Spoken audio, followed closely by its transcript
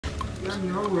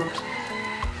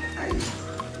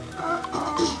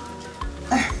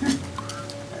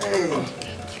Hey.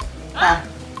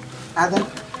 Ada.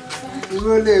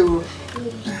 Iwolewo.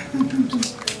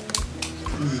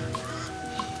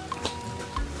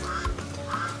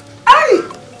 Ai!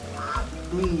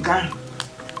 Nga.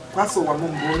 Kwaso wa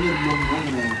mumbo ni mumbo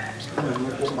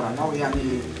kumba na uya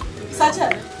ni.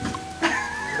 Sachere.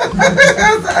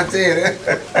 Sachere.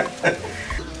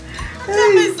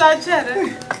 Chemi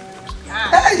sachere.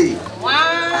 Hey.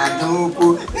 Wow.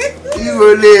 Anuko.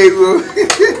 Iwolewo.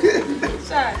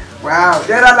 Sure. Wow,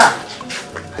 derala.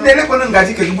 Nene kono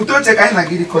ngaji ke buto che kai na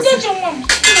giri kosi.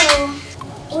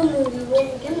 Ono riwe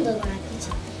kendo na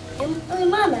kicha.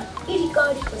 Mama, ili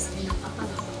kodi kosi na papa.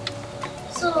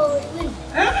 So, oh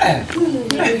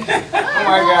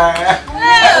my God.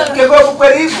 Que go pro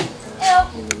perigo.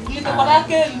 Ele tá para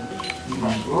aquele.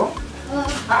 Mangô.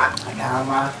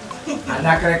 Ama.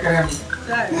 Ana kere.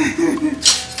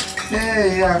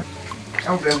 Ya. É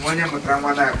um vergonha mostrar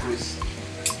uma na cruz.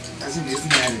 Assim mesmo,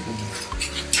 né?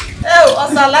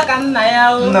 Osala kan na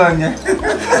ya o. No nya.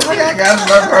 Oya ga no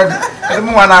ko.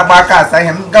 Mu wana gba ka sa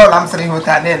hem ga ola msiri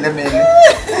hota na ele mele.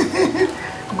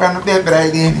 Gwa no be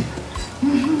bride ni.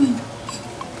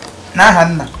 Na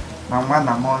hanna. Mama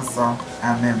na monso.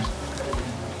 Amen.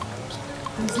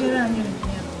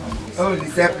 Oh,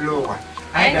 disciple wa.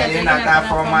 Ai ga ni na ta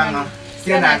forma no.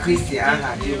 Se na Christian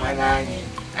ha di wana ni.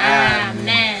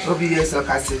 Amen. Obi Yesu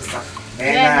ka sisa.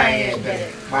 Na ye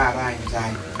be. Ba ba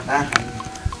njai. Na hanna.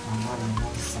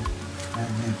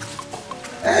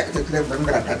 It's a clever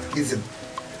catechism.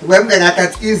 When they are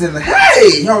catechism,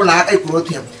 hey, you like a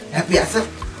protein. Happy as if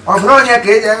of Ronya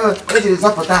Kaya, which is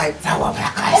up for time. Oh,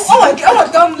 I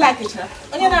don't like it.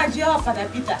 Only not your father,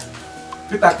 Peter.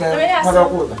 Peter, I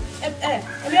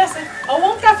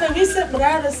won't have a recent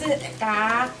brother say,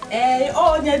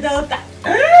 oh, your daughter.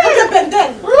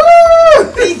 Independent.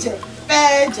 PJ.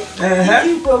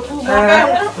 People who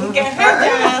can have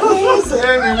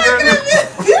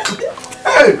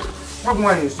what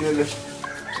money is really?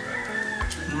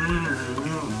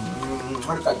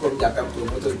 What if I come back up to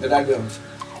the dragon?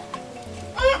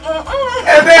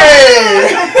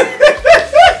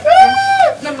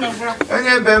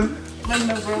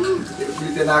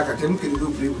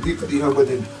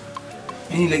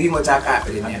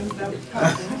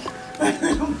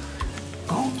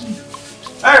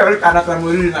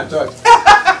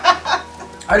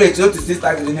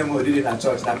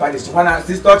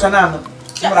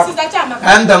 Sister Chama.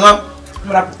 And the mom,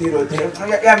 Raptiro,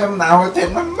 I am now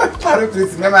 10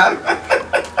 Christmas.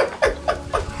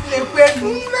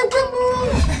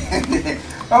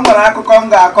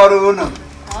 Conga Coruno.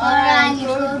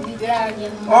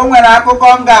 Oh, when I could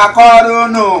conga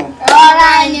Coruno.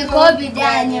 Ora ni ko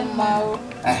bidanye mao.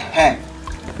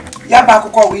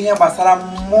 Yabakuko we have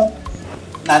Basaramo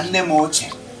Nane Moche.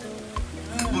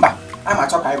 Mba, I'm a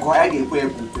chop I go, I get where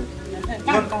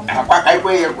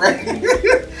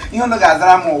you know,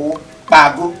 Gazramo,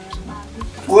 Bago,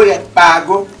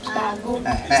 Bago,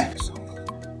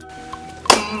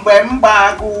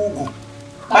 Bago,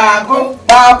 Bago,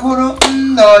 Baguru,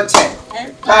 Noche,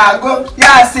 Bago,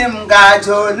 Yasim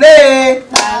Gajole,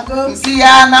 Bago,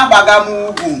 Siana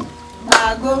Bagamugu,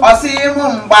 Bago,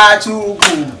 Osimum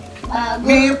Bachugu,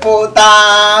 Mi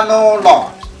Potano Law,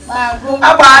 Bago,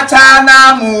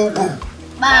 Abachana Mugu.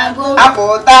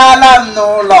 Apotala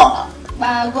no law.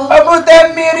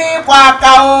 Obute miri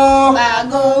kwakao.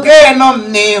 Genom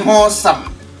ni hosam.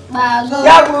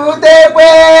 Yabute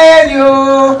kwenyo.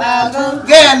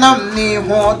 Genom ni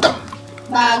hodam.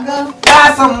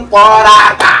 Kasum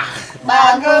poraka.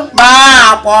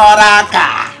 Ma poraka.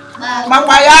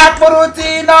 Makwaya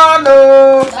puruti no.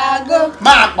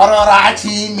 Ma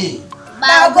pororachi mi.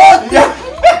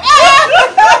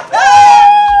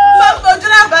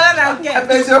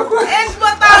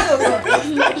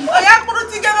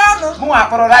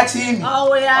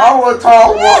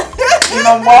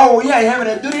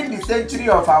 During the century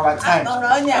of our time.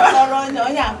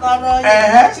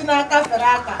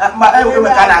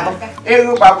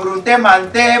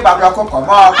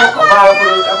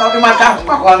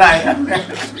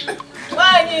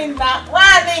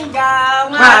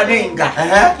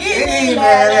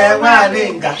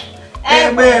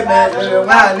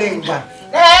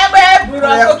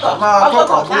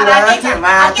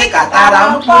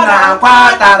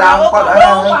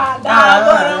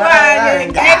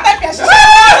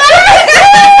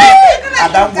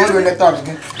 Adam go le talk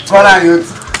again. Kora yot.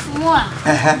 Mo.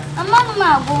 Mama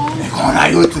go. Kora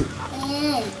yot.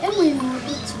 Emu ni mo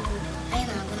bitu. Ai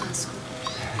na go na school.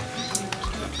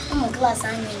 Emu class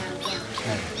ani na bia.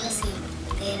 I say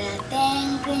there are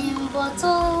 10 green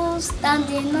bottles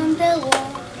standing on the wall.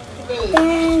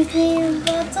 Thanking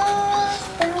bottles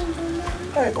standing on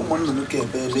the wall. Come on, look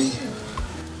at baby.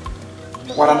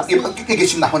 What I'm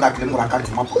getting na hona kile mura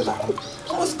kanti mapola.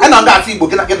 Ana nga ati Igbo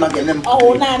gina gina gele.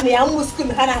 Oh, na ni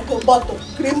amuskin hana go bottle,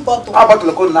 green bottle. Ah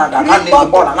bottle ko na ga na ni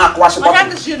bo na na wash bottle.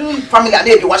 Family na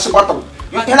dey wash bottle.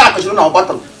 You hela ko shiru na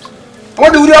bottle.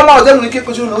 What do you want them to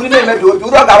ko shiru no ri me me do.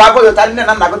 You ga wa go yo tani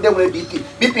na na go dem we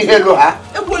BP hello ha.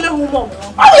 Egbole hu mo.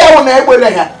 Ah ya wo na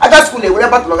egbole ha. Aga school e we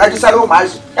bottle ga jisare o ma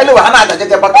ji. Ele wa na ga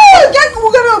je bottle. Eh, get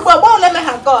ku ga no gbo le me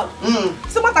ha god.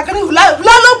 Se mata kan hu la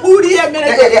lo buri e mere.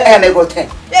 Eh na go 10.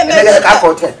 Eh ka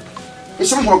ko 10.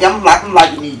 Isi m hụrụ gị mla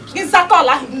gị n'iyi.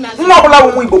 Nwa ọbụla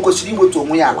ụmụ Igbo kwesịrị iwetu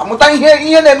onwe ya ala mụta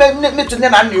ihe na-eme mmetụ nne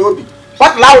na nna ya obi.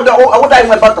 Batụl awụda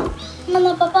inwe batụl.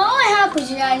 Mana papa, ha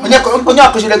akụziri anyị. Onye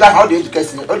akụziri ego ahụ ọ dị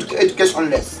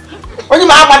educationless. Onye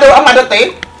ma amado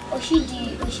tee.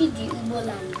 Oshidi Igbo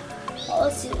land.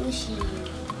 Oshi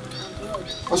abroad.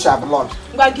 Oshi abroad.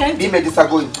 Bi me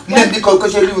disago. Nne ndị ka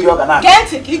okochiri uri ọ ga na.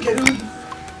 Genti ka ị gere uri.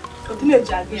 Otu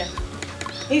na-eji aga ya.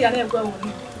 Ị ga na-egwe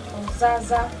onwe.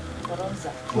 Ozaza.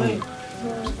 Toronza. One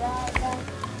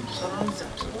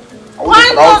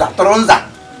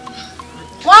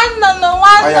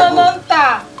nta.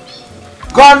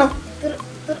 Gone.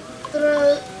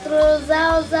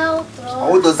 Trozao.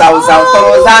 Oh, do zau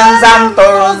torozanzan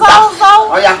toronza.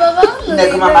 Oh ya. Nne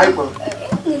kuma mai ko.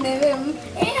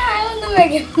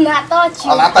 Na touch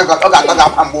you. Ana ta ga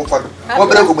pa mbo fodo. Mo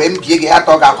bere ko em bie ge ya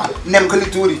to ga pa. Nne m kili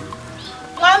turi.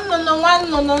 One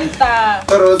nta.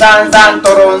 Torozanzan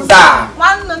toronza.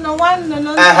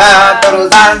 One. Aha,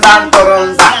 torozanzan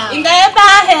toronza. Ị ga-ebe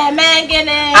ahụ eme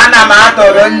gịnị? Ana m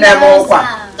atụrụ nne m ụkwa.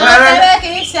 Ebe ka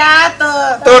isi atụ.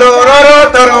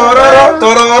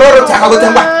 Torororo chakagote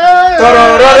ngwa.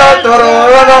 Torororo.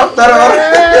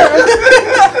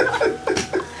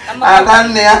 Ada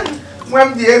nne ya, nwa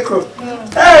m dị eko.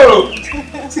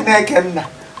 Chineke nna.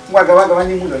 Ngwa gaba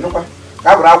n'ime ụlọ nụkwa.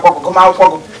 Ga bụrụ akwụkwọ gụma akwụkwọ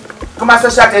gụ. Gụma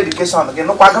social education gị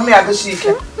nụkwa gụma ya gụsi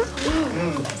ike.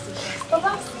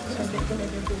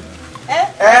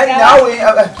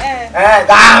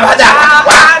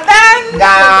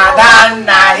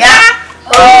 Gadanna ya.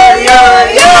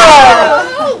 Oyoyo.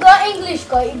 Go English,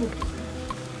 go Igbo.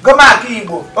 Go ma ki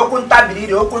Igbo. Okwu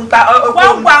ntabiri, okwu nta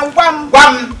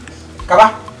gwam.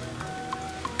 Kaba.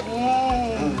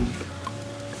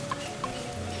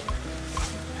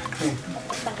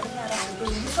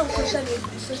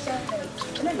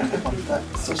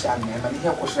 Social media, man,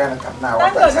 here ko share na kam na wa.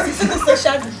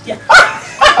 Social media.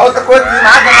 O ka ko di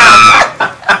na ga.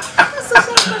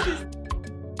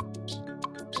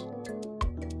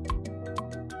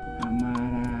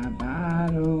 Amara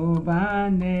baro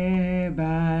bane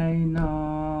baino.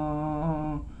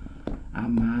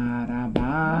 Amara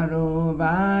baro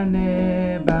bane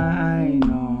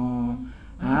baino.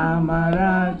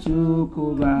 Amara chuku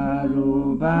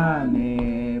baro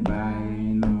bane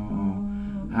baino.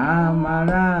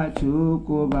 Amara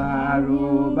chuku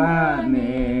baro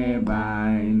bane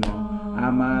baino.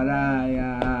 Amara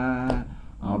ya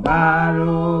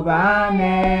obaro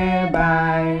bane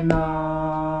baino.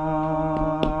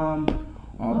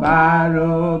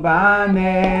 Obaro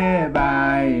bane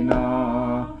baino.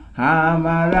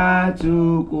 Amara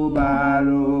chuku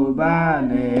baro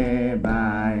bane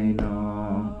baino.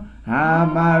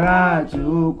 Amara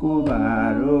chuku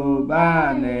baro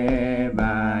bane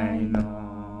baino.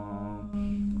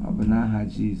 N'aha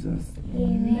Jizọs.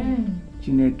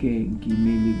 Chineke nke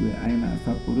ime eluigwe, anyị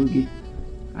na-asapụrụ gị.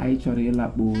 Anyị chọrọ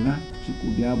ịlakpọ ụra. Chukwu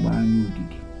bịa gbaa anyị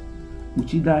ogige.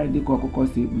 Kpuchide anyị dịka ọkụkọ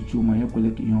si ekpuchi ụmụ anyị, ekwela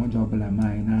ka ihe ọjọọ ọbụla mee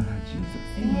anyị n'aha Jizọs.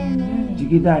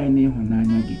 Jigide anyị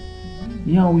n'ịhụnanya gị.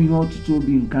 Ihe ọwụwa ọchịchị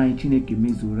obi nke anyị, Chineke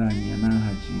mezuoro anyị ya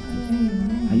n'aha Jizọs.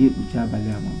 Anyị ekpuchi abalị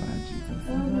a n'ọbara Jizọs.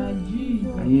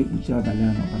 Anyị ekpuchi abalị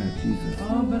a n'ọbara Jizọs.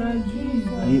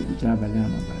 Anyị ekpuchi abalị a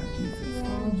n'ọbara Jizọs.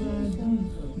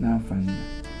 N'afa Nna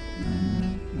na Nwa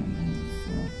na Mmụọ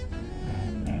Nsọ.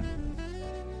 Amen.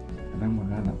 Ada m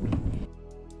ga-adakpọ.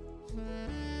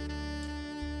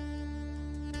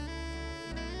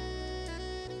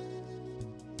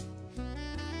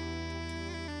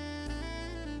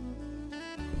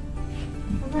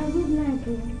 Good night.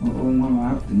 Oh, Mama,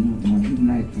 afternoon. Good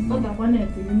night.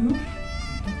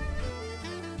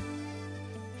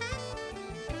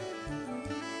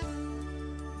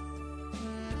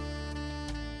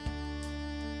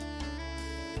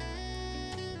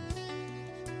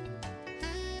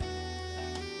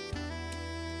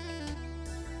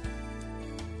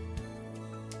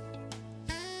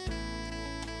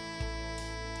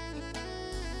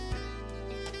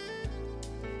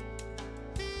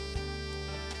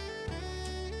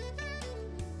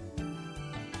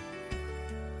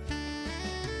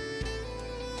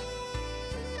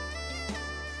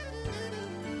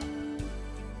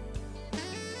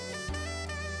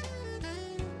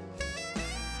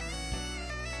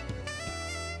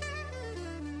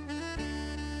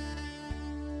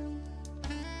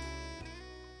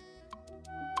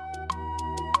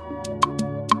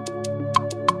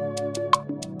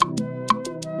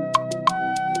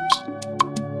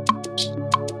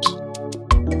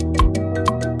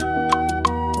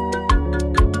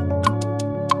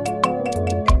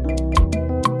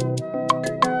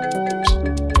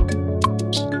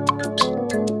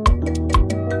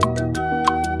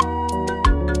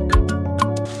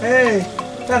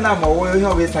 na ma ọ ihe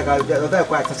ọ bụ ịsa ga-abịa ọ bịa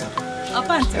kwa atacha.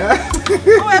 Apante.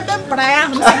 O ebe mpraya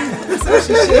ahụ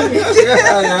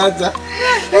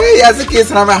ya sị ka ị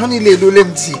sara m ahụ niile elule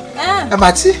m tii.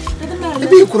 Amachi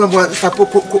ebe ị kwuru m sapo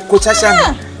kochacha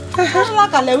m. Ọla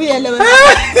ka lewe elewe.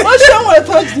 O shi nwere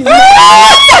toji.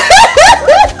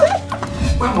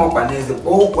 Gwa m ọkwa n'eze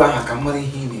okwu ahụ ka mara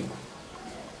ihe ị na-ekwu.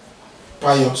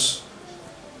 Pius.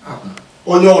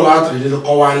 Onye ọla atụrụ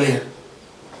kọwala ya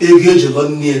ego eji lọ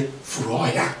nne furu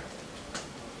ọhịa.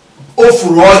 O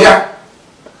furu ọhịa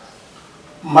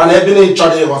mana ebe na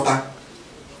ịchọrọ ịghọta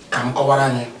ka m kọwara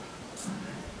anya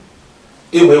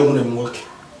ịgba egwu na nwoke.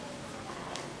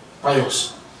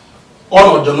 Pius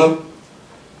ọnọdụ m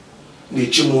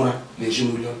na-echi m ụra na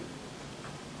ezinụlọ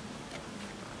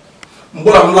m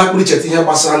mgbe na m lakpụrụ icheta ihe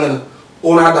gbasara na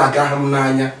ụra ada aga ha m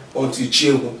n'anya otu ichi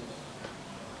egwu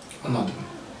ọnọdụ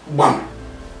gbam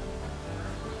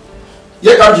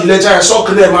ye ka m ji lecha ya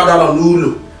sọkụ na-eme ada nọ n'ụlọ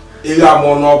ego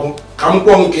amụọ n'ọgụ ka m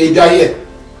kwụọ nke ịbịa ihe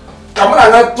ka m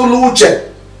na-aga tụlụ uche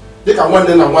dịka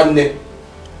nwanne na nwanne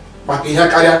maka ihe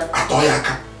karịa atọ ya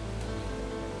aka.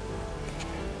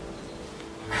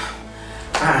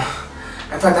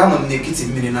 Afata anọ m n'ekiti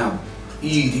mmiri na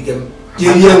iyiri elu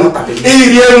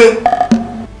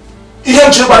ihe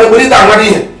nchiri gbara egbe dịta agwara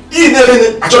ihe iyi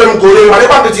na-eri achọrọ m ka o rie ma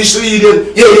dịkwa nkịta isi iri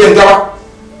ya erie ngawa.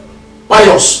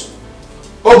 Pius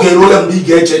oge eruola mgbe ị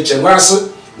ga-eche eche ngasị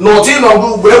na ụtụ ịnọgụ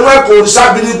ugbo enwe ka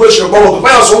orisa biri igwe shiri gbanwe oge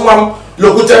Pius nwa m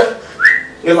lokwute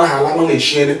ịlaghala nọ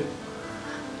na-eshiere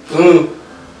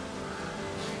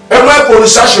enwe ka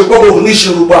orisa shiri gbanwe oge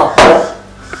n'ishiri ugbo abụọ.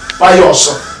 Pius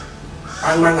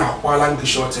anya na-akwala ndị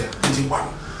shọte ndị gbam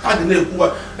a dị na-ekwuwa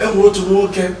enwe otu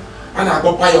nwoke a na-akpọ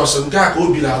Pius nke a ka o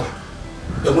biri ala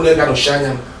enwere ga nọchi anya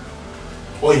m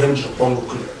o ihe m jiri kpọọ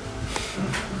ngokoro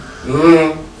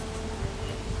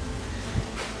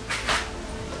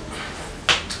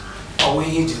ọwụ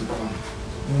ihe jiri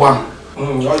gbam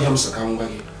ọ ihe m sị ka m gwa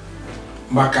gị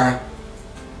maka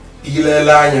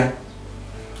ilele anya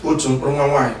otu mkpụrụ nwa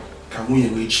nwaanyị ka nwunye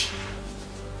mechi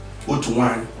otu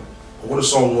nwaanyị ọwụrụ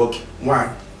sọ nwoke nwaanyị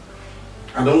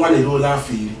ada nwa na-eruola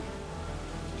afọ 10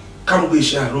 kamgbe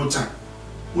isi ha ruo taa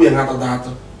nwunye na-atada atọ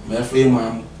ma efe ịma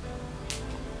amụ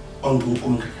ọngụ ukwu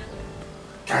m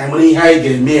ka anyị nwere ihe anyị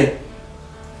ga-eme ya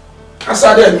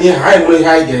asa ada eme ihe anyị nwere ihe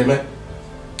anyị ga-eme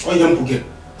onye m kwuge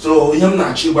so ihe m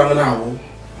na-achọ ịgwa na awụ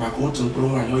maka otu mkpụrụ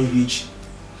nwaanyị oyihe ichi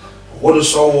ụfọdụ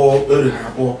sọwụ ere ha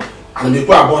abụọ ana m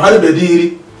ekwe abụọ ha debede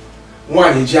 10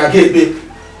 nwaanyị ji aga ekpe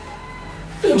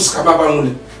m sị ka baba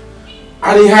nwunye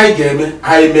ara ihe anyị ga-eme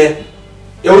anyị mee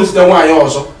ewezite nwaanyị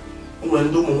ọzọ nwere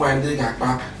ndị ụmụ nwaanyị ndị ga-akpa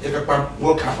aka ịkakpa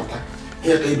nwoke apụta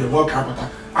ihe ka ibe nwoke apụta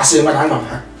asị mmadụ ana m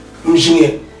ha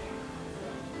mjinye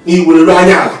n'iwerelu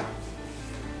anya ala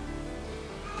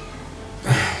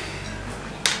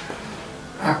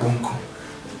akpụ nkụ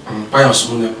Pius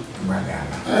nwunye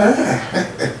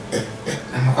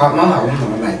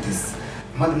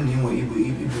mmadụ na inwe ibu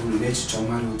uru n'echiche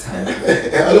ọma n'otu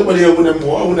alụkpara ya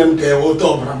nwunye m ka ewe ote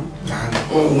ọbara m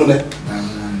nwunye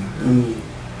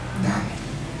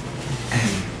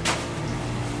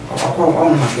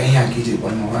ọnụ maka ihe a ka iji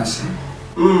kpọrọ n'ọwasị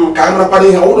ka anyị narakwana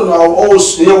ihe ọwụrụ na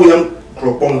ọwụsụ ihe nwunye m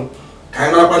kụrụ kpọnwụ ka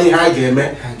anyị narakwana ihe anyị ga-eme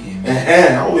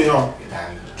ọwụ ihe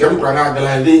nke m kwara na-agala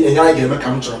ihe anyị ga-eme ka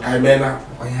m chọrọ ka anyị mee na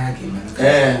onye ha ga-eme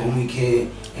onwe ike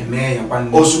eme ya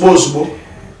kwanụ ozugbo ozugbo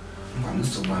ngwa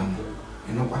nsogbu ahụ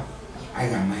ịnụkwa anyị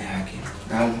ga-ama ya aka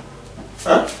daalụ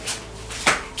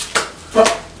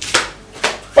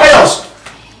Pius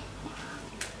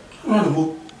mmadụ bụ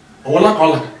ọwụla ka ọ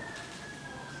lara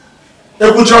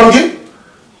ekwuchọrọ m gị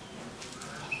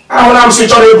ahụla m sị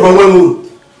chọrọ ịbụ onwe m uru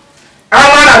anụ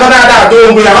a na-ada na-ada ada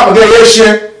mgbe ya hapụ gị ya echie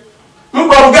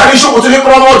mkpọrọ gị adị chụpụtụrụ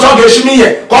ịkpọrọ n'ụjọ ọ ga-echi m ihe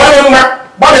ka ọ nye mma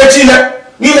gbada echi ile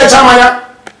n'ilecha mmanya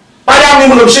kpanya m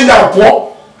n'ime obichi ndị ahụ pụọ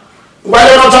ngwa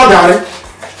ihe n'ọjọ ọ ga-arị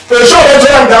echi ole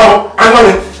jere m ga-ahụ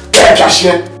aṅụrị ya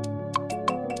epịachie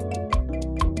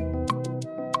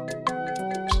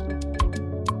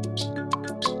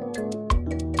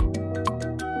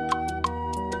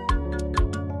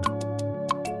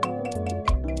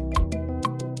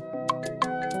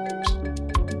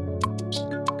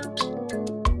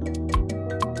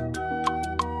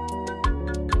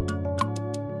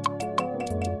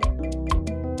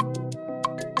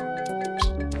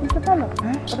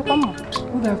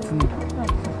Good afternoon.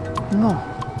 No.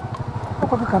 How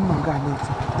come I'm going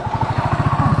to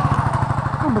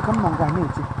I'm become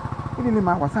Manganete. It didn't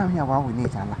matter what I'm here while we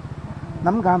need Allah.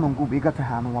 Namgan on Gubi got a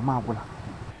hand on Mabula.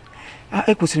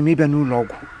 I could see maybe a new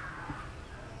log.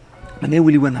 And they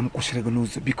will when I'm pushing the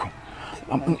news because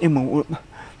I'm Imo.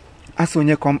 As on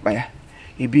your company,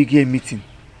 a big game meeting.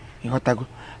 ịghọtago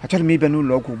achọrọ m ịbịa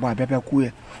n'ụlọ ọgwụ ugbu a bịa kwuo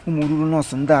ya ụmụ ruru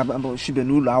nọọsụ ndị a shibe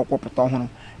n'ụlọ akwụkwọ pụta ọhụrụ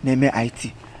na-eme IT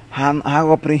ha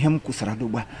ghọpụrụ ihe m kwụsara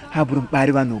n'ugbu a ha bụrụ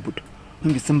mkparịwa n'obodo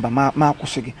mbisi mba ma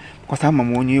akwụsị gị bụkọta ama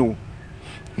m onye iwu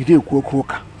ide ekwu okwu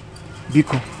ụka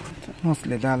biko nọọsụ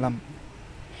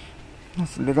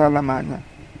ledala m anya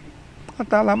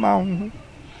atala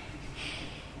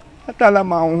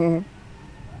m ahụhụ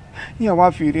ihe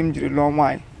ọwafọ iri m jiri lụọ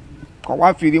nwaanyị ka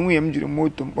ọwafọ iri nwunye m jiri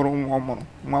moto mkpọrọ nwa ọ mụrụ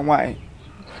nwa nwaanyị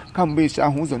kamgbe isi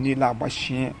ahụ ụzọ niile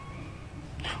agbachie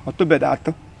ọtụbeda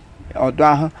atọ ọdụ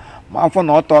ahụ ma afọ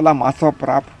na ọ tọọla ma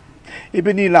asọpụrụ apụ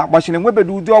ebe niile agbachiri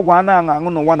enwebedo ụdị ọgwụ a na-aṅụ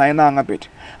n'ụwa na anyị na-aṅabedo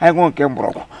anyị ṅụọ nke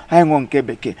mgbọrọgwụ anyị ṅụọ nke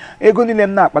bekee ego niile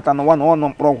m na-akpata n'ụwa na ọnụ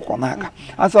mkpọrọgwụ kọ n'aka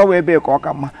asọwa ebe ka ọ ka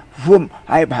mma vuom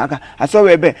anyị ba aga asọwa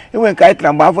ebe enwe nke anyị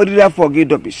tara mgbe afọ riri afọ gị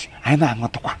dobishi anyị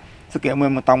na-aṅụtụkwa sị ka enwe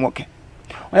mụta nwoke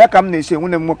onye ka m na-eche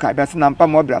nwunye m nwoke abịa sị na mpa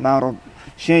ma ọ bịara na arụ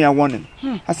shie ya warning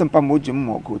asị mpa ma o ji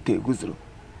mma ọgụ ote eguzoro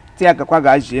ti ya gakwa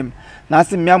ga-ajie m na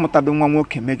asị m ya mụtado nwa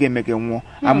nwoke mege nwụọ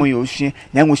amụ ya ochie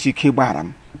na enwechi ike ịgbaghara m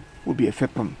obi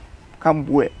efepụ m ka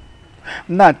mgbe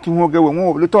m na-atụ oge wee nwe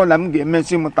oleta ọla m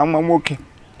ga-emesi ịmụta nwa nwoke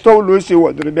tọọ ụlọ ochie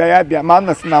wadoro bịa ya bịa ma a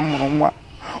nasị na m mụrụ nwa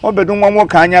ọ bedo nwa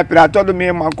nwoke anya pịrị achọdụ m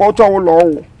ịma ka ọ chọọ ụlọ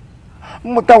ọgwụ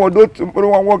mmụta wado otu mkpụrụ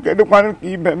nwa nwoke dịkwana ka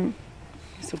ibe m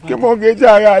kemgbe ọ ga-eji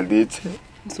agha adị iche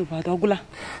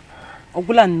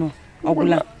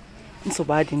ọgwụla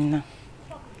nsogbu adị nna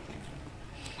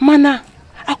mana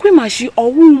akwịmachi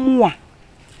ọwụ nwa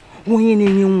onye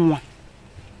na-enye nwa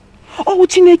ọwụ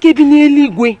Chineke bi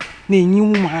n'eluigwe na-enye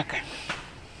ụmụaka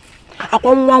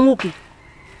akwa nwa nwoke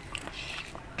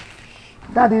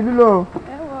Daddy Lilo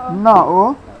no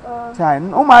chai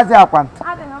ụmụazị akwa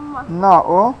no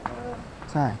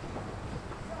chai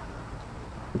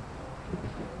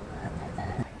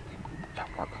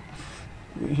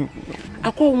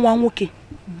akwa nwa nwoke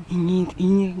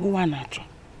inye gụwa na-achọ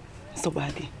nsogbu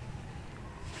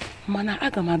mana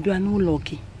aga m abịa n'ụlọ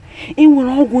gị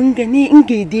enwere ọgwụ m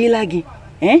ga-edela gị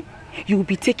you will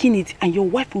be taking it and your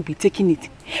wife will be taking it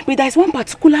but there is one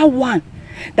particular one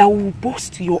that will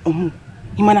boost your hormone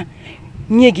imana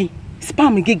nye gị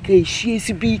spam gị ga-eshi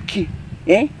ezigbo ike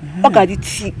ọ ga-adị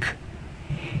tik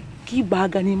ka ịgba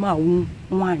aga n'ime ahụ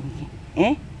nwaanyị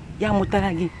gị ya mụtara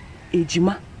gị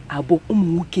ejima abụọ ụmụ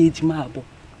nwoke ejima abụọ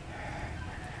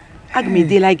aga m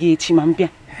edela gị echi ma m bịa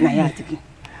na ya adị gị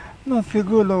nọọsụ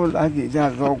ego ụlọ a ga-eji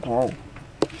azụ ọgwụ ọgwụ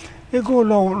ego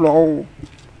ụlọ ọgwụ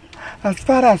as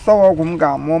far as ọgwụ m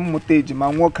ga-amụ mmụta ejima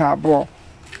nwoke abụọ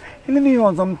ile n'ihe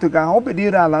ọzọ m tụga ahụ obedo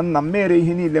ire ala nna m mere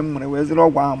ihe niile m nwere wee zụrụ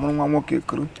ọgwụ ahụ mụrụ nwa nwoke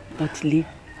kuru butle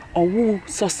ọwụ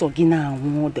sọsọ gị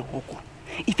na-anwụ the ọgwụ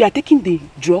if you are taking the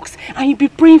drugs and you be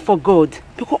praying for God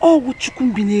because ọgwụ Chukwu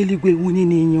bi n'eluigwe onye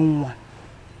na-enye nwa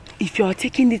if you are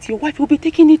taking it your wife will be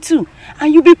taking it too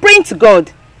and you be praying to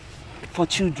God for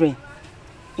children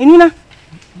inuna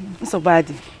nsogbu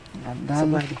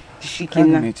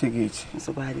shikena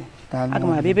nsogbu aga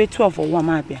m abịa ebe 12 or 1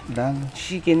 ma abịa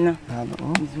shikena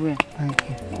izwe thank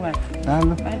you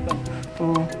daalụ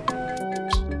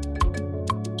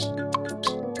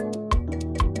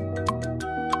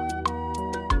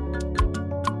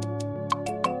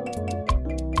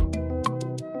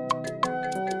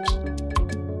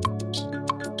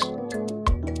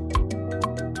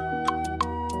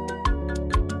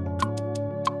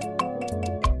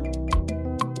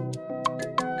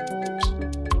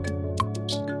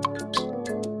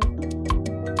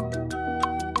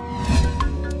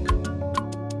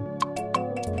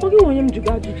oge onye m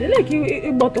juga ajụjụ ele ka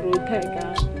ịgbọtọrọ ote ga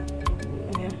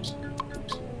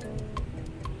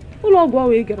ụlọ ọgwụ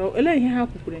ahụ ị gara ele ihe ha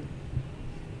kwukwere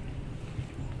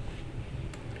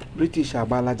British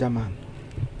agbala German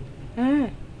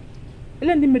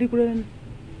ele ndị merikwere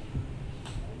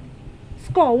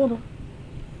skọ wụrụ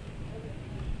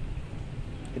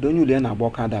edo onye ule na-agba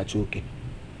ọkụ adachi oke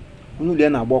onye ule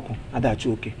na-agba ọkụ adachi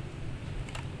oke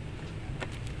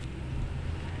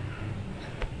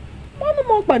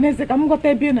ọkpa n'eze ka m gọta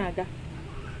ebe ị na-aga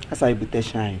asa ibute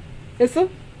anyị eso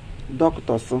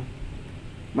dọkịta sụ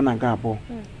mụ na ga abụọ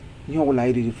ihe ọbụla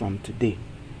anyị riri from today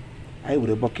anyị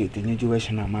were bọket nye juwesh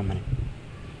na mamịrị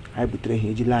anyị butere ha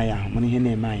ejila anyị ahụ mana ihe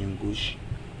na-eme anyị ngoshi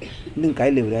ndị nke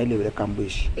anyị lewere ka mgbe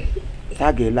echi sa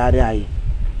ga-elegharị anyị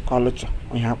kọlụchọ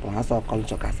onye ha kpọrọ ha sa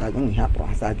kọlụchọ ka sa nwe ihe akpọrọ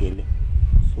ha sa ga-ele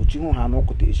sochi hụ ha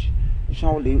n'ụkụta echi ihe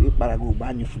ọbụla ịkpara gị ugbo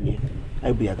anyị fulie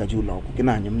anyị bụ ya gaji ụlọ ọgwụ gị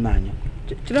na anyị m na anya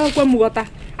chiri ọkwa m ghọta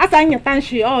asa anyata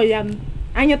nshi ọ ya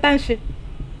anyata nshi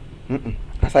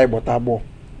asa ịgbọta agbọọ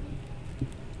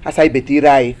asa ibete ire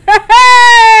anyị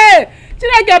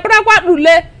Chineke pụrakwa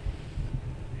ule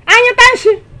anyata nshi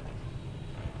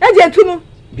eji etunu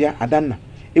bịa Adanna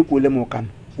ekwuole m ụka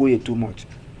kwuo ya too much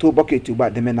to bucket ugba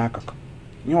deme n'akụkụ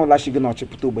ihe ọla shi gị na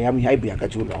ọchịpụta ogbe ya m ihe ibu ya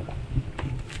gaji ụlọ ọgwụ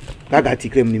ka ga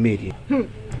tikere m n'ime eri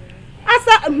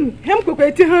asa hem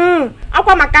kwekwe ti ha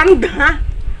akwa maka ndụ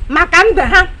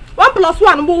ha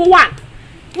 1+1 bụ 1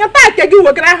 nyeta ke gị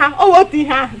wegara ha o otu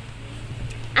ihe ahụ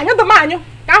anyị dọm anyụ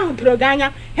ka ahụ doro gị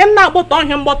anya hem na-agbọtọ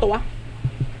ihe mgbọtọwa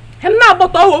hem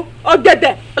na-agbọtọ ogede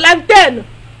plantain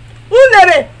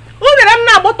unere m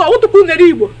na-agbọtọ ụtụkụ unere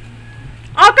Igbo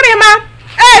ọkịrịma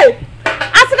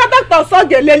asịka dọkịta ọsọ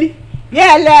ga-eleli ya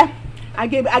ele a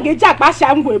ga-eji akpasha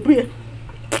ngwa ebu ya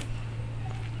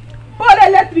pole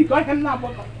eletrik ọhịa m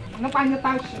na-agbọtọ nakwa nyeta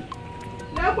nshi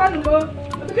na-ekwanụgo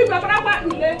ọtụtụ igwe akparakwa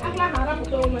ule aka ha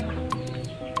arapụta onwe ha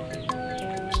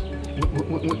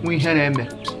nwe ihe na-eme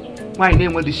nwaanyị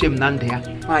na-enwedị shem na ndụ ya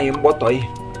nwaanyị mgbọtọ ihe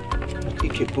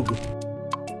ike pugo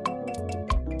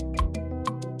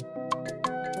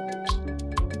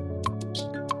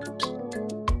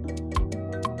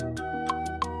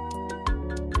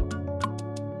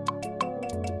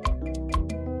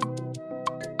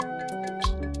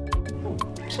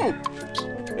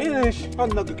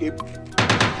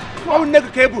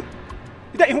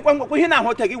ihe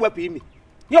na-ahụta gị wepụ imi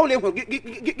ihe ọbụla ịhụrụ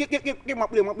gị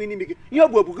makpụ n'ime gị ihe ọ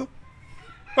bụ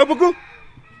obugo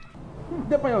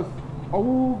depayos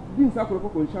ọwụ bins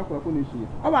akwụrụkwụ nshi akwụrụkwụ na-eshi ya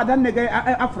ọ bụ ada nne gị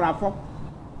afọrọ afọ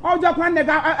ọjọkwa nne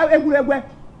gị egwuregwe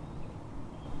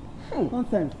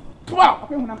nonsens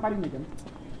ọkwa ịhụ na mkparị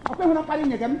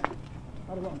nye gị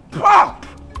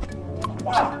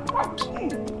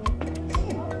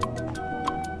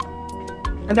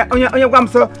onye gwa m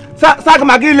so aga m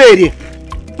aga ile erie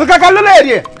ka lụla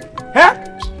erie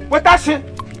weta shi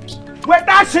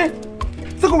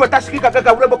sịkụ weta shi ka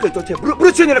ga were bọket oche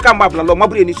bụrụ chi nyere ka mgbe abụla lọ ma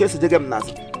bụrụ ya n'isi esije gị m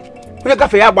n'azụ onye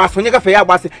gafe ya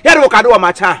agbasị ya rịọ ka adịwa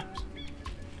macha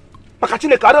maka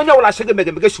Chineke adị onye ọbụla sị gị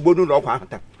megemege shugbo n'ụlọ ọgwụ ahụ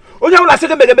taa onye ọbụla sị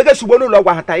gị megemege shugbo n'ụlọ ọgwụ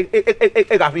ahụ taa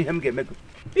ị ga-ahụ ihe m ga-eme gị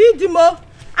iji mo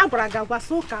agwara gị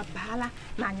agwasị ụka baala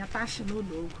na nyatashi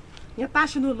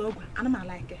n'ụlọ ọgwụ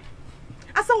anụmala ike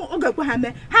asa oge ekwe ha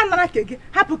mee ha nara nke gị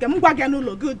hapụ ke m gwa gị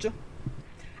n'ụlọ gị ụjọ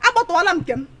agbọtọwala m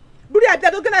nke m buru ya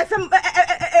bịado gị na-efe m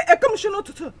ekomshi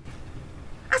n'ụtụtụ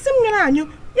asị m nyere anyụ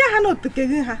ya ha na oteke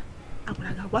gị ha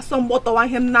agwara gị agwasọ mgbọtọwa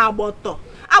ihe m na-agbọtọ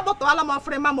agbọtọwala m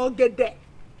ọfụrịma ma ogede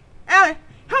ha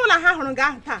nwere ha hụrụ gị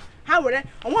ahụ taa ha were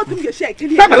ọnwa otu m ga-esi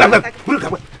ekeli ya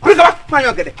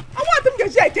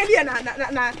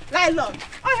na lailọn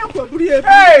ọhịa kwa buru ya ebu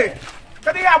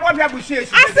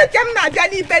asị ke m na-abịa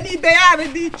n'ibe ya arụ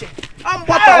dị iche ọ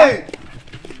mgbọtọ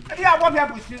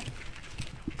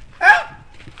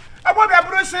agbọbịa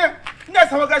bụrụ si ndị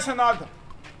esawogashi n'ọdụ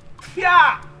pịa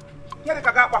nyere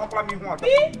ka ga-akpa hụkwara m ihu ọdọ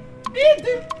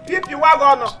ipiwa gị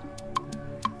ọnụ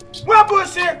nwa bụ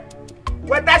si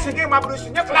weta shi gị ma bụrụ si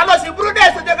nye kala lọsi bụrụ na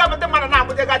esoje ga mụta mmadụ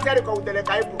na-agbụje ga tịarị ka utere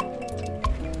ka ịbụ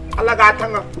ala ga-ata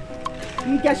ṅụ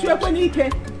nke si ekwe n'ike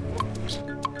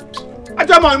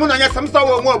ajọ ma mụ na onye sị m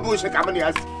sọwa onwe obu shi ka m na ya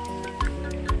si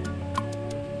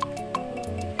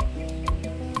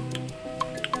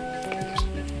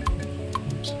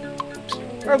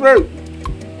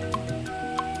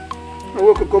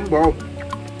owo kokombo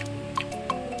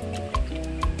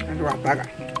ando apaga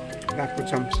da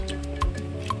kucham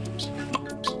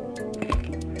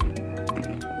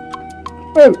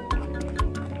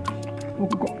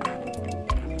okuko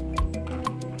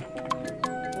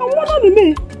awona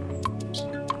mi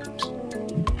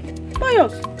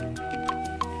Mayos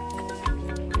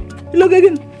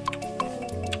ilogegin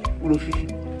ulo fifi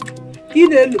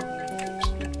kinelo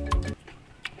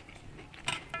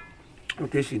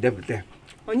oke si debute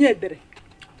onye edere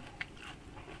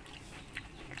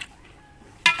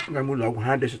ga mu lọgwụ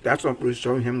ha desịta asọ mkpụrụ sọ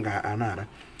ihe m ga-anara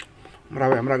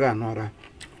mara ga anọra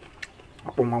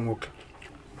akpọ nwa nwoke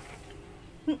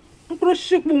mkpụrụ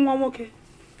osisi kpụ nwa nwoke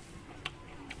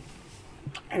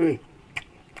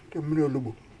ke mmiri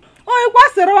olugbo onye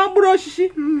kwasịrị nwa mkpụrụ osisi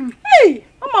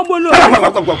ọ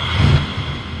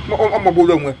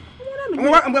magbolo onwe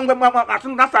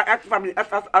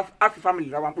family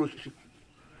rawa mkpụrụ osisi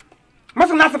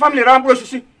masị na asị family rawa mkpụrụ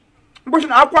osisi mkpụrụ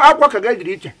na akwa ka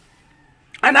ga-ejiri iche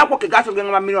a na-akwa ka gasị gị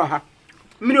nwa mmiri ọha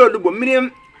mmiri olugbo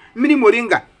mmiri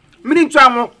moringa mmiri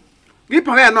nchụanwụ gị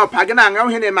pagha ya n'ọpa gị na-aṅa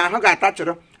ihe na-eme ahụ ga-ata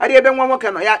chịrị adị ebe nwa nwoke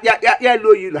nọ ya elu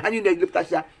oyi ilu ha niile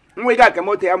ejilipụtasị ya nwa ị ga-aka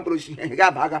moto ya mkpụrụ osisi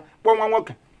ga-aba aga kpọọ nwa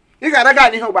nwoke ị ga-ara ga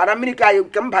n'ihe ụgbara mmiri ka anyị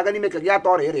ka m baga n'ime ka gị atọ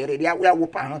ọrịa ere ya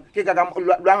wụpụ ahụ ka ị gaga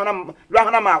lụọ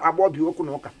ahụ na ma agba obi okwu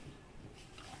na ụka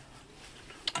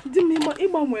di m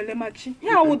ịgbanweele machi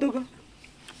ya awụdogo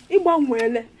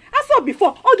ịgbanweele asọ bifo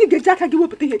oge ga-eji aka gị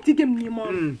wepụta ihe tige m n'ime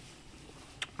ọnụ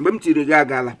mgbe m tiri gị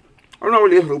agaala ọrụ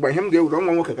ọbụla ị hụrụ ụgba ihe m ga-ewere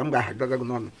nwa nwoke ka m ga-ahagaga gị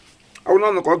n'ọnụ ọ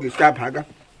n'ọnụ ka ọ ga-esi aba aga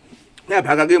Ya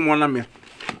baga ge mo na me.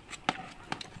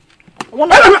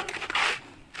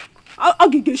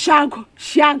 Ogige shago.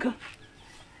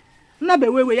 Na be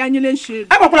wewe ya nyile nshi.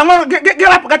 Aba kwa ngo ge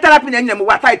rap ga therapy na nyam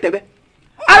wa tai tebe.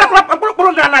 Ala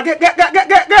kwa ga na ge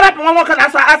rap ngo ka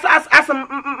as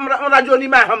radio ni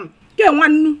ma ham. Ke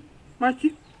nwannu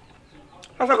machi.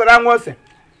 Asa go da ngo se.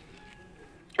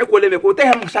 Ekwole me ko te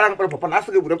hem shara ngo papa na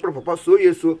asa ge buru papa so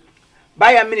yeso.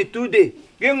 Buy a minute 2 day.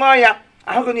 Ge ngo ya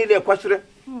ahụ ni le kwasire.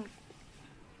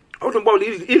 Otu mgbe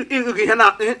ihe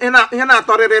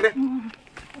na-atọrịrịrị.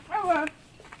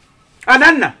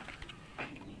 Adanna.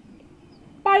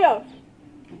 Payo.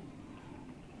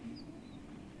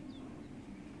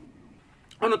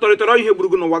 Ọnụ tọrịtọrọ ihe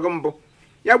gburugburu n'ụwa gị mbụ.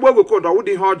 Ya gbuo ogo koodu ọwụ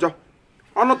dị ihe ọjọọ.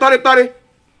 Ọnụ tọrịtọrị.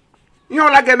 Ihe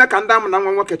ọla ga-eme ka ndị amụ na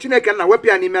nwa nwoke Chineke nna wepụ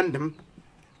ya n'ime ndụ m.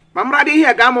 Ma mara dị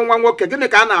ihe ga-amụ nwa nwoke gịnị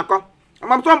ka a na-akọ?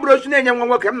 Amamtọ mkpụrụ osisi na-enye nwa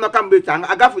nwoke m nọ ka mgbe echi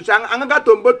agafucha aṅaga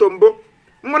tombo.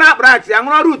 Nwere akparachi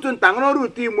aṅụrụ ọrụ utu nta aṅụrụ ọrụ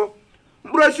utu imo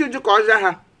mkpụrụ osisi uju ka ọja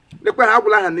ha lekwe ha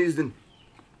agwụla ha n'izin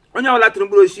onye ọbụla tụrụ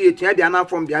mkpụrụ osisi echi ya bịa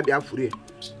n'afọ m bịa furu ya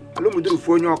alụmduru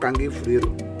fu onye ọka nga efuru ero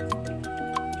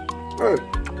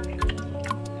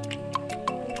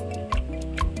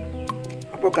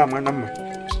akpọ ka ma na mma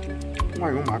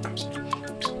nwaanyị ụmụaka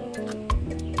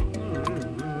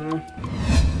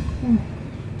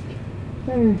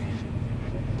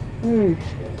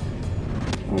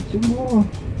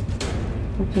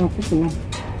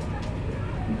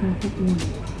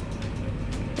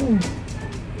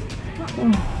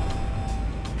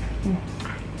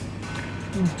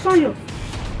Payo.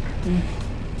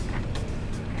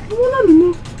 Wala mo.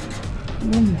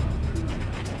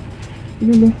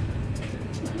 Lilo.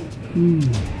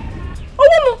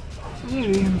 Owo mo.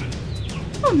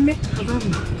 Amme.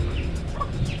 Adanna.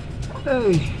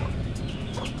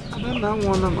 Adanna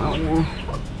anwụọla m anwụ.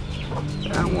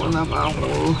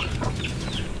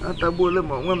 Atagbuola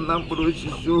m onwe m na mkpụrụ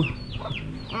osisi o.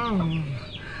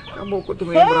 Agbakwụtụ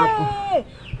m ịgbarapụ.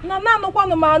 Na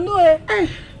anụkwanụ m anụ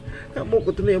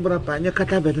Agbakwụtụ m ịgbarapụ anyị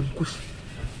katabere m kwụsị.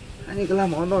 Anyị gala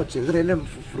ma ọnụ ọchị gịrịle m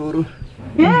fufuroro.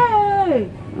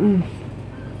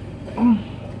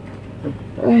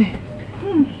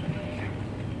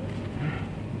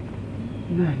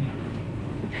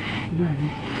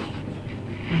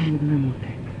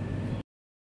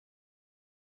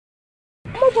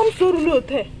 Mọbọ m soro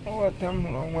lote. Ọwata m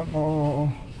onwe m.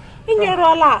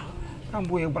 Inyerola.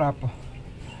 Kamgbe ịgbarapụ.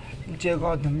 Nchego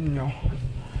ọdụm nyọ.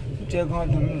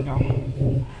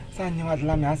 Sa anyị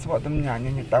wadala m asị ọdụm nya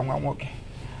anyị nyeta nwa nwoke.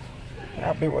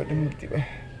 Ya bụ ọdụm tibe.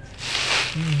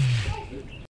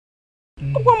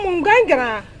 Ọgwa m nga anyị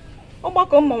gara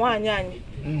ọgbakọ ụmụ nwaanyị anyị.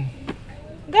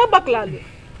 Gaa gbakọlalụ.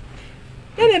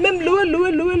 Ya na-eme m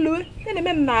luwe. Ya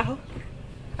na-eme m n'ahụ.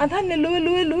 Adanne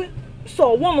luwe. So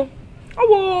ọwụ m.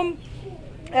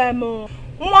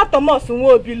 Nwa Thomas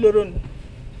nwa obi loro nụ.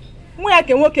 Nwa ya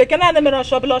ke nwoke ke na mere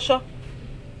ọsọ bịla ọsọ.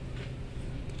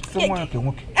 Nwa ya ke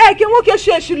nwoke. Ke nwoke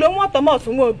eshilo nwa Thomas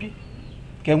nwa obi.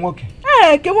 Ke nwoke.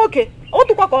 Ke nwoke.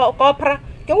 Otukwa ka ọpara.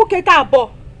 Ke nwoke ka abụọ.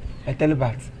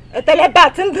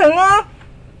 Etelebat ndị nwa.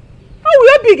 Ọwụ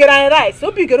ya obigere anyị rice,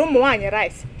 obigere ụmụ nwaanyị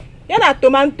rice. Ya na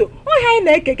tomato. Ọhịa anyị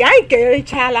na-eke gị anyị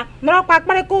kerechala nọrọkwa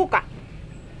akparịka ụka.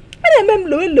 A na-eme m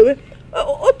lowe.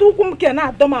 Otu ụkwụ m ke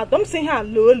na-adọ m si ha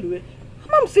lowe.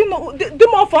 Ama m si dị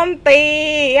m ọfọ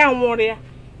ntị ya nwụrụ ya.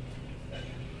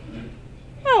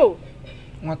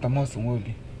 Nwa Thomas nwa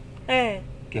obi.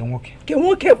 Ke nwoke. Ke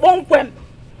nwoke kpọmkwem.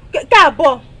 Ka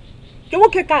abụọ. Ke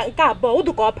nwoke ka abụọ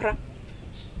ụdụ ka ọpara.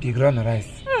 Bigoro na rice.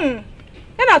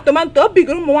 Ya na tomato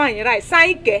obigoro ụmụ nwaanyị rice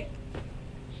anyị ke.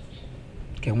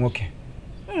 Ke nwoke.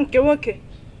 Ke nwoke.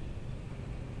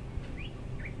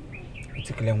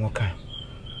 Utikele nwoke.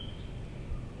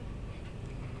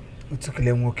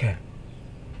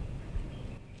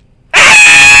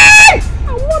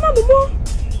 Awụọla m mụ.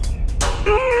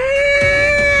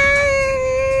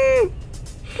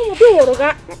 Obi wụrụ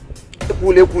ga.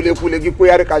 Ekwule gị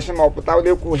kweghara ka shi ma ọpụta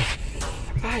ole kwule.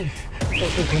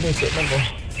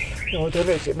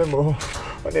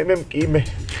 Ọ na-eme m ka ime.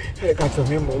 Ka chọrọ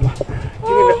m ịmụ nwa.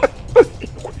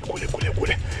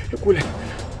 Ekwule.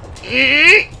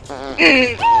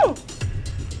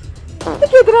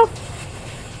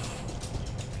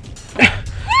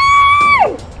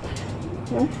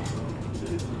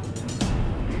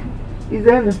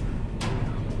 Izena.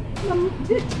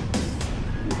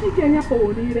 Kenya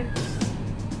por ire.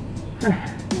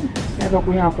 Eba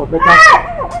kuya kwa beta.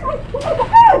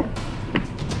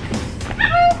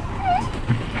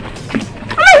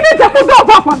 Ai ne ta ko ga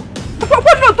papa. Ko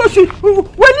no to shi.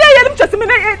 Wani ya lim chasi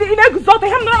ina exalt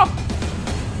him no.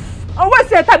 O wa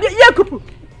se ta ye kupu.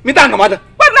 Mi tanga mada.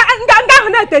 Kwa nga ahụ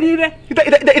na-etere ire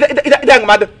ide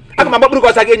agụmadụ aga m agbakpụrụ gị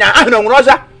ọza gị nya ahụ na onwere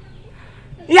ọza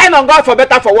ihe anyị nọ nga afọ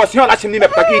beta for wọs ihe ọlachi m n'ime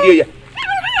pụta ka irie ya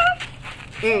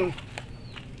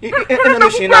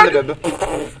ịnọneshi na ndebe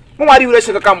mụ nwara iwere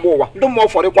sị ka mgbe ụwa ndị mmụọ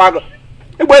fọrịkwa agụ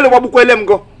ịgba elu gbagbukwele m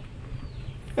go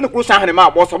ịnụkwuru ụsọ ahụ na m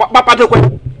agba ọsọ gbapadokwe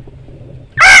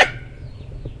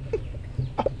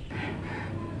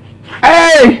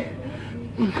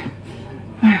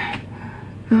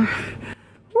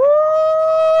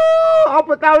ọ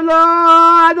pụtara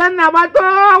adanna agbata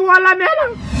ọwụọla m elu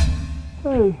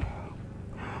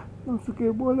nọsụ ka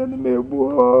egbuola n'ime egbuo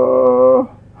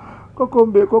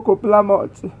kokombe koko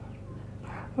plamot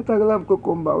atagala m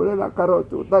kokomba were na karọt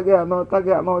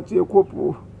ụtagị anọ ọchị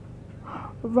ekwopụ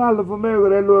valvụ m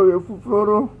ewerela oghe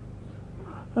fufuru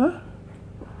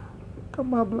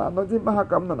kama bụla anọdị mma ha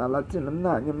ka m nọ na latin m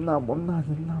na-anyị m na-agbọ m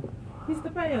na-anyị m na-agbọ Mr.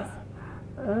 Pius.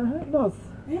 nọọsụ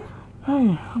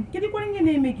Kedụkwara ihe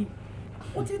na-eme gị?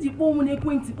 Otu iji kpọọ mụ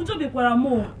n'ekwentị, ụjọ bekwara m.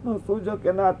 nọọsụ ụjọ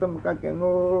ke na-atụ m ka ke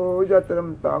ụjọ tere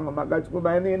m ta ọṅụ maka chukwu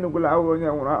banye n'enugwula ahụ onye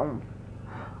nwụrụ anwụ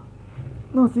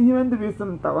nọọsụ ihe ndị bụ isi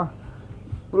m tawa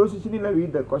mkpụrụ osisi niile bụ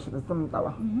ide kọchiri isi m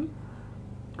tawa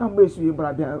kamgbe esi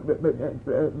gbara bịa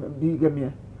ige m ya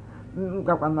m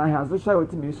gakwa n'ahịa azụcha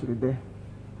otu m esiri dee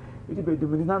ejibedị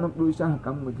m naanị mkpụrụ osisi ahụ ka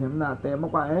m mụje m na-ata ya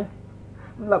makwa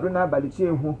m labụrụ n'abalị chi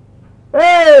ehu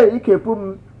ikepụ m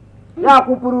ya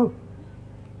akwụpụrụ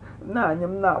na-anyị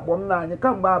m na-agbọ m na-anyị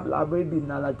kamgbe abụla abụ ebi m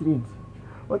na latrin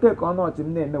ote ka ọnụ ọchị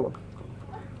m na-emewa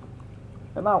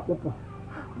na-akwụpụ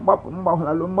mgbapụ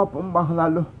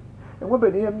mgbahụlalụ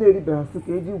enwebeghị ihe m na-eribeghị sị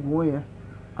ka eji gwuo ya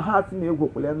ha si na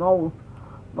egwokwele n'ọnwụ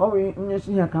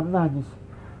nyechi ihe ka m na-anyịsi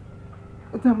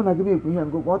ote m na gị na-ekwu ihe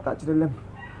ngụgwọ ọ tachirịla m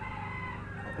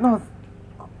nọọsụ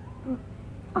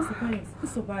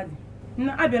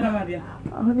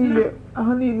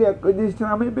ahụ niile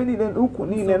kojisichara m ebe niile ukwu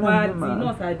niile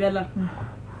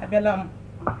abịala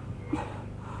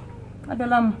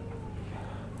m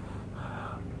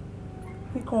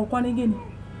dịka ọkwanị gịnị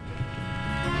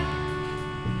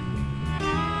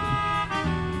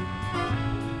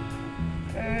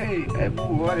ebe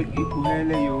ụhọrị ka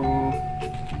ikwughele ya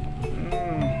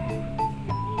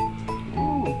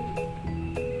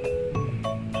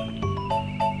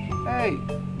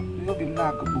obi m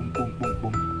na-akụ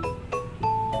kpomkpomkpomkpom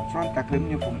fọrọ ntakịrị m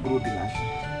nyefu mkpụrụ obi na asị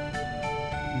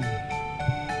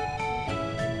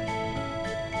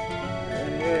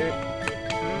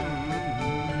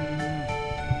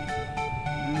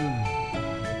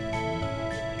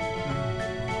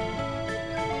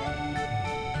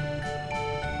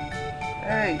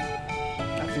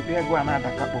asịbịa ego a na-ada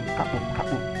kakpom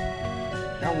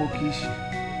ya nwoke isi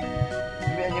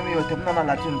mgbe enye m ya ote m nọ na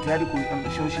latin tụgharị ka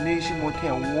shoshi n'isi m ote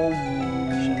nwụọ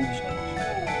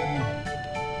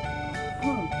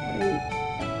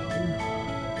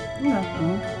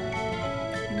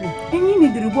enyi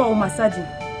nidiri bụ ọwụ masaji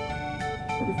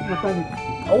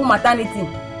ọwụ maternity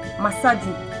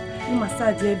masaji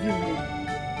masaji everywhere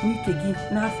n'ike gị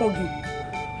n'afọ gị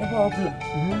ebe ọbụla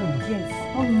yes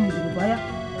ọ nidiri bụ ya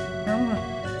na nwa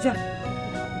ja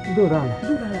dora ala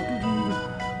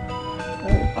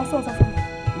ọsọ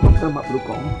makpụrụ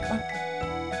ka ọnwụ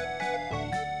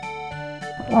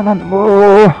nwana m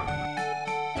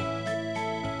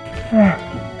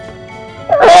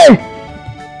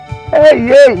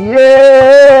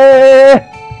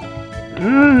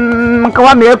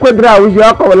nkawa ma ekwedịrị awụzi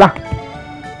ọkọwụla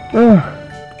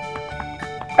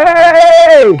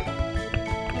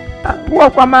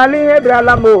gwọkwa mala ihe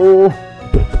bịarala m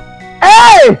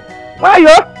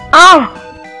nwayọ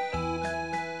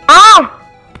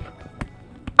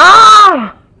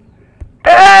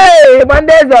gba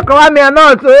ndị eze ọkọwa m ya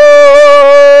nọọsụ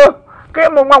ka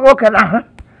ịmụ nwa nwoke na ha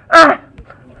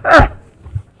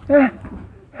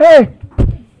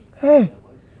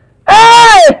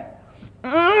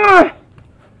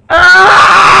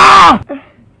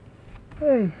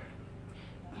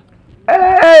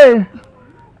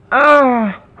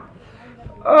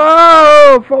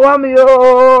fọwa m yo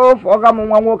fọga m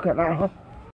nwa nwoke na ahụ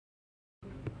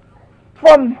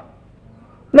fọm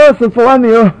nọọsụ fọwa m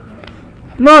yo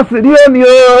nọọsụ rie m yo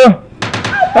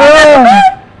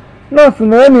nọọsụ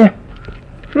mere m ya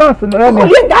nọọsụ mere m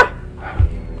ya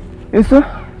eso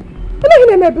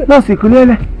nọọsụ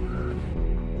ikuliele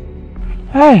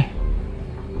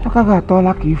aka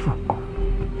ga-atọla ka ifo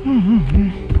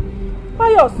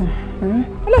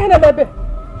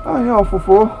ọhịa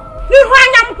ọfụfụ n'ihu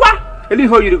anya m kwa ele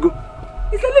ihe oyirigo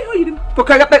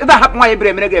fọka ga hapụ nwaanyị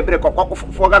bere mere ga-ebere ka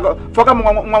fọga m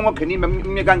nwa nwoke n'ime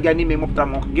mmega nga n'ime mụpụtara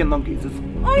m gị nọ nke izuzu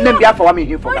nne m bịa fọwa m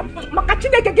ihe fọga m maka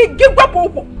Chineke gị gwapụ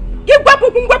ụkwụ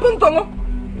ngwapụ ndụ m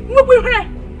nwekwu ihere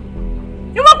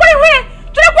Iwekwa ihe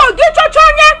chekwa gị chọcha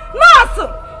onye nọọsụ.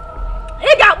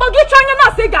 Ị ga-akpọ gị chọọ onye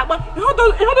nọọsụ ị ga-akpọ.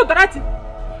 Ihudu Dorati.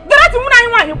 Dorati nwere anyị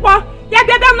nwaanyị kpọọ ya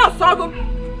bịa nọọsụ ọgụ.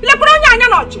 Lekwara onye anya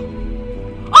n'ọchị.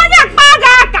 Onye kpaa gị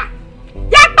aka.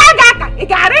 Ya kpaa gị aka. Ị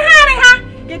ga-arị ha.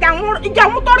 Ị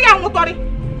ga-anwụtọrị ya anwụtọrị.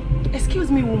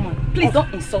 Excuse me, woman. Please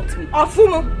don't insult me.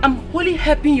 Ofumu. I'm only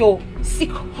helping your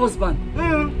sick husband.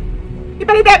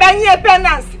 Iberibe nye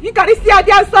penance. You can see a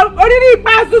dance oriri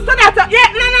ikpeazụ so that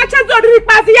na chezo oriri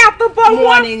ikpeazụ ya tụpọ nwa.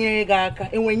 Nwa na-enyere gị aka.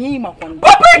 Enwenye ịmakwa.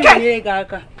 Enyere gị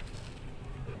aka.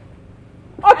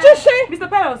 Ochishi. Mr.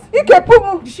 Pius. Ike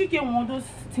pumu. Did she get one of those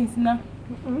things now?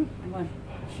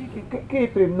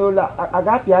 Keep him no la. I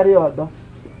got Yari order.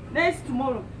 Next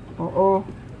tomorrow. Oh.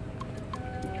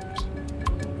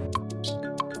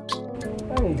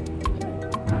 Hey.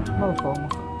 No phone.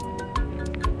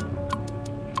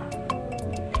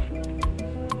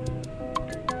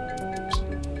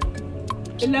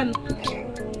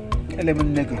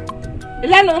 Elemun nego.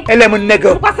 Elemun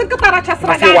nego. Kwasị nkịtara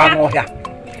chasara gị anya.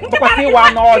 Bụkwasị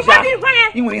ịwa n'ọhịa.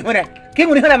 Inwere ihere. Ka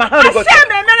inwere ihere ma ha rugote.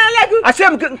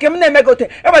 Ashem nke m na-emegote.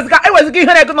 Eweziga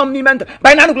ihere ego nọ m n'ime ndụ.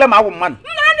 Banyị na anụgụle ma awụ mmanụ.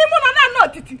 Nna ndị mụ nọ na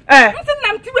otiti. Ntị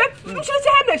nna m tiwe.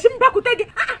 Nchịrịcha ha na-eshi mbakwute gị.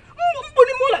 Mkpu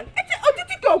n'ime ụlọ.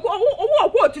 Otiti ka owu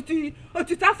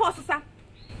otiti afọ ọsịsa.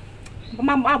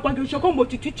 Ma agwa gị chọkọ mgbe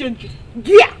otiti chenji.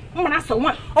 Gị a mara asọ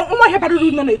nwa ihe bara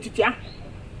uru nọ n'etiti ahụ.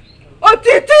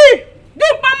 Otiti! Dị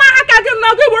mkpama aka gị nọ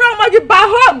gị were ọma gị baa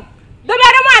home.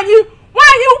 Debere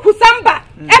nwaanyị ukwu samba.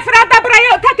 Efere adabara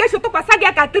ya oke ka esi tụkwasị gị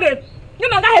aka tren. Gị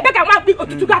nọ gaghị ebe ka nwakpi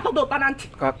otutu gị atọ dị ụtọ na ntị.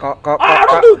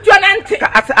 Ọrụ dị ụtọ na ntị. Ka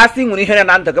asị nwere ihere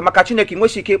na ndụ gị maka Chineke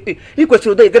nwechi ike ị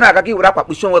kwesịrị udo ị gana aga gị were akwa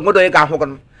kpuchi onwe nwedo onye ga-ahụ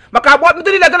gị. Maka agbọ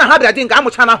ndị niile gị na ha bịara di nke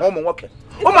amụcha na ha ụmụ nwoke.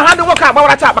 Ụmụ ha ndị nwoke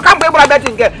agbawaracha akpa kamgbe ị gbara bịa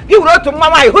di nke gị were otu nwa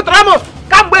nwaanyị hụtara m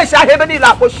kamgbe esi ahịa ebe niile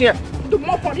akpọchie. Ndụ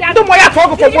mmụọ ya fọ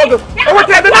ọgụ fọgbuo gị. O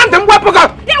wetara ebe na ndụ m wepụ gị.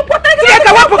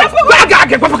 Chineke wepụ gị.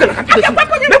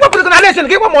 Ga-egwepụ gị na leshin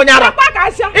gị gwa m onye ara.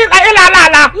 Ịla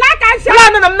ala.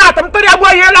 Planụ na m na-ata mkpịrị agbụ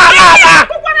ihe ịla ala.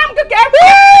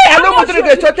 Ala ụmụntịrị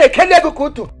ga-echọta ekele ego ka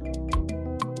otu.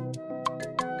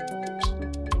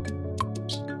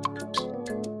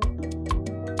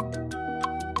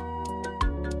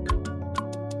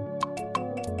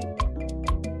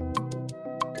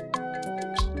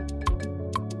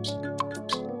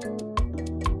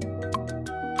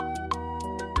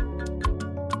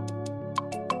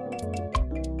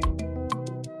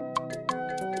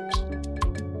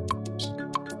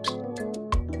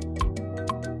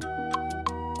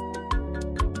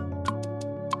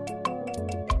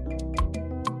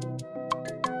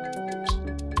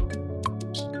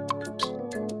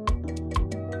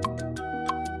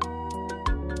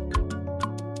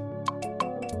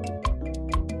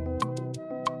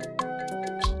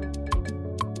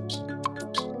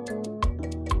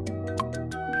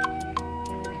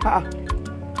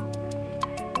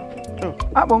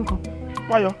 Akpụ nkụ.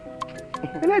 Kwayo.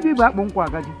 Ele ebe ibu akpụ nkụ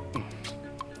agadi.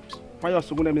 Kwayo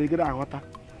sogbu na megide aghọta.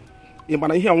 Ị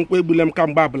mana ihe ọnwụkwa egbule m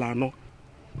kamgbe abụla anọ.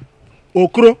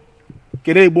 Okoro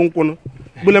kere egbu nkwụnụ.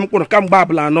 Gbule m nkwụnụ kamgbe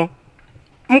abụla anọ.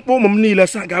 Mkpụ ụmụ m niile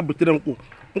sa ga-butere mkpụ.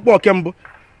 Mkpụ oke mbụ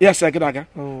ya sa gị aga.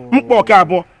 Mkpụ oke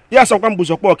abụọ ya sọkwa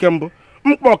mbuzo kpọ oke mbụ.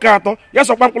 Mkpụ oke atọ ya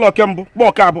sọkwa mkpụrụ oke mbụ kpọ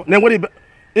oke abụọ na enwere ibe.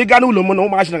 Ị gaa n'ụlọ m na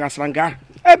ụmụazị na-gasara nga ahụ.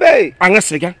 Ebe aṅụ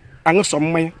sịga aṅụ sọ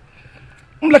mmanya.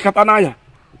 M lekọta n'anya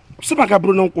si maka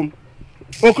bụrụ na nkwụ m.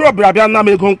 Okoro bịara nna m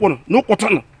ego nkwụnụ n'ụkwụta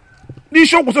nọ.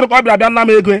 N'isi okwu sịrị ka ọ bịara nna m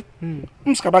ego.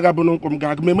 M sị ka ba ga bụrụ nkwụ m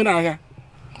ga-agụ m eme na agha.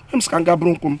 M sị ka m ga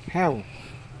bụrụ nkwụ m.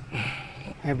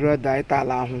 My brother, ị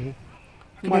tala ahụhụ.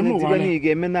 Mmanụ tibe na ị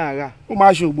ga-eme na agha.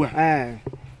 Ụmụazị ugbu a.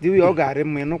 Diwe ọ ga-arị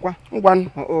mma ịnụkwa.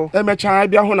 Ngwanụ. Emechaa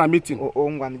bịa hụ na meeting.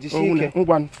 Ngwanụ jisi ike.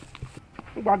 Ngwanụ.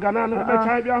 Ngwa ga na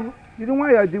emechaa bịa hụ. Jiri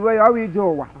nwayọọ diwe ya ọ wụ ije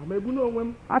ụwa. Ma egbu n'onwe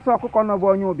m. Asa ọkụkọ nọ bụ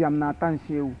onye ụbịam na-ata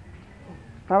nsị ewu.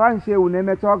 Taba nsị ewu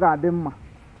na-emecha ọ ga-adị mma.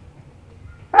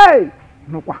 Hey!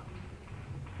 Nụkwa.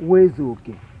 Uwe ezu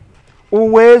oke.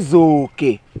 uwe ezu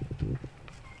oke.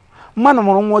 Mmanụ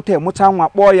mụrụ nwa ote mụcha nwa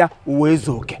kpọọ ya uwe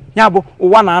ezu oke. Ya bụ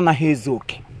ụwa na-anaghị ezu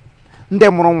oke. Ndị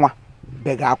mụrụ nwa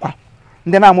bega akwa.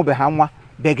 Ndị na-amụbeghị nwa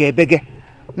bega ebege.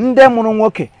 Ndị mụrụ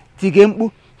nwoke tige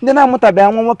mkpu. Ndị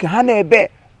na-amụtabeghị nwa nwoke ha na-ebe.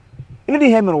 Ile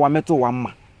ihe mere ụwa metụ ụwa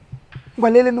mma. Ngwa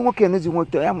lele nwoke n'ezi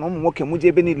nwoke ya mụrụ ụmụ nwoke mụ ji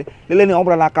ebe niile lele na ọ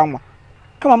bụrụla aka nwa.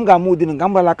 Kama m ga-amụ ụdị nga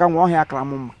m bụrụla aka nwa ọhịa akara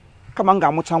m mma. Kama m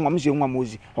ga-amụcha nwa m ji nwa m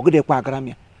ozi ọgịdekwa agara m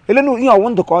ya. Ele na ihe ọwụ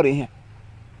ndụ ka ọrịa ihe.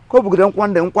 Ka o bugide nkwa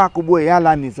ndị nkwa akụgbuo ya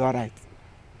ala n'iz alright.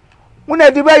 Mụ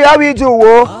na-edibe ya bụ ije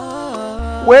uwe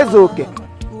wee zuo oke.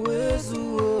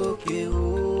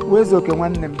 Wee zuo oke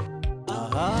nwanne m.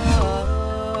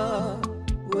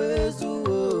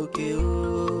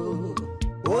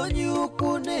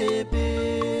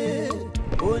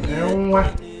 How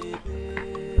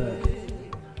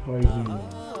is it?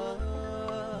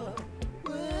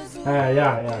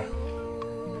 Yeah.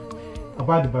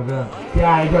 About the background.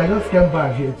 Yeah, I just came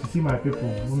back here to see my people.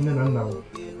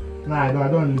 Nah, I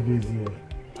don't live this here.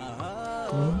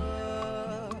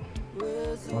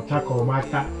 Ochako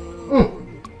Mata.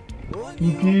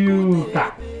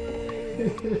 Nkiuka.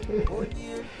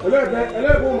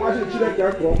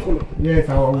 Yes,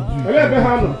 I will do.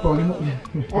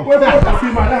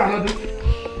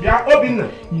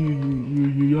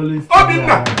 You always.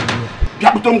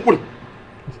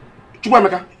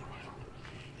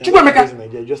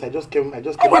 I just came to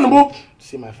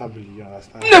see my family, you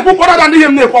understand?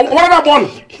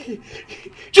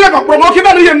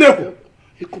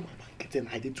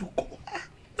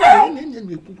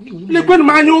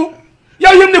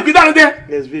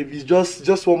 Yes, baby, it's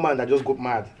just one man that just got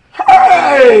mad.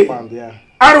 Hey! Yeah.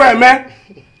 Alright, man.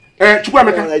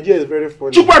 Nigeria is very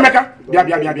funny.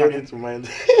 To mind.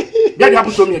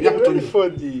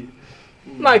 Funny.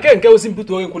 No, I can't go simple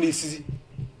to only see.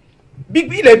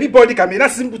 Big body can be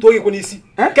not simple to only see.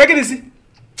 Can't get it.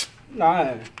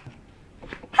 Nah.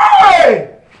 Hey!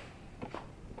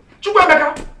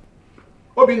 Chukwameka.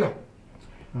 Obina.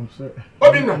 I'm sorry.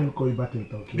 Obina. I'm call you back and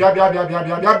talk. Bia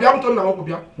to na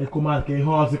okubia. E come on, can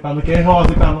horse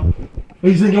kanu.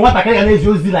 You saying what I can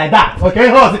use like that? Okay,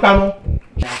 horse kanu.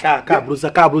 Ka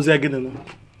bruza again no.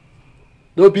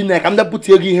 No be like I'm not put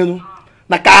here here no.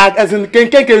 Na ka as in can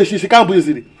she can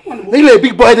bruza. Ile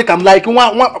big boy they come like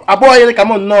one a boy they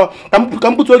come on no.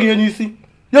 Come put here ni si.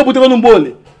 You put on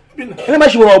bole. Ele ma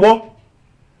shi wo obo.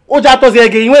 O ja to ze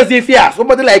again when say fear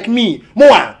somebody like me.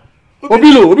 Moa.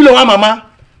 Obilo wa mama.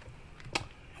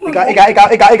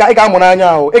 Ika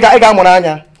monanya o. Ika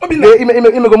monanya.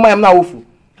 Ime go mayam na ofu.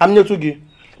 I'm new to gi.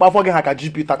 Ba for gi ha ka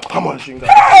Jupiter. Come on shinga.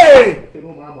 Hey!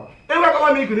 Ewa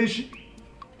ka mi grishi.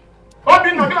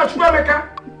 Obi na gina Chukwameka.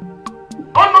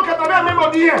 Onno keta na me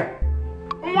no di here.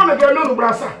 Nwo na ga me no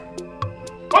brasa.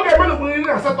 O ga me no buru ni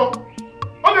asato.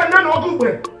 O ga me no ogu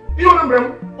gbe. Iyo na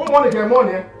mbrem. O mo na ga me on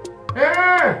here.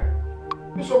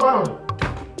 Nso ba no.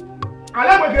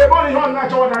 Ala gbe ga bo ni hon na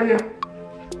chawa da here.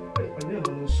 Ani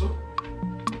no nso.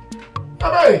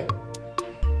 Abai.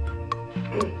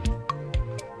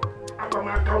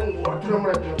 Ma ka nwo atro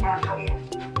mre pe ma ka nwo.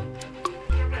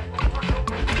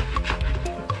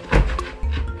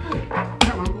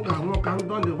 Kama nga nwo kan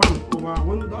don le wan ko wa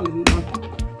won don le don.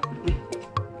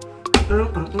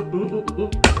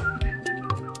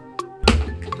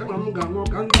 Kama nga nwo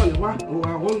kan don le wa o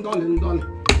wa won don le don.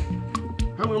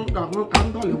 Kama nga nwo kan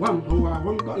don le wan o wa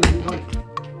won don le don.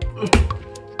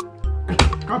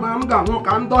 Kama nga nwo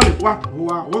kan don le wa o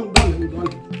wa won don le don.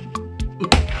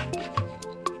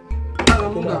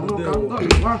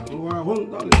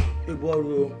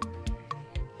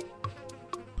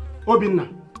 Obinna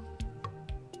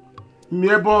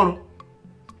mie bọrụ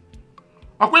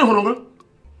ọkwa ịhụrụ gị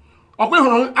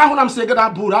ahụra m sị gị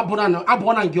abụọ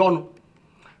na ngị ọnụ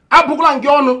abụgụla ngị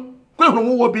ọnụ kwa ịhụrụ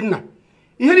nwa Obinna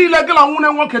ihe niile gị na nwunye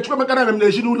nwoke Chukwameka na-eme m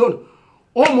n'ezinụlọ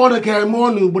ụmụ ọrụ ga-eme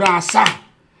ọnụ ugboro 7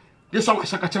 gịsọ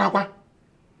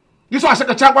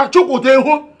ashakachakwa chukwu ụtọ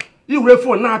ihu iwere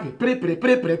fon na-apị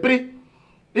pịrị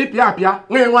ịpịa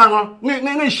nwe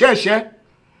nwe ishe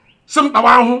sị m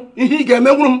kpawa ahụ ihe ị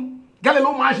ga-emenwuru m galịla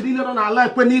ụmụazị niile nọ n'ala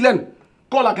ekwe niile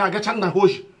kọla ga-agacha nna ha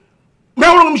oji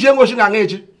menwụrụ m ji enwe oji ga-aṅa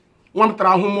eji nwa m tara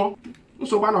ahụ mmụọ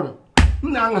nsogbu anọrọ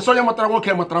m na-aṅa so onye matara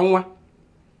nwoke matara nwa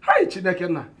ha Chineke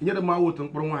nna nyere m awụ otu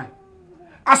mkpụrụ nwaanyị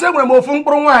asị enwere m ofu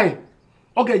mkpụrụ nwaanyị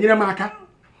ọ ga-enyere m aka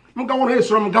m gawara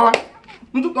esoro m gawa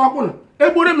ntụtụ ọkwụ na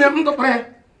egburu m ya m tụtara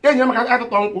ya enyere m aka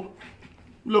atụtọ nkwụ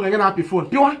ụlọ ga-enye na-apị fon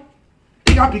pịwa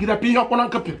ị ga-apịgide apị ihe ọkpọrọ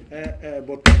nkapị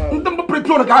ndị mbụ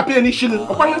prepon ga-apị ya n'isi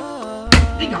ọkwana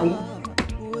ị ga-anwụ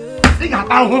ị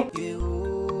ga-ata ahụhụ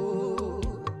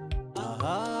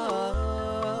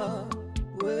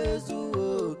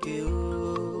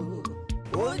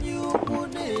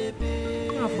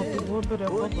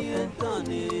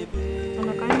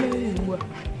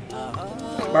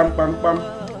kpamkpamkpam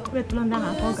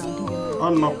ọ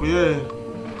nọkwa ya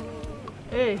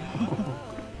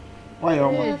nwanyị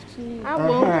ọma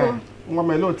nwa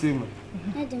m ele otu ime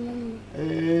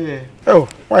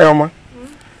nwanyị ọma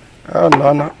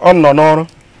ọ nọ n'ọrụ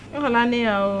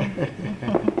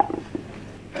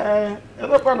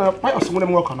edekwa na payọs nwere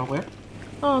m nwoke nọkwa ya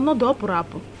ọnọdụ ọ pụrụ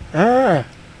apụ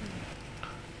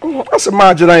ọ sị m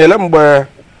ajụ na ele mgbe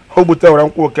o gbutewara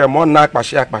nkwụ oke ma ọ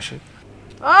na-akpachi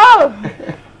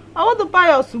ọwụdụ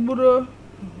payọs gburu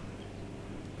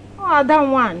ada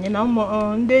nwaanyị na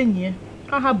ndị enyi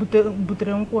ya ha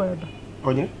butere nkwụ ebe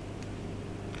onye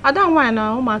ada nwaanyị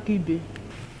na ụmụaka ibe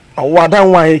ọwụ ada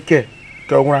nwaanyị ke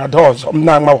ka o nwere ada ọzọ m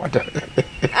na-amawada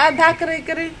Ada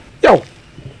kirikiri. Yo.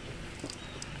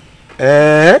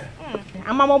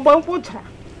 Amamọgbọ nkwụcha.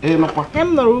 Nọkwa. Hem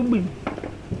nọrọ ugbi.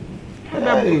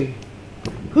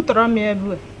 Hụtọrọ m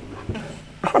ebe.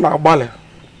 Ha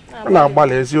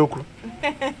na-agbalị eziokwu.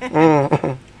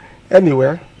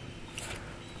 Anyway,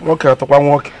 nwoke atọkwa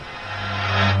nwoke.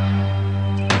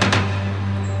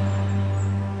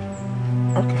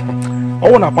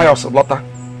 Ọwụ na Pius lọta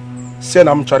si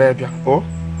na m chọrọ ịbịa o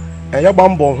ya gba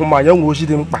mbọ hụ ma ya nwee ozi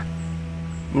dị mkpa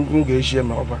m ga-eji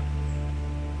ma ọ bụ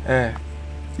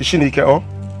isi n'ike o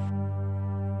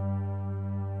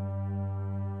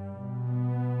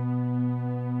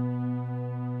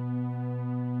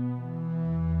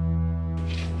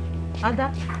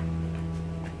Ada.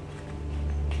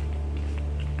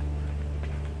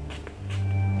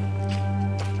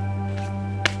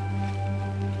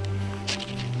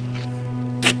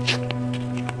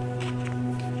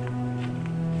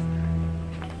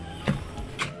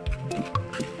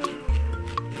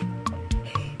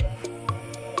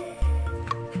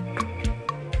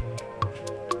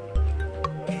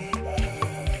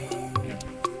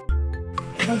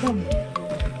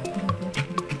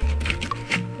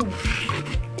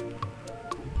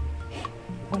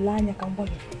 Anya ka mgbe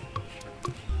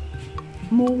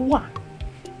n'ụwa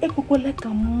ekwekwele ka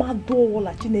mmadụ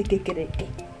ọbụla Chineke kere eke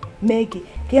mee gị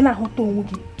ka ị na-ahụta onwe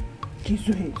gị ka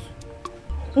izughị ezu.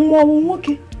 Nwa ọwụ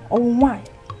nwoke ọwụ nwaanyị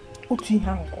otu ihe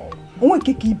ahụ ka onwe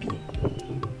nke ka ibie.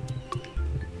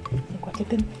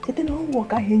 Chete na ọnwụ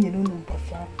ọka ahụ enyere unu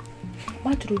mbọsị ahụ ma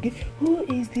jụrụ gị who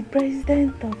is the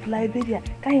president of Liberia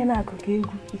ka anyị na-agụ gị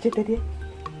egwu ichetere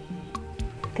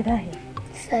kedu ahịa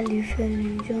Salif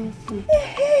Helen Johnson.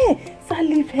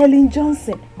 Salif Helen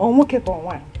Johnson. Ọ nwoke ka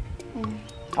nwaanyị?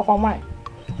 Akwa nwaanyị.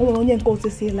 O nwere onye nke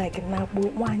osisi like na-akpụ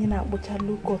nwaanyị na-akpụcha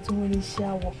lokọt nwere isi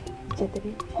awọ.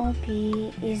 Chetere.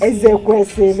 Eze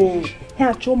kwesịrị. Ha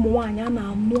achọ ụmụ nwaanyị a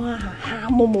na-anụ aha ha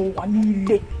anụ n'ụwa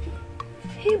niile.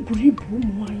 Ha buru ibu ụmụ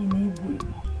nwaanyị na-egwu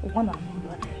egwu. Ụwa na-anụ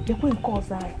ụlọ. Lekwe nke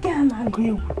ọzọ anyị ka ha na-agụ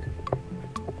egwu.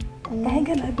 Anyị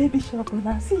ga na baby shop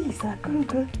na sis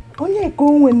akụgo. Onye ka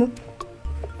o nwenu.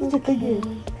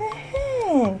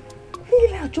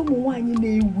 Ile achọ ụmụ nwaanyị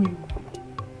na-ewu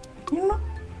ewu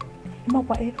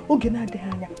makwa oge na-adịghị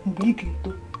anya mgbe ị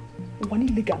ga-eto ụwa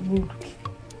niile ga-anụ olu gị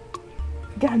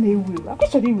gaa na-ewu ewu akwa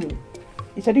ịchọrọ iwe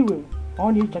ewu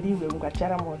ọ na ịchọrọ iwe ewu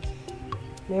gachara m ọchị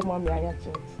lee mami anya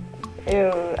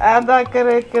ada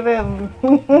kịrịkịrị m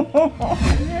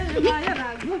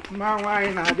mma nwaanyị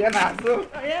na-abịa n'azụ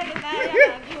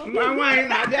mma nwaanyị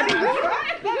na-abịa n'azụ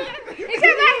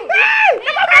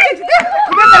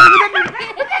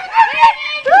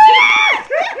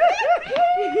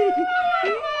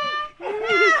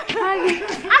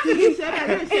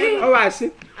ọwasị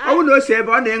ọwụ na ose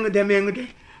ebe ọ na-eṅude m eṅude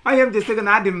onye m jisi gị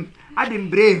na adị m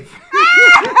brave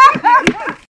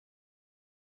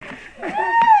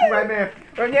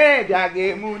onye bịa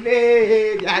ga-emu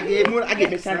bịa ga-emu a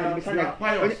ga-emesa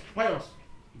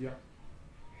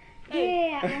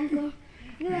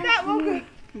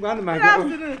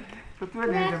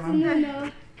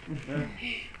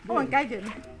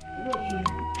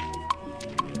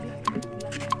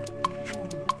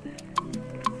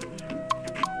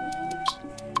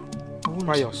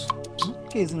Pius,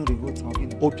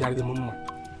 obi adịghị m mma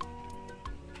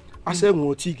asa enwe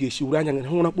otu ị ga-esi were anya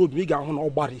hụ na mkpa obi ị ga-ahụ na ọ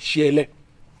gbara isiele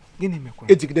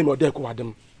ejigide m ọ dịkwa dị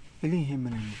m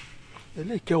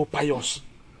ele ike Pius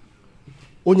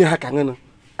onye ha ka nụ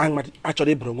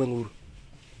achọrọ ịbụrụ onwe uru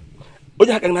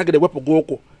onye ha ka na-agada ewepụ gị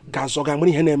ụkwụ ga-azọ ga nwere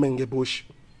ihe na-eme nge bụ oshi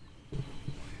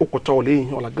ụkwụcha ole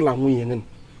ihe ọla gịla nwunye nụ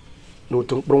na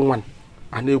otu mkpụrụ nwa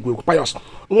a na-egwu egwu Pius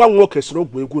nwa m nwoke soro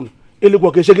ogwu egwu eluigwe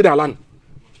ọ ga-ejegide ala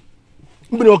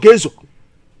mmiri ọ ga-ezo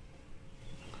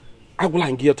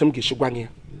agwụla gị otu m ga-esi gwa gị ya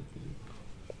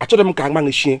achọrọ m ka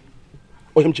agbanwe shie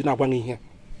onye m ji na-agwa gị ihe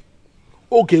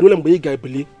oge eruola mgbe ị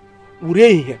ga-ebili were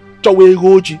ehihie chọwa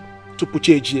ego ojii tupu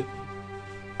chi ejie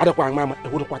adịkwa ama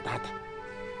ewurụkwa tata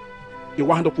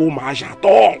iwe ahụdịkwa ụmụazị atọ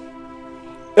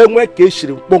enwe ka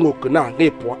esiri mkpọnwoke na aga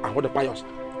ịpụọ ahụ dị Pius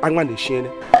anya na-eshiere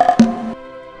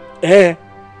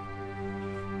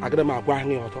agara m agwa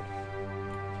anyị ọzọ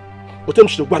otu m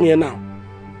siri gwa gị na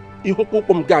ihu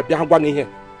ụkwụ m ga-abịa gwa gị ihe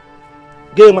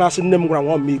gị marasị nne m gwara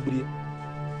nwa m igbiri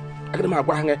agara m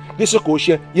agwa ha gị sị ka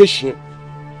ochie ya eshie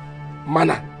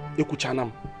mana ekwuchana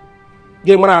m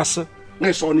gị mara asị na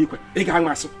ịsọ n'ikwe ị ga-aṅụ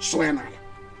asị sụọ ya n'ala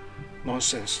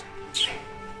nọnsensị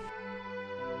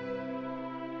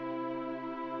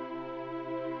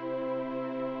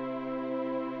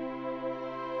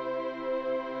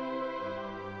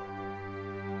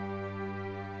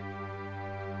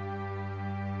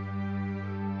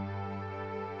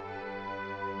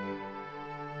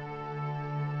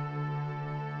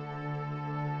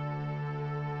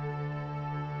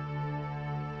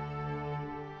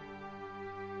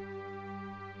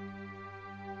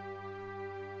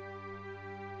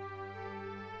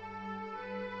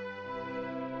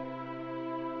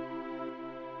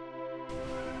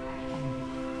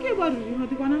gbara ihe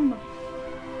dịkwa na mma.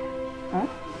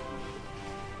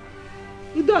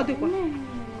 Udo dịkwa.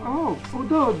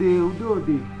 Udo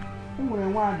dị. O nwere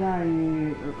nwaada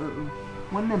anyị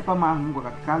nwanne mpa m ahụ m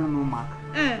gwara ka alụ n'ụmụaka.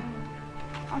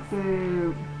 A sị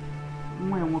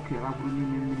nwa ya nwoke ragburu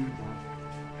n'ime mmiri nza.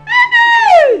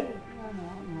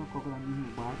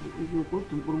 Eziokwu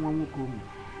otu mkpụrụ nwa nwoke ụmụ.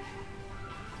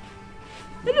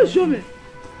 Ilu shome.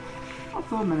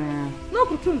 Ọsọ mere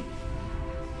n'ọkụtụ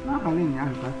n'abalị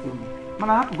ụnyaahụ ka sị m.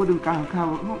 Mana hapụgodo nke ahụ ka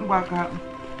ngwa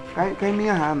ka ime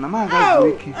ya ha na m aga zuru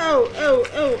ike.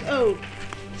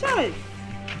 Chai.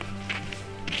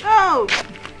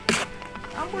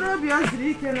 Mkpụrụ obi ya zuru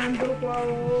ike na ndokwa.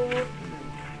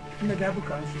 Nne ga abụ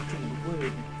ka nsị uche mgbe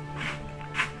gboo.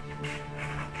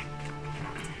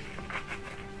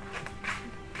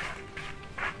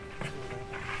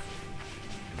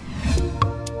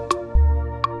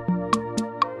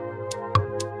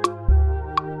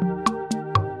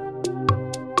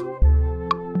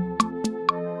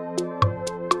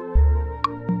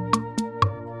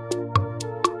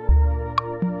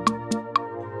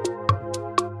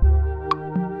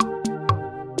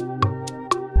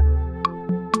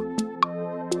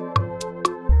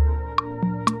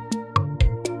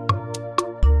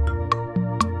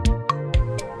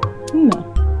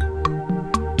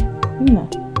 Nna.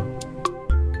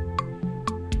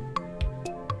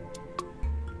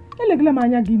 Elegala m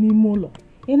anya gị n'ime ụlọ.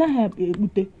 Ị naghị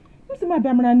ekpute. M sị m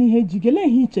abịa mara n'ihe eji gị lee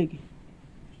ihe iche gị.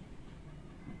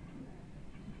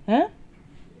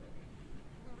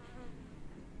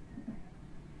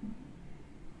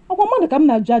 Ọgwa mmadụ ka m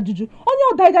na-ajụ ajụjụ. Onye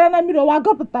ọda gara na mmiri ọwa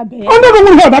agọpụtabeghị. Onye gị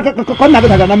nwere ihe ọda ka ọ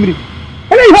na-agadaga na mmiri.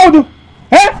 Ele ihe ọdụ.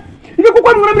 Ihe kwụkwọ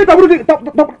nwere mmiri tọgburu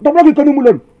gị n'ime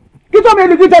ụlọ. Kita me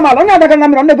ligi jamal, onye adaga na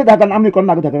mmiri, onye adaga na mmiri,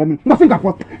 onye adaga na mmiri. Mbọ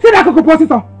Singapore. Si na akụkụ pụọ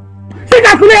sịsọ.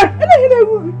 Singapore. Ele ihe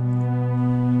na-ewu.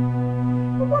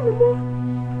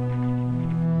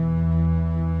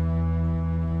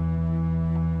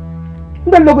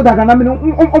 Ndị nnogo daga na mmiri,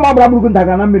 ụmụ agbara gburugburu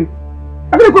daga na mmiri.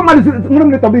 Agịrị kwe mmadụ nwere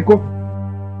mmiri tọgbọ iko.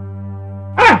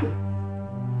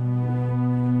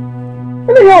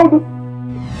 Ele ihe ọdụ.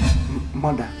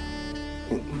 Mother,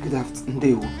 good afternoon,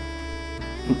 ndewo.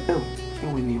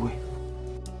 Ewe n'iwe.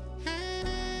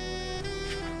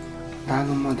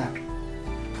 Daalụ mother.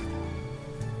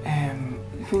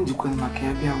 Ife njikwa maka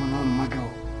ya bịa bụ na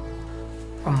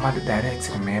mmadụ direct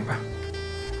m ebe a.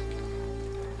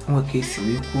 Nwoke esi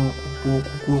wee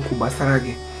kwuo okwu gbasara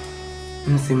gị.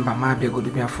 M sị mba ma abịagodo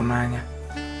bịa fụ n'anya.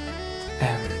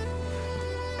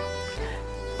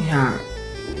 Ihe a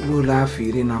ruola afọ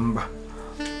 10 na mba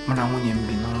mụ na nwunye m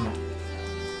bi n'ụlọ.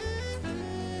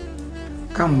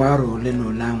 Kamgbe arọ ole na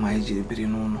ole ahụ anyị jiri biri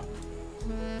n'ụlọ,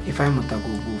 ife anyị mụtago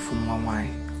ugbu ofu nwa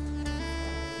nwaanyị.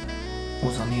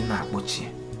 Ụzọ niile akpọchie.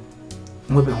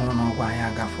 Nwebeghị ụlọ ọgwụ anyị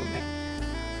agafebe.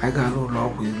 Anyị gara ụlọ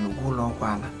ọgwụ elu, ụlọ ọgwụ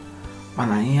ala.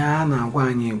 Mana ihe a na-agwa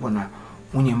anyị bụ na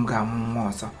nwunye m ga-amụ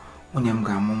nwa ọzọ.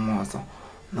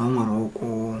 Na o nwere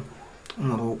ụkwụ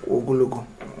ogologo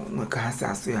ka ha si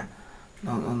asụ ya.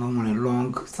 Na o nwere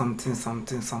long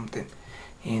something.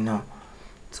 You know.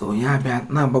 So ya bịa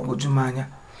na-agbagwoju m anya.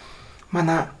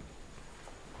 Mana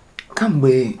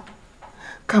kamgbe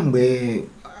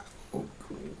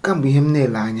ihe m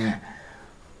na-ele anya,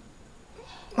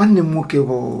 nwanne m nwoke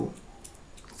bụ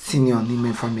senior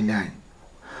n'ime family anyị.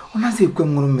 Ọ na-asị ekwe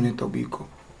m ṅụrụ mmiri tọgbọ iko.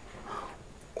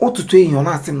 Ụtụtụ ehihie ọ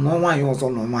na-asị m na nwaanyị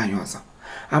ọzọ.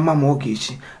 Ama m ọ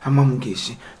ga-echi, ama m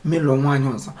ga-echi, melụọ nwaanyị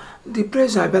ọzọ. The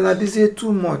pressure abịala dịzie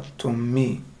too much to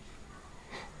me.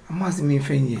 Amaghịzi m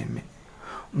ife nye eme.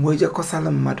 Mgbe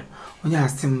ejekọsala mmadụ, onye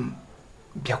asị m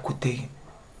bịakwute gị.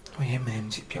 Onye mere m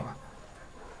ji bịawa.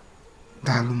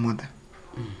 Daalụ mother.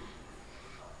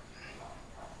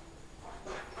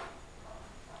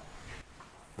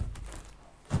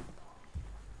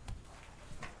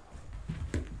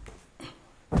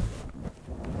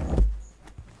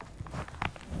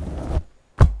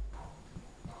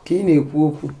 Ka ị na-ekwu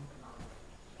okwu,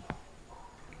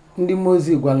 ndị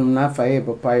Mozi gwara m na afa ya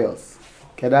bụ Pius.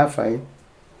 Kedu afa ya?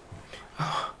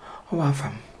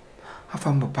 Afa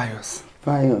m bụ Pius.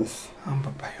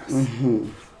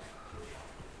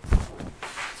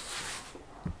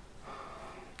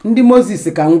 Ndị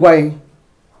Moses ka m gwa ya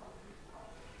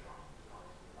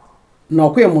na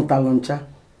ọkwa ịmụtalụ ncha.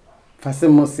 Fasị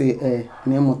m sị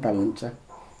na ịmụtalụ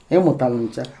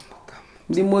ncha.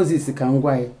 Ndị Moses ka m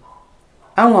gwa ya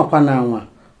anwakwana anwa,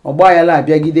 ọgba ya la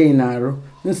abịagide ị na-arụ,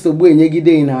 nsogbu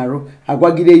enyegide ị na-arụ,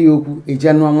 agwagide ya okwu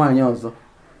eje nụọ nwaanyị ọzọ.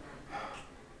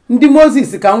 Ndị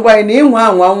Moses ka m gwa ya na ịnwa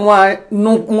anwa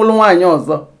nwụrụ nwaanyị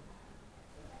ọzọ,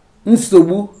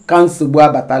 nsogbu ka nsogbu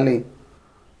abatala.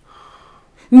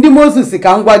 ndị Moses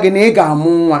ka ngwa gị na ị ga-amụ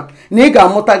nwa na ị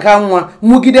ga-amụtaga nwa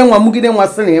mụgide nwa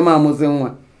sị na ịma amụzi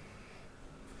nwa.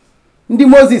 Ndị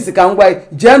Moses ka ngwa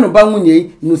jee nụba nwunye ị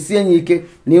nụsie ya ike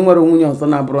na ị nwere nwunye ọzọ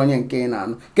na-abụrụ onye nke ị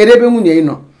na-anụ. Kedu ebe nwunye ị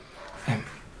nọ?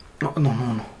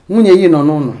 Nwunye ị nọ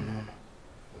n'ụlọ.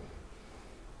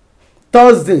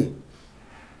 Thursday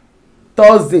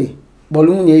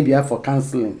kpọrọ nwunye ị bịa for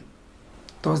counseling.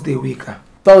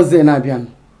 Thursday na-abịa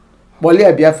kpọrọ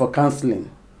ya bịa for counseling.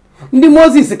 Ndị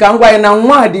Moses ka ngwa na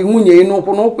nwa dị nwunye ị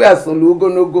n'ụkwụ na ụkwụ ya solu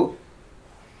ogologo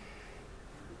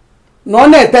na ọ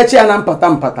na-etechi ya na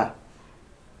mpata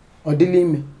ọ dịla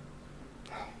ime.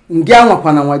 Ngị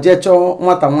anwakwana nwa jee chọọ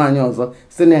nwata nwaanyị ọzọ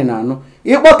si na na-anụ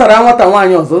ịkpọtara nwata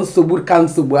nwaanyị ọzọ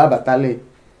nsogbu abatala.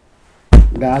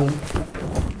 Daalụ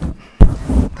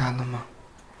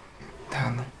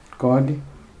ka ọ dị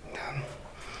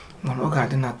mana ọ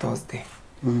ga-adị na Thursday.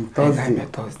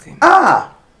 Thursday.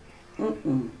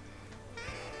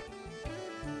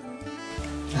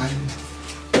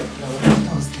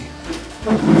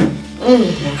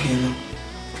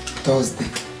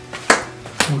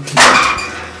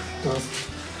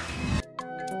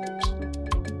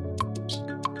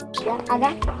 Aga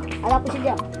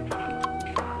kusidia.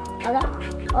 Aga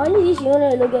only isi ono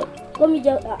eloge komi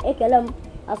je ekelem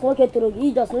aswoke torogi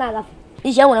I just na aga.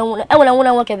 Isi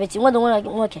enwere nwoke beti nwodo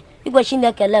nwoke igwe shi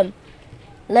na-ekelem.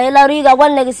 La ilaru iga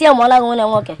gwanne gị si amola nwere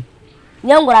nwoke.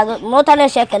 Nye ngwara gị mụta na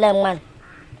ekelem man.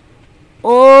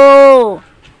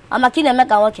 Amaki na-eme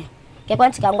ka nwoke.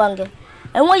 Kekwentị ka ngwa ngị.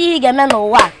 Enweghị ihe ga-eme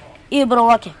n'ụwa ịbụrụ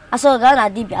nwoke. Asọghị gaa na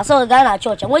dibịa, asọghị gaa na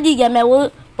chọọchị. Enweghị ihe ga-eme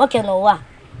nwoke n'ụwa.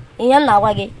 Ihe m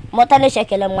na-agwa gị mụta na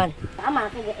ekele mmadụ. Ihe m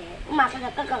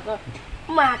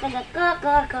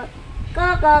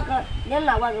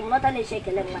na-agwa gị mụta na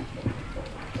ekele mmadụ.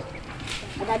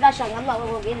 Adabịa shanga m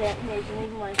na-agwa gị na-eji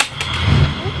n'ihu nwanyị.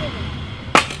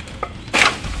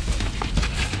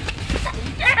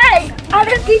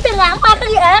 Ada kilitenga, apa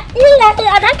lagi? Ini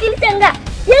ada kilitenga.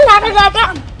 Yang ada.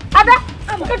 Ada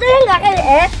yang enggak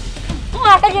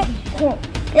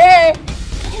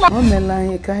O mela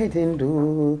anyị ka anyị dị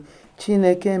ndụ,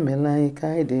 Chineke mela anyị ka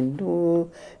anyị dị ndụ,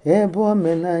 ebe o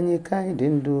mela anyị ka anyị dị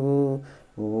ndụ,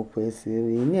 o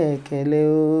kwesịrị inye ekele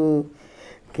o.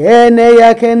 Kene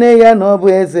ya na ọ bụ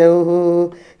eze o.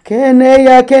 Kene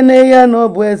ya na ọ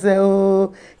bụ eze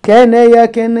o. Kene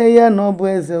ya na ọ bụ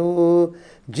eze o.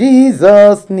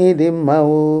 Jesus n'ịdị mma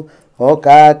o.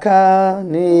 Ọkaka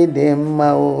n'ịdị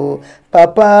mma o.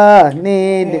 Papa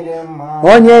n'ịdị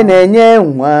onye na-enye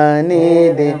nwa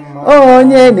n'ịdị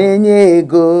onye na-enye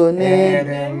ego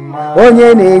n'ịdị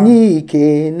onye na-enye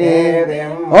ike n'ịdị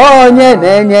onye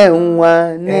na-enye nwa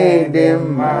n'ịdị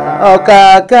mma.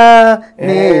 Ọkaka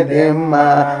n'ịdị mma.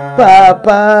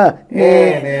 Papa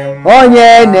n'ịdị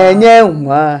onye na-enye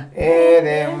nwa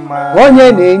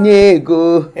onye na-enye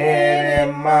ego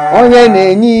onye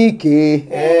na-enye ike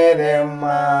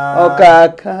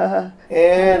ọkaka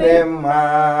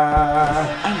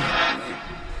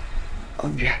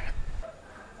ọbịa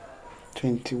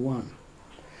 21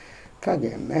 ka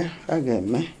ga-eme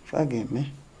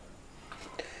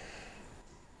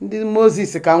ndị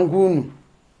Moses ka ngwa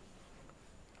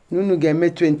unu ga-eme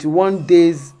 21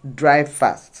 days dry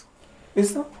fast.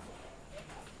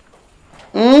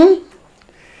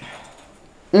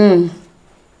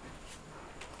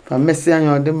 Ka mesị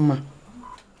anya ọ dị mma.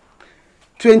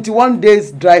 21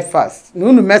 days dry fast. Na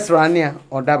unu mesịrị anya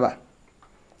ọ daba.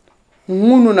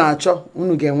 Unu na-achọ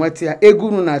unu ga-enweta ya. Ego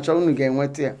unu na-achọ unu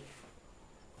ga-enweta ya.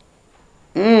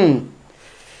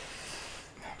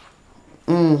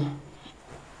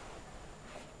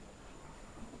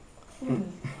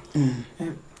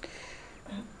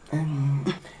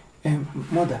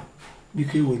 Mother,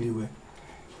 biko iwe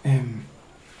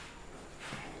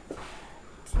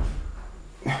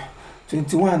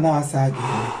 21 na-asa gị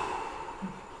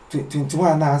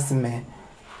 21 na-asị mee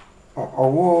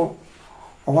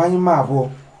ọwanye m abụọ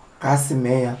ka asị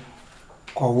mee ya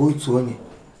ka ọwa otu onye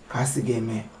ka asị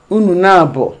ga-eme. Unu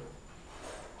na-abụ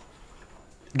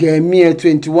ga-eme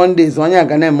 21 days onye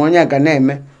aga na-eme onye aga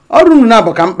na-eme ọrụ unu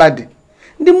na-abụ ka mkpa dị.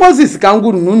 Ndị Moses ka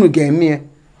ngwuru na unu ga-eme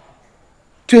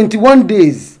 21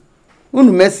 days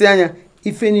unu mesị anya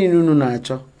ife niile unu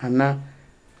na-achọ ana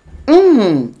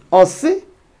ọsị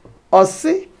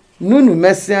na unu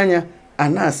mesị anya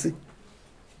anasị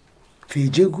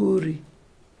fejego ori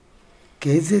ka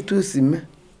ezetu o si mee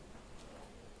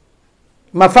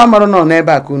ma famara nọ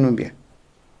n'ebe a ka unu bịa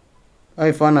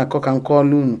ife ọ na-akọ ka nke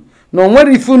ọlụ unu na o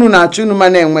nwere ife unu na-achọ unu ma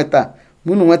na-enweta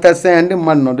ma unu nwetasị ya ndị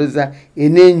mmadụ nọdụza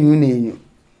enyo unu enyo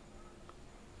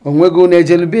onwego unu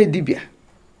ejelube dibịa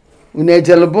unu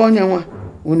ejelube onye nwa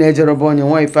unu ejerebe onye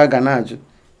nwa ife a ga na-ajụ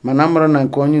mana mara na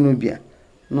nke onye unu bịa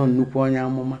nọ nnukwu onye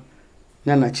amụma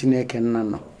ya na Chineke nna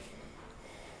nọ.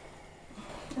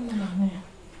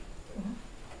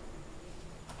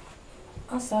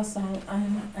 Asa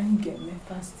anyị ga-eme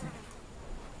fasting,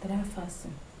 dry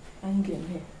fasting. Anyị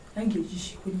ga-eji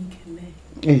shikwa n'ike mee.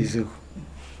 Eziokwu.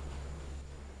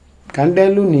 Ka ndị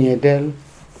elu na ya delu.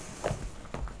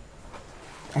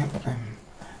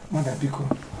 Mada biko,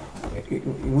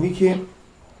 nwere ike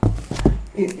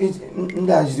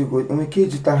ndị a jiri nwere ike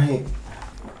ijita ha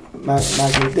ma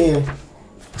ga-ede ya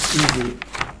iji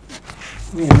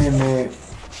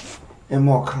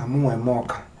eme ọka mụ nwe eme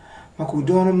ọka maka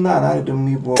ụdị ọrụ m na-arịdị mma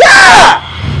ibu ọka.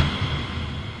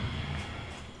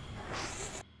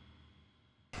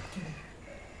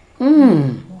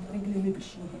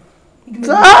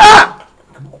 Taa!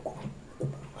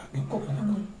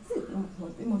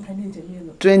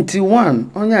 21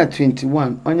 onye a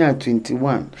 21 onye a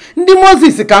 21 ndị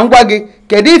Moses ka m gwa gị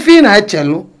kedu ife ị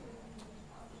na-echelu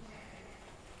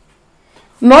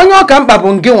na onye ọka mkpa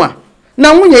bụ ngịnwa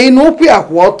na nwunye ị na ụkwụ ya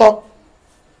kwụ ọtọ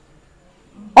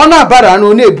ọ na-abara na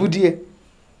ọ na-ebudie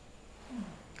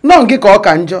nọ ngị ka ọ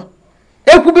ka njọ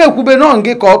ekwube nọ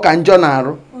ngị ka ọ ka njọ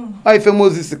na-arụ ọ ife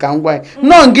Moses ka m gwa gị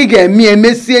nọ ngị ga-eme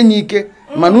emesie enyi ike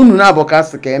mana unu na-abụ ka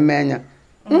asị ka eme anya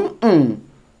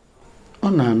ọ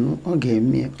na-anụ ọ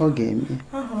ga-eme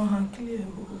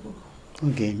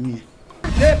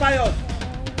Therefor.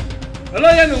 Hello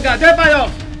yenunga Therefor.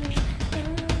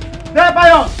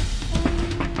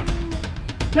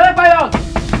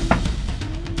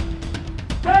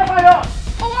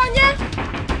 Onye.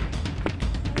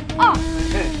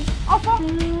 Ọfọ.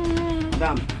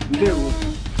 Madam, ndewo.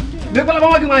 Lekwala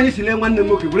mama gị nwanyị si le nwanne m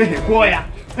nwoke were he kwụọ ya.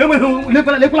 Enweghị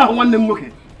lekwala ahụ nwanne m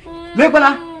nwoke.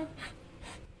 Lekwala.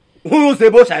 Who say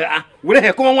bo sha were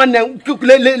he kwụọ nwanne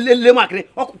le makịrị.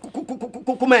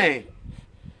 Kume.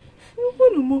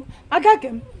 Unu mo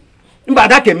agakem. Mba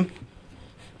adakem.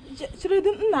 Chiri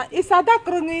nna isa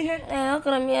adakoro n'ihe.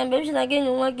 Akọrọ m ya mgbe m si na gị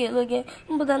nwa gị elu gị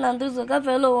mpụta na nduzo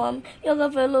gafere ụwa m ya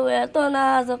gafere ụwa ya tọọ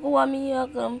na azụ kụwa m ihe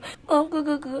akọrọ m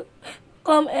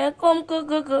kom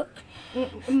kokoko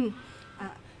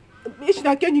isi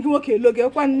na kenyi gị nwoke elu gị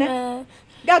kwa nne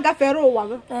ga gafere ụwa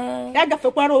gị ya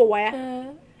gafekwara ụwa ya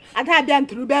ada abịa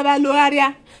nturube ebe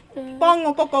logharịa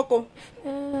kọṅụ kokoko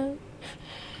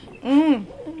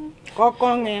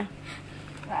kọkọṅụ ya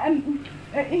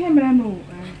ihe mere nụ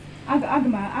aga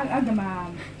m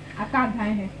aka ada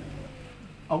ihe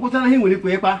Ọgwụtara ihe nwere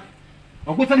ikwe ịkpa.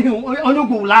 Ọgwụtara ihe onye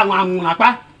ugwu ụlọ anwụ na-akpa.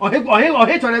 Ọhị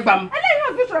chọrọ ịgba m. eleghị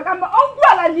ozi chọrọ ka ọgwụ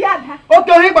ala lie ada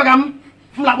Oke ọhị gbaga m.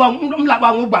 Mlakpa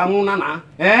anwụ gba anwụ na.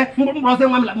 Mkpọrọsị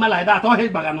nwa mala ịda atọ ọhị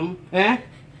gbaga m.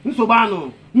 Nsogbu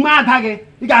anụ. Mma ada gị.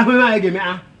 Ị ga-ahụ ihe anyị ga-eme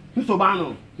ha. Nsogbu anụ.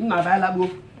 Nna abịa lagbo.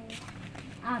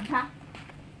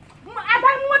 ada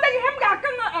nweta gị ihe m ga-akụ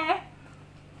ṅụ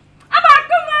aba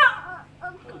akụ ṅụ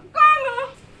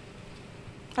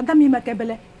ada m ime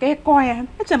kebele ka ị kọọ ya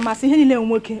eche m masị ihe niile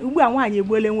nwoke ugbu a nwaanyị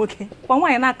egbuole nwoke kwa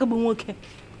nwaanyị na-akụgbu nwoke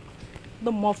dị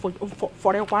mmụọ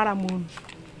fọrịkwara m unu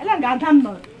ele ga-ada m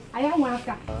nọ anya nwe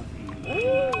aka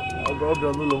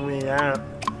ọbịa n'ụlọ nwunye ya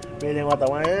mere nwata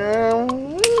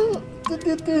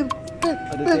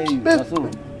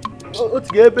otu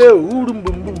ga-ebe uru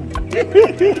mgbumgbum.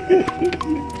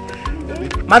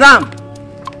 Madam.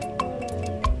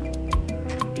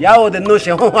 Ya o de no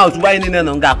she ho ha otuwa ni ne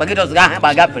no nga pa gido ga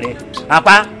ha gafere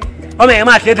apa o me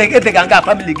ma se ete ga nga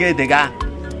family ge ete ga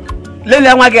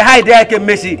lele nwa ge hide ya ke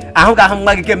mmesi ahụ ga ahụ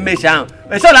nwa ge ke mmesi ahụ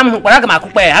e so la m kwara ga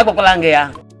makukpe ha gbokola nge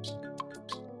ya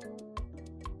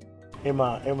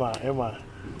Ịma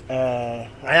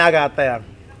anyị ga-ata ya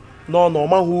n'ọnụ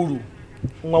ọmaghị uru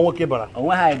nwa nwoke bara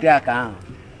onwe ha ide aka ahụ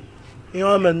ihe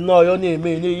o mere nnọọ ya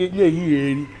na-eme na-eyi ya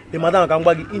eri ịmata ka m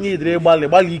gwa gị inye idere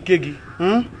gbalị ike gị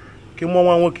ka mụọ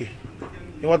nwa nwoke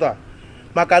ịghọta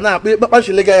maka na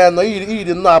kpachiliga ya nọ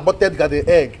iyiri nnọọ aborted garden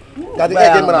egg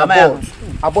mere abort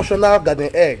abortional garden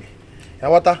egg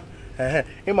ịghọta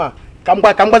ịma ka m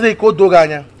gwazi ka o doo gị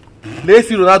anya lee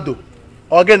si Ronaldo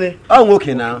ọ gịnị ọ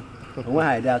nwoke na onwe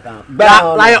ha ide aka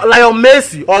Lion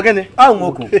Messi ọ gịnị ọ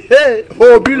nwoke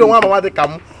obilo nwa mama dị ka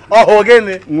m ọ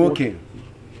gịnị nwoke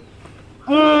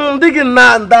ndị gị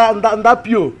na nda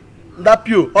pio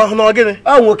ọhụ na ọ gịnị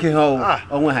ọ nwoke ha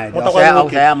onwe ha ide ọsọ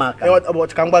ya maka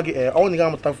ka m gwa gị ọnwụ na ị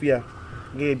ga-amụtafu ya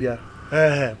ga-ebịa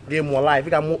gị mụọ live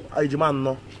ị ga-amụ ejima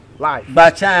nnọ live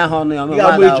bacha ya ọnụ ya ị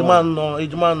ga-amụ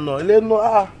ejima nnọ ele nọ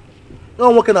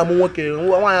nwoke na-amụ nwoke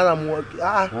nwaanyị na-amụ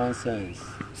nwoke nonsense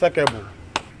sekebụl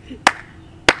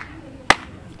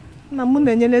na m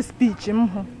na-enyere speech m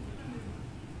hụ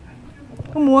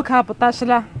ụmụ nwoke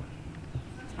apụtachila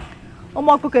ụmụ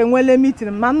ọkụkọ enweela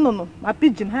meeting ma nnụnụ ma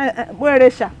pidgin ha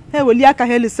kperesha ha eweli aka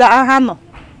ha elisa ha nọ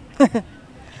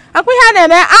akwa ihe a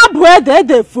na-eme abụ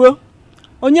ede fuo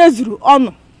onye zuru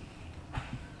ọnụ,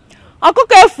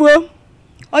 ọkụkọ efuo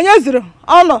onye zuru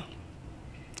ọnụ,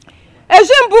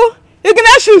 eji mbụ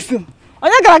Ignatius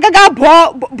onye gara aga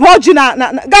bụọ ji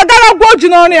gara gwuo ji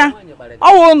n'ọnụ ya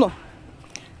ọwụ ụnụ,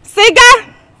 siga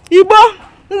Igbo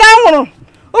ndị anwụrụ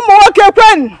ụmụ nwoke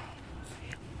kwen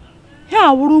ya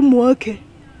awụrụ ụmụ nwoke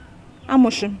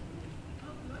amụshị m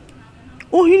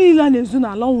ohi niile a na-ezu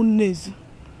n'ala ọnwụ na-ezu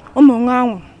ụnụ nwa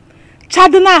anwụrụ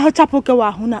chadị n'ahụ chapụ kewa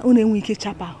ahụ na unu enwe ike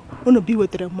chapụ ahụ unu bi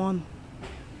wetara m ọnụ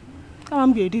kama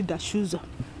m ga-eri dachi ụzọ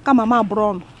kama m abụrụ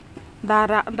ọnụ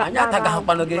dara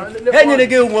nyere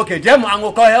gị nwoke jee mụ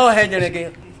anwụkọ ya ọha nyere gị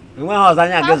enweghị ọzọ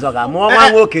anya gị zọga mụọ nwa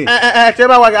nwoke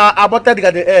chebe agwa gị aborted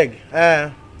ga the egg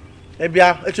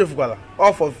bịa echefukwala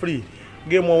all for free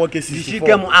gị mụọ nwoke 64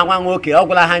 ike m anwa nwoke ọ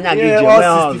gwụla ha anya gị ji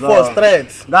enweghị ọzọ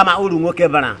gama uru nwoke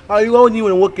bara iwe onye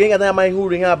nwere nwoke ị ga na-ama ihe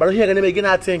uru ihe abara ihe ga na-eme gị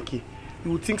na-atink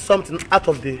you will think something out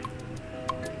of the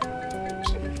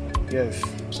yes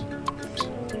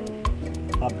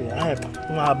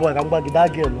nwa abụọ ka m gwa gị daa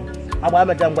gị elu agba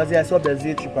amecha mgbazi ya si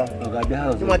ọbịazie chukwa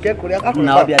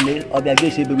ọbịa gị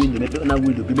esi ebe windo mepe na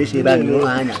windo gị mechi ebe a gị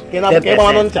anya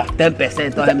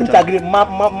 10% ncha gịrị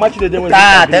machidede nwere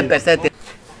 10%.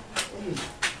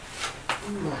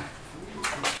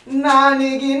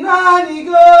 Nani gị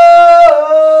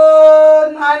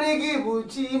bụ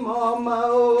Chimoma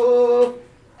o.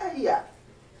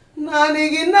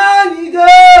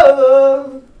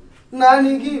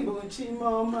 Nani gị bụ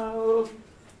Chimoma o.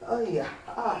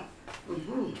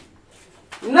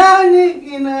 Nani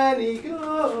gị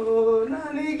o.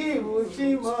 Nani gị bụ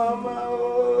Chimoma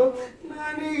o.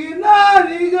 Nani gị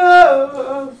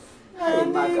o.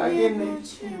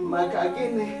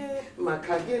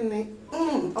 Maka gịnị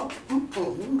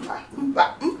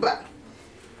mba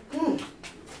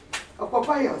ọkwa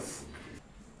Pius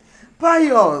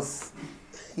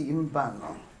mba nọ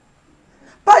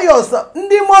Pius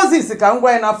ndị Moses ka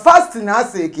ngwa ya na fasting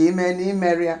asị ka ime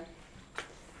n'imeri ya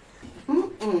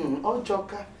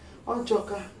ọjọka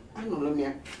anụrụ m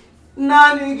ya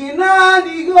naanị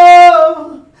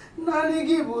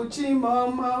gị bụ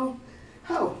Chimoma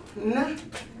nne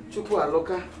Chukwu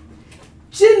alụka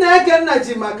Chineke nna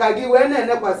ji maka gị wee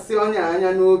na-enekwasị onye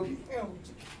anya n'obi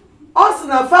ọ sị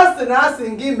na fasting asị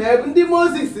gị mee ndị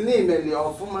Moses na-emeli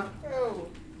ọfụma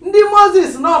ndị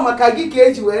Moses nọ maka gị ka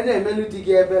eji wee na-emelu di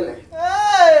gị ebele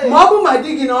ma ọ bụ ma di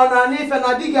gị na ọ na-anụ ife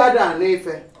na di gị ada anụ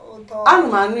ife anụ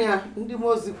m anụ ya ndị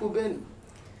Moses kwubenu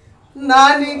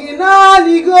naanị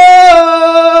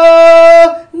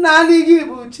gị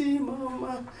bụ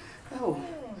Chimoma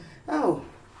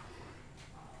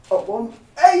ọkpọ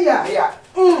ya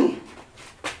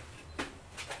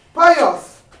Pius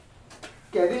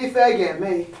kedu ife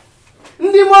ga-eme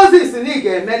ndị Moses na ị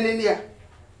ga-emelili ya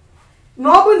na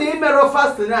ọ bụ na ị mere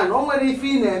fasting a na o nwere ife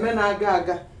ị na-eme na-aga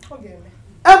aga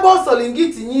ebe ọ sọrọ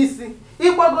gị tinye isi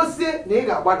ịgbagosie na ị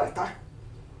ga-agbadata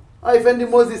ife ndị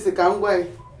Moses ka m gwa ya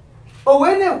o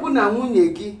wee na-ekwu na nwunye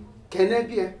gị kene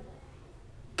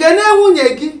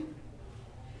nwunye gị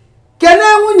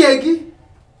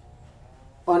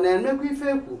ọ na-emekwa ife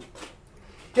ekwu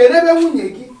kedebe nwunye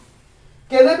gị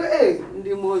kedebe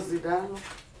ndị Moses daalụ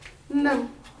nne m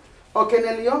o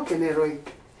kenere ya o kenere ya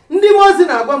ndị Moses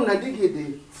na-agwa m na di gị dị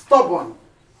stubborn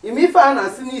ime ife a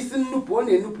na-asị n'isi nnupụ ọ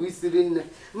na-enupụ isiri nne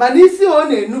mana isi ọ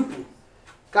na-enupụ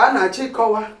ka a na-achọ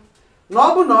ịkọwa na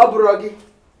ọ bụ na ọ bụrụ gị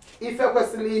ife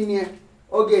kwesịrị ime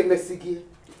ọ ga-emesi gị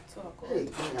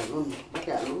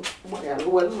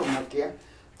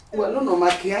welụnụ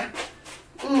maka ya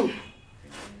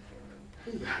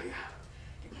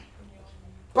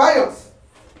Pius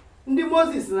ndị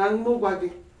Moses na mụ gwa gị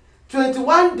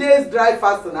 21 days dry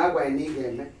fasting agwa ya na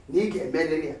ị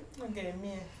ga-emerịrị ya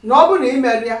na ọ bụ na ị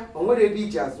mere ya o nwere ebe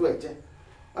iji azụ eje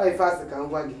fast ka m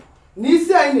gwa gị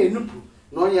n'isi anyị na-enupụ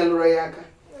na onye lụrụ ya aka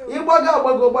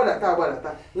ịgbago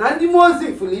gbadata na ndị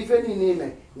Moses fụrụ ife niile ime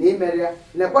na imere ya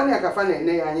nekwana ya kafa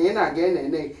na-ene ya anya ị na-aga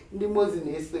na-ene ndị Moses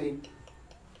na-eso ya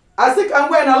asị ka m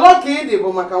gwa ya na lọka ịdị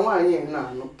bụ maka nwaanyị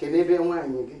na-anụ kenebe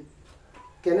nwaanyị gị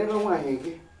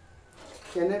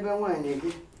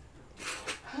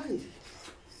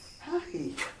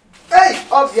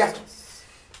ọbịa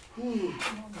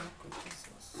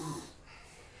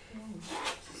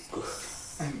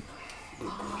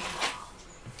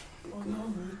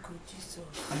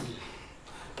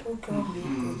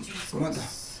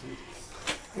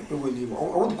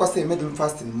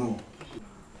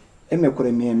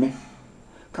emekwere m eme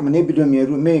kama na ebido m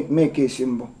eru mee ka esi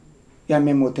mbụ ya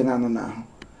mee m ote na anụ n'ahụ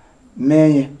mee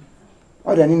ya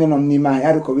ọrịa niile nọ m n'ime ahụ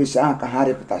ya rịkọba isi ahụ ka ha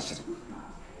rịpụtachiri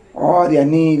ọrịa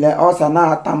niile ọsa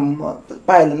na-ata m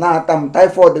paịlụ na-ata m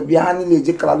taịfọd bịa ha niile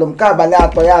ejikaralụ m ka abalị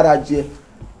 3 ya rajie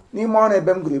n'ime ọrụ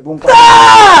ebe m gụrụ ebu nkwa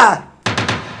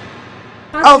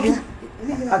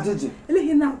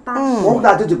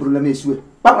ajụjụ bụrụla m esiwe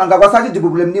kpakpa nga gwasa ajụjụ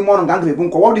bụrụla m n'ime ọrụ nga m gụrụ ebu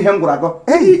nkwa ọ dị ihe m gwụrụ agọ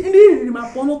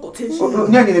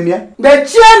nye nyere m ya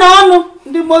mechie n'ọnụ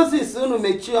ndị Moses unu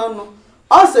mechie ọnụ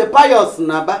ọ sị Pius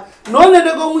na-aba na ọ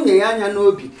na-edego nwunye ya anya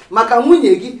n'obi maka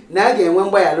nwunye gị na a ga-enwe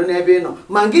mgbaghalụ n'ebe ị nọ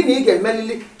ma gị na ị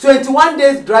ga-emelili 21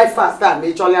 days dry fast a ma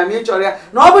ị chọrọ ya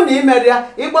na ọ bụ na ị mere ya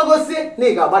ịgbagosie na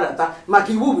ị ga-agbadata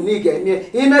maka iwu bụ na ị ga-eme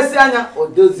imesi anya o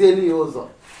dozielu ya ụzọ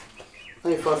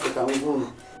ka ngwa unu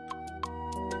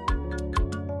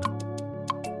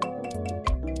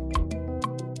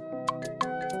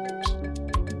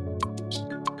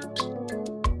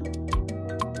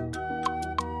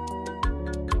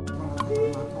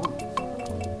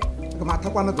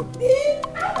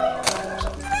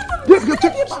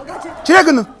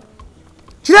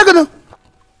chiregunu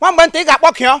nwamgbe ntị ị ga-akpọ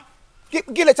kịọ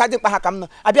gị lecha dị mkpa ha ka m nọ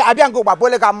abịa nga ụgba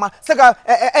bụole ga mma sị ga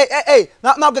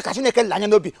n'oge ka Chineke lere anya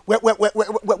n'obi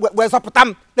wee zọpụta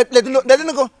m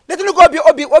ledenugo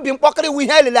obi mkpọkịrị iwu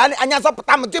ihe elele anya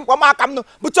zọpụta m dị mkpọ m aka m nọ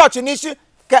bụ chọọchị n'isi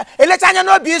ka elecha anya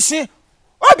n'obi isi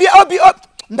obi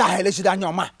ndị ahụ elechiri anya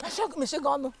ọma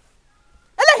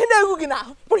eleghị na-egwu gị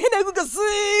n'ahụ bụrụ ihe na-egwu gị zi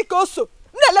ka o so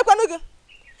na-elekwanụ gị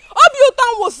obi ụtọ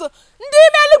nwụsị ndị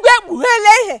ime eluigwe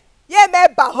ekpugheele ihe ya eme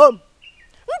bahom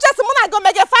nchesị mụ na gị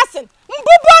omege fasin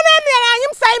mbụbụ ọnụ emere anyị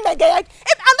m sa anyị mege ya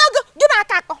anọgị gị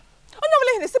na-aka akọ onye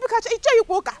ọbụla ihe na-esibi kacha iche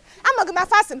ikwu ụka anọgị na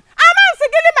fasin amasị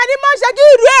gịnị ma n'ime ọja gị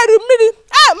ruo eru mmiri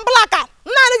mblaka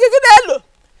naanị gị na-elo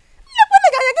nnekwanụ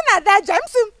gị anya gị na-ada aja m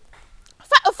si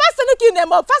fasin ka ị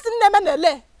na-eme fasin na-eme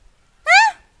na-ele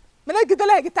mere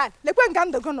gidele gị taa lekwe nga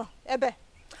ndụ gị nọ ebe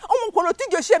ụmụ nkworo otu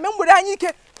ga-esi eme mgbere anyị ike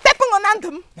pepụ nọ na ndụ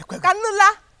m ka nnụla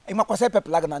ịmakwasị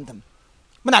epepụla gị na ndụ m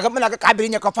mụ na gị ka biri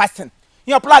nyekọ fastin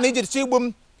ihe plan ijiri chi igbu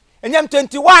m enye m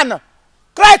 21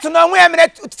 Kraịst na onwe ya mere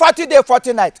 40 day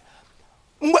 40 night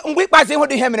mgbe ikpeazụ ịhụ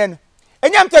dị ihe mere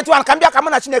enye m 21 ka m bịa ka mụ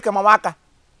na Chineke mama aka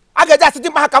a ga-eji asị dị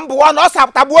mkpa ha ka m bụwa ọnụ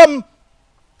ọsọ tagbuo m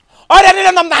ọrịa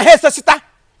niile nọ m na ha esosita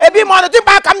ebe ime ọnụ dị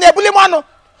mkpa ha ka m na-ebuli m ọnụ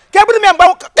ka ebuli m mgbe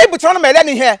ka ibuchiri ọnụ ma ele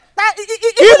n'ihe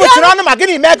ibuchiri ọnụ ma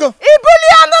gịnị mee gị ibuli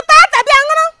ọnụ tata bịa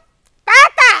ṅụrụ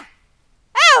tata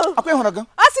akwa ịhụrụ gị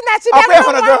ọ sị na chi bịa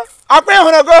akwa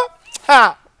ịhụrụ gị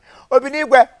ha obi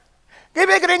n'igwe ka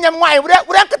ibe gịrị nye m nwaanyị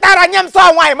were nkịtara nye m sọ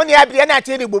nwaanyị mụ na ya biri ya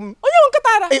na-achọ irigbu m onye nwe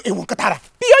nkịtara iwu nkịtara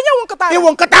onye nwe nkịtara iwu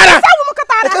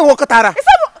nkịtara iwu nkịtara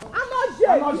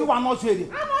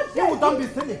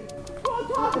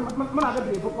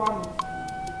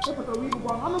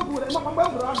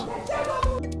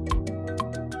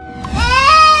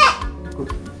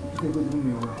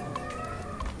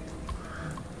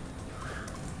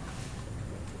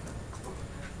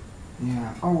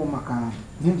ọwụ maka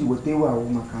ihe ji weta ewu awụ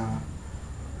maka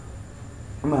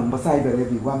ma mgbasa anyị bịara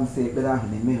ebe gwa m sị ekpere ahụ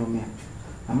na-emeghe m ya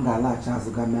na m ga-alaghachi azụ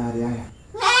ga megharịa ya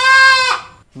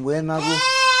mgbe na-agụ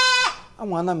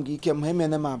anwana m gị ike m ha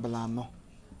emene m abalị 4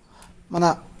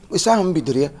 mana isi ahụ m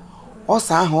bidoro ya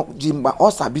ọsa ahụ ji mgba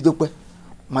ọsa bidokwe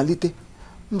malite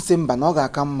m sị mba na ọ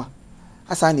ga-aka mma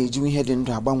asa na-ejiwe ihe dị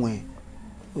ndụ agbanwe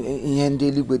ihe ndị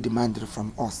eluigwe demanded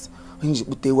from us onye ji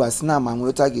kpute ewu a sị na ama nwere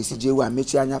otu a ga-esi ji ewu a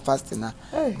mechie anya fasti na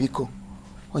biko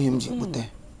onye m ji kpute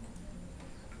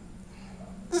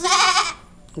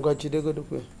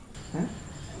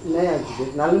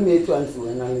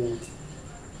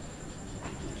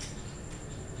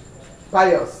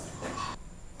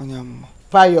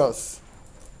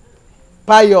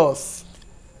Pius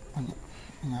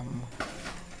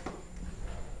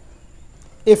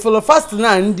ifụlụ fast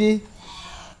na ndị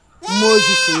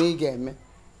Moses na ị ga-eme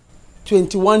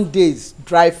 21 days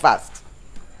dry fast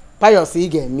Pius ị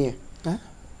ga-eme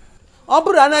ọ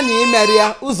bụrụ na imere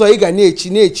ya ụzọ ị ga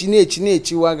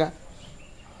na-echiwaga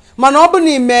mana ọ bụ na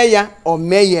ime ya o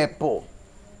meyepụ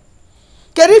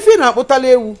kedu ife na-akpụtala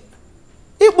ewu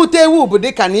ikpụta ewu bụ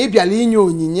dịka na ịbịala inye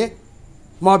onyinye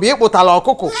maọbụ ịkpụtala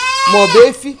ọkụkọ maọbụ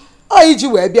efi ọ iji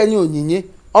wee bịa nye onyinye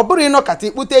ọ bụrụ ịnọkata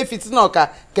ikpụta efi si na ọka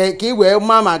ka ị wee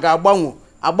maa ma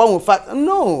ga-agbanwe fat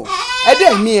no ede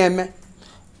eme ya eme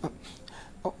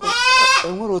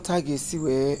enwere otu a ga-esi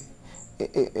wee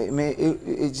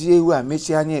eji ewu a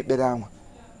mechie anya ekpere ahụ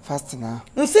fasting ahụ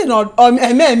nsị na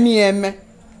eme ya eme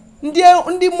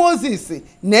ndị Moses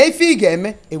na ife ị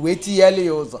ga-eme ewee tinyela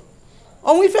ya ụzọ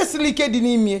ọnwa ife siri ike dị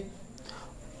n'ime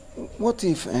what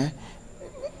if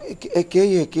eke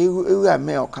ya eke ewu a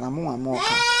mee ọkara mụnwa m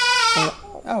ọkara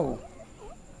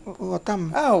ghọta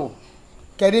m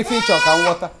kedu ife ịchọ ka m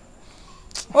ghọta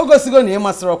o gosigo na ị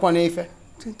masịrị ọkwa n'ife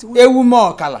ewu mee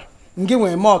ọkala ngị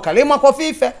nwee mee ọkala ịmakwafe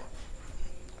ife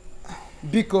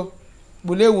biko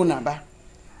gbule ewu na ba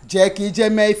jee ka ije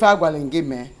mee ife agwara gị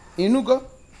mee ịnụgo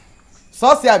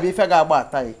sọsọ ya bụ ife ga-agba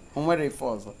ataghị onwere ife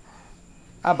ọzọ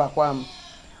abakwa m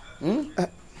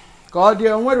ka ọ dị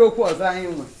onwere okwu ọzọ anyị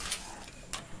nwe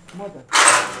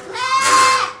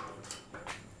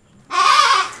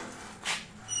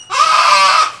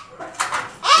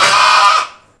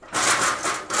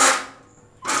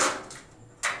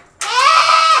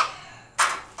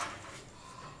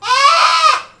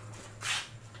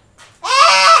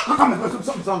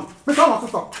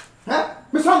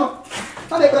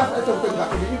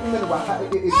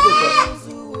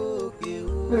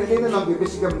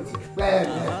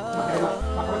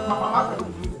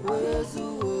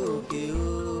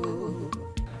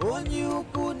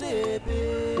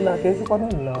na ka ezikwana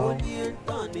na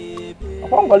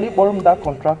akwa ngwala ịkpọrọ m da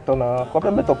kọntraktọ na ka ọ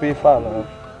bịa metọpụ ife a na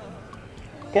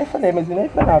ka efe na-emezi na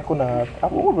efe na-akụ na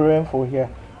akwụkwọ mfo hia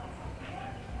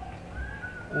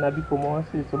na biko ma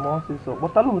ọsịsọ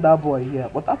kpọtalụ m da bọị hia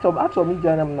achọrọ m iji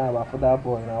anya m na-aba afụ da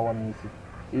bọị na awa m isi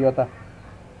ịghọta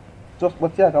just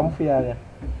kpọtị ya ka m fụ ya anya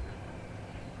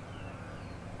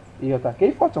ịghọta ka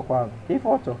ife ọ chọkwa ka ife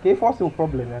ọ chọ ka ife ọ si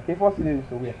problem ya ka ife ọ si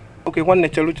na-nsogbu ya. Okay, nwanne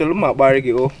chelu ma akpara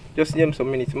gị just nye m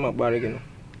some minutes ma akpara gị no.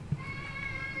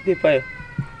 Therefor,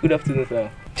 good afternoon sir.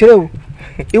 Chere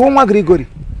iwu nwa Grigori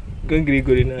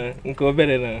na nke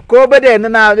obere na ka obere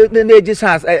na-eji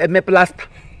sans eme plasta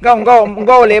nga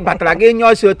ụlọ ịbatara gị nye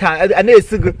ọsị ụta a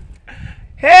na-esi gị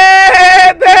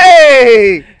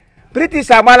hey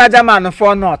British agbala German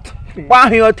for not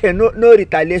gbahụ ya ote no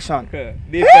retaliation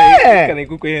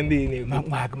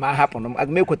ma hapụ m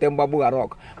aga m ekweta mgbagbu ghara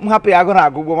ọgụ m hapụ ya agụrụ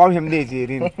agụgbo ma ọ ihe m na-eji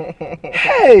eri nri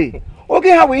hey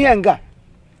oge ha bụ ihe nga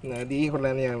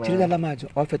chirilala m ajụ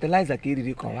ọ fertilizer ka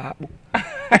iriri kọwa akpụ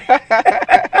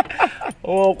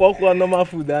ọkwọkwọ normal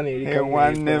food a na-eri ka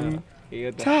nwanne m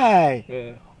chai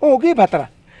oge batara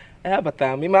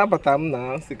batara m ime abata m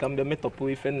na nsị ka m bịa metọpụ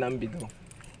ife nna m bido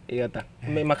ịghọta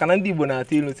maka na ndị Igbo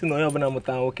na-atụ ilu si na onye ọbụla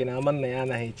mụta nwoke na ama nna ya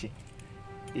anaghị echi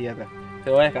ịghọta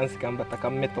onye ka nsị ka m bata ka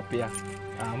m metọpụ ya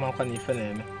amakwa na ife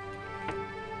na-eme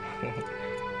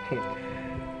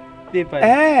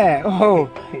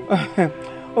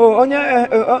onye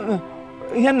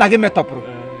ihe nna gị metọpụrụ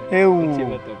ewu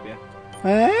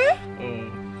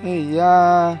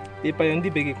ya Therefor ndị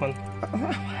be gị kwan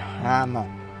ha nọ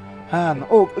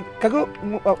kago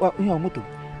ihe moto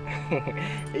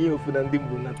ihe ofu na ndị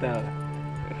Igbo nata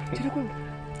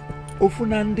ofu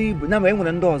na ndị Igbo na ma e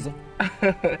nwere ndị ọzọ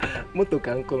moto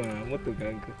ka nkụ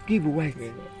gị bụ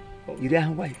white yiri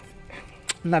ahụ white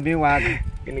nna m iwe agụ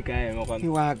gịnị ka anyị emekwa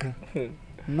iwe agụ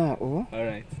nọ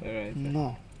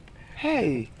nọ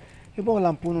hey ebe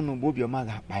ọla mpụ ụnụ n'ugbo obiọma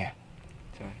ga-akpa ya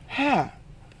ha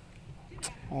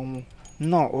ọnwụ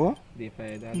nọ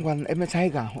ngwa emecha anyị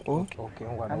ga-ahụ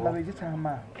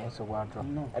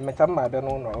emecha mma abịa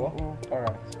n'ụlọ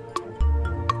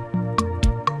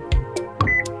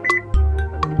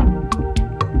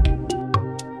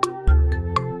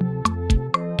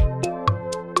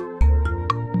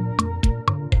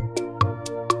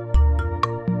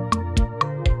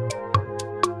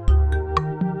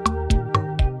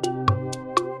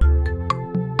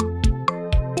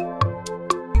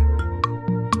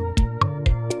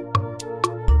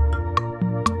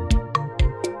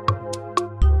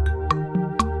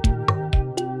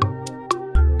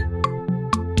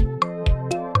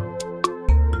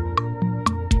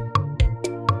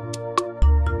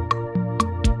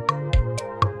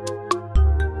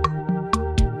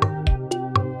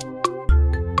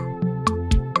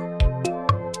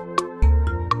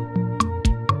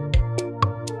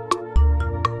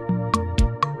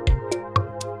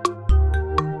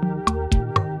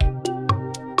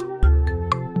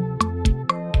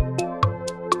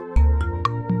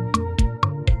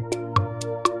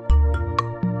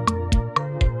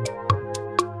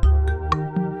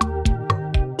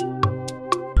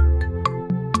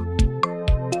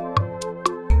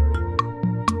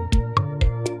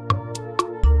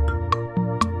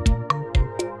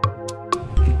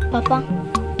Papa.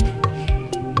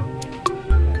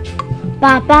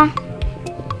 Papa.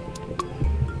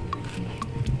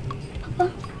 Papa.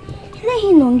 Eleghị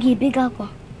nọ nga ibega akwa.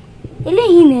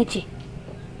 Eleghị na-eche.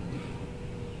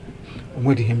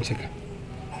 Onwere ihe m cheka.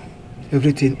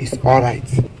 Everything is all right.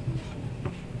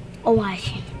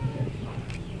 Owashi.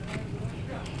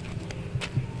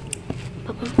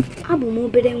 Papa, abụ m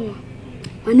obere nwa.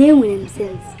 Mana enwere m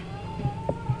sense.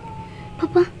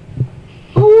 Papa,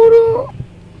 ọ wụrụ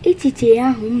echiche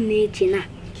ahụ m na-eche na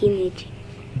ka ị na-eche.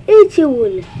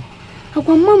 Echewole.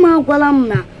 Akwa mama agwala m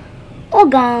na ọ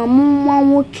ga-amụ nwa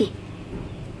nwoke.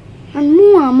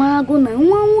 Mụ amagụ na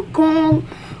nwa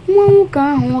nwa nwoke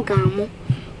ahụ ọ ga-amụ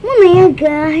mụ na ya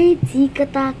ga-ahụ iti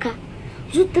iketa aka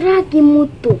zụtara gị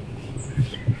moto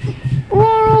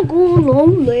ọrụ gị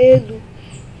ụlọ elu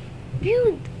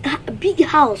build a big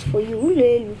house for you ụlọ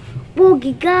elu kpọọ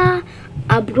gị gaa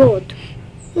abroad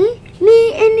mee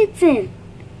anything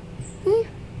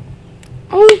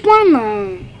ọkwa na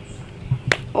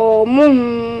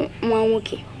ọmụhụ nwa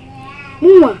nwoke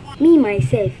mụnwa me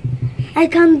myself I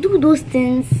can do those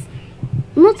things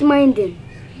not minding.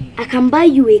 I can buy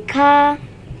you a car,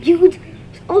 build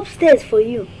upstairs for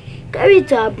you, carry it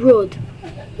to abroad.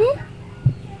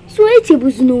 So I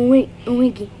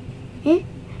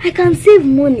can save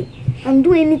money and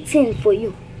do anything for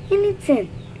you. Anything.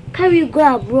 Carry you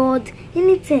go abroad,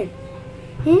 anything.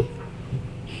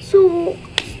 So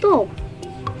stop.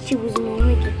 She was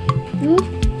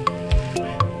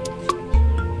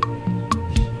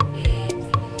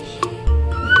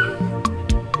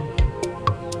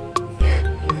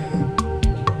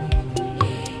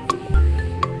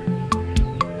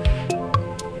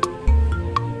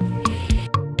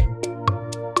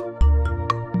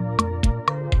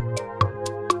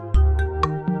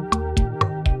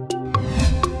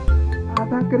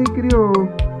Kirikiri o.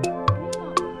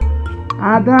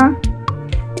 Ada.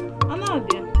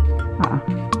 Anọdị.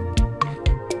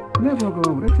 Lebe ọgọ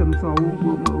ọ reche m sọ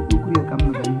okwu ya ka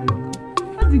m nọ ihe.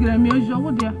 Azigara m ozi ọgwụ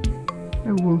dị ya.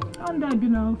 Ewo. Ndị bi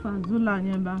na ofe azụ ụlọ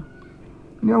anyị ebe ahụ.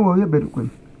 Nye nwa onye bedukwe.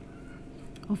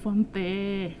 Ọfọ nte.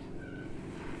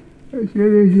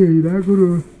 Echere ihe na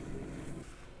agụrụ.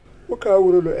 Nwoke a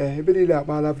wụrụ ebe niile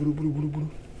akpaala buru.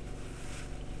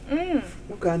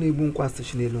 Nwoke a na-egbu nkwa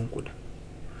asụchi n'elu nkwụda.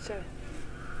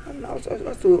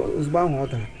 Ozugbo ahụ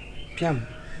ọ dara pịam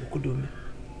okwudome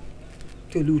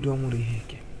telu udo nwụrụ ihe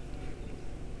ike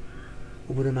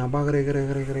obodo na-agba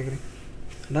gịrịgịrịgịrịgịrị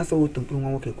na-asa otu mkpụrụ nwa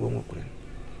nwoke ka o nwekwara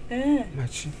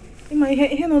machi ịma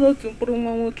ihe nọ n'otu mkpụrụ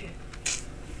nwa nwoke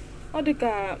ọ dị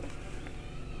ka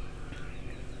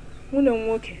nwunye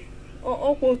nwoke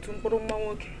ọkwa otu mkpụrụ nwa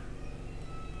nwoke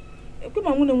ekwe ma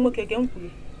nwunye nwoke ga nkwuru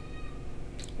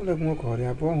nwunye nwoke ọrịa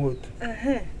abụọ ha otu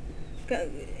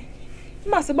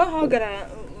mmasị gba ha ọ gara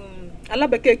ala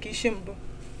bekee ka isi mbụ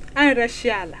anyị reshi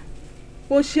ala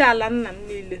kpochie ala nna m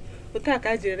niile otu a ka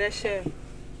a jiri reshi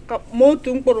ka ma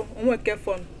otu mkpụrụ onwe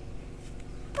kefọn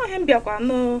ọhịa m bịakwa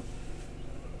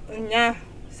ụnyaahụ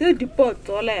si dipọt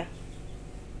ọla ya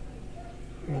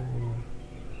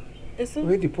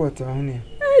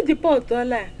dipọt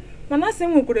ọla ya mana asị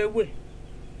m nwekwara egwe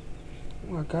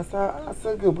maka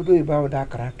asa gị obodo oyibo ahụ dị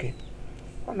akara aka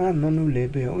ọ na-anọ n'ụlọ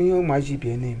ebe onye ụmụaji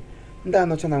bie na ndị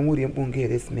anọcha na nwuri mkpu nke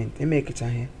eresimenti emekecha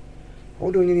ihe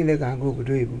ọdụ onye niile ga-aga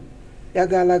obodo oyibo ya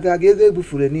gaala ga ego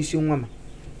ebufuru n'isi nwa ma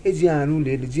eji ya n'ụlọ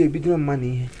elu ji ebidoro mma na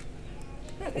ihe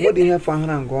ọ dị ihe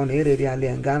fahara nga ọ na-ereri ala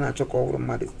ya nga a na-achọ ka ọ hụrụ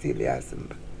mmadụ site ya asị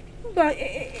mba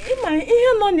ịma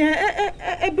ihe nọ na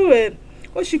ebe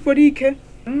o shikwere ike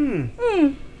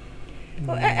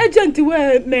ejenti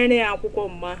wee mere ya akwụkwọ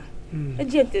mma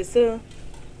ejenti so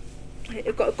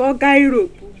ka ọ gaa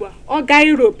Europe ugbu a ọ gaa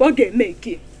Europe ọ ga-eme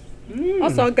ike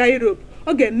ọsọ gaa Europe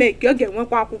ọ ga-eme ike ọ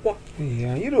ga-enwekwa akwụkwọ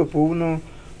Europe ụnụ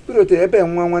Europe ebe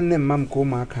nwa nwanne mma m ka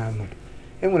ụmụaka nọ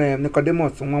enwere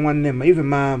Nicodemus nwa nwanne m even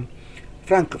ma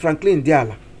Franklin dị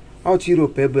ala ọchị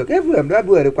Europe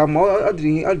ebuerekwa ma ọ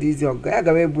dị izi ọga ya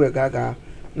gawa ebu ga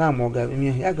na-ama ọga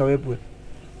eme ya gawa ebu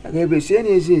ya ga-ebe sie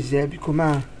na-eji eji biko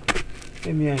ma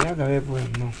eme ya gawa ebu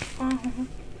nnọọ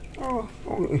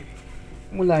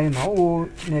mụlụ anyị na ọwụ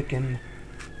Chineke nna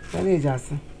ya na-eji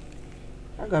asị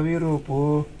a gawa Europe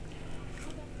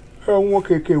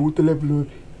nwoke ka ewutele bụla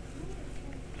obi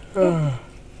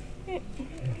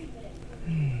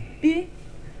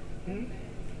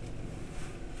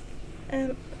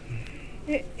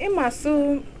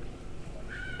ịmasụ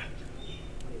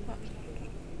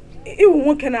iwu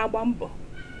nwoke na-agba mbọ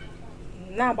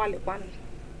na-agbalịkwa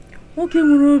nwoke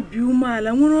nwere obi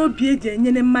umeala nwere obi eji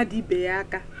enyere mmadụ ibe ya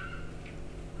aka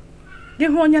gị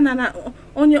hụ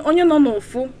onye nọ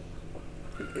n'ụfụ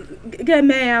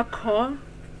ga-eme ya kọọ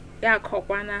ya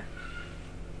akọkwana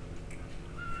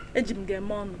eji m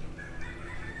ga-eme ọnụ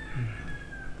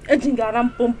eji m gara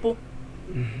mpompo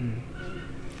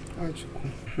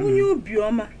onye obi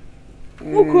ọma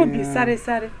nwoke obi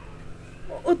sarịsarị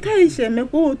otu anyị si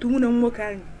emekwa otu nwunye nwoke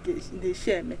ahụ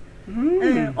na-esi eme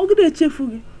ọgụda echefu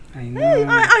gị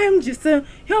ahịa m ji sị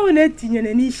ihe ọ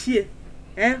na-etinyere n'isi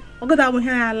ọgụda abụghị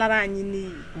ya lara anyị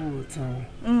n'iyi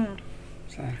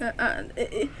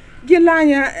gị lee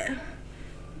anya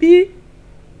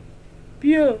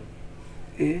pio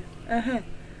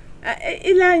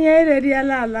ile anya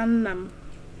ereriela ala nna m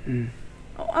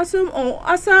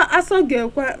asọ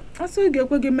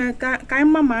ga-ekwe gị mee ka anyị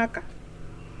mama aka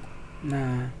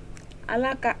na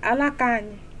alaka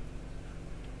anyị.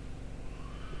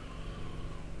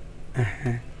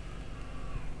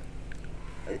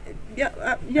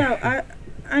 Ya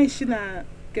anyị si na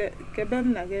kebe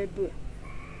m na ga-ebu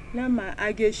na ma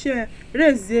a ga-eche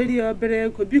rezieri obere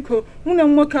ego biko nwunye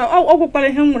m nwoke ọ gwụkwara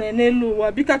ihe m nwere n'elu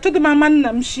ụwa biko achọghị m ama nna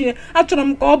m shie achọrọ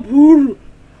m ka ọ bụ uru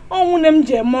ọ nwunye m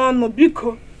ji eme ọnụ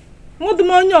biko nwụdị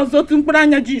m onye ọzọ otu mkpụrụ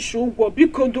anya ji ishi ụgwọ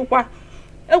biko dụkwa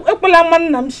ekwela ama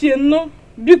nna m shie nnu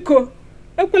biko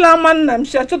ekwela ama nna m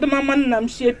shie achọghị m ama nna m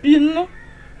shie pi nnu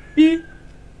pi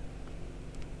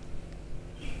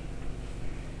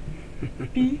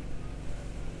pi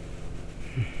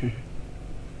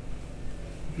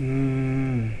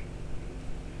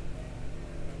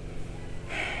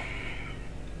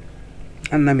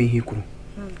Anna m ihe kwuru.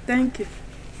 Thank you.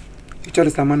 Ị chọrọ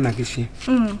sama nna gị shie?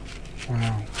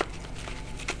 Wow.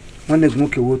 Nwanne gị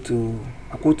nwoke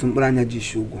akwa otu mkpụrụ anya ji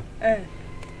isi ụgwọ.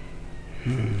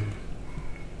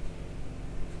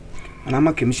 Mana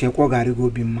ama ka m shie kwa ọ ga-arị gị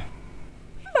obi mma.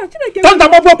 Tanda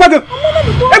gbagbo kwa gị.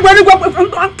 Egbe ni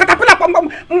gwa katapila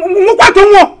nwụkwa tụ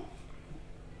nwụọ.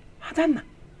 Adanna.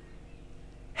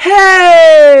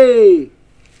 Hey!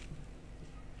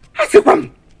 Asikwa m.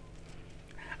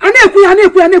 Ana-ekwu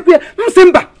ya msị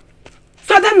mba.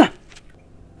 So Adanna.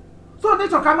 So dị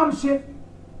chọ ka ama m shie.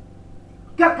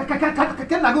 Ka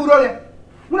na gị uro ya.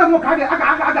 Nwunye nwoke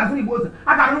aga-azụ Igbo ozi.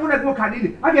 Aga-arụ nwunye nwoke niile.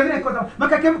 A ga-eme nke ọzọ.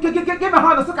 Maka ke me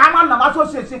ha ọdụ sị ka ama nna m asụ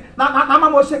ochie na ama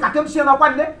m ochie ka kem shie n'ọkwa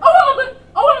nne. Ọwụrụ.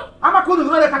 Ama ka unu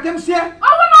uro ya ka kem shie.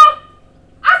 Ọwụrụ.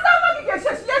 Asa ama gị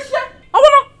ga-eshie shie.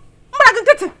 Ọwụrụ. Mbara gị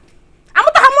nkịtị.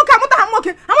 Amụta ha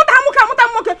nwoke.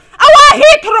 Awa ahịa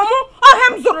ịtụrụ m ọhịa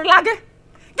m zụrụla gị.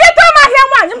 Gị tụọ m ahịa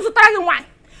nwaanyị m zụtara gị nwaanyị.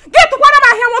 Gị tụkwara m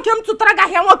ahịa nwoke m tụtara gị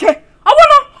ahịa nwoke.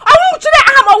 Ọwụrụ. Ọwụchiri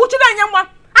aha m ọwụchiri enye nwa.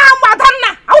 Aha m Adanna.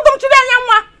 Awụdụ m chiri enye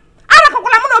nwa.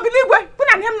 Arakakwala m n'obi n'igwe. Kwụ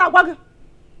na ihe m na-agwa gị.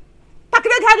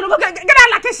 Takịrị ego ha jụrụ gị na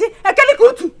alakịsị ekeli ka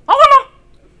utu. Ọwụrụ.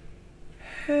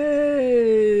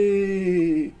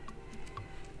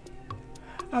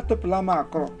 Atụpụla m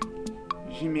akọrọ.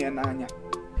 Ji m ya n'anya.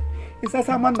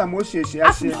 Isasa manda mo sheshi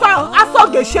aso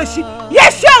gesheshi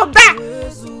yeshi oba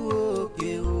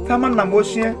sama na mo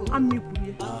shie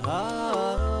amikuye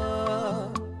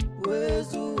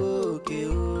wezu oke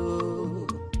o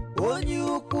onye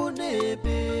ukwu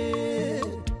n'ebe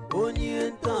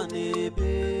onye nta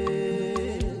n'ebe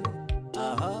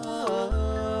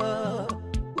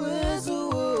wezu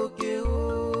oke o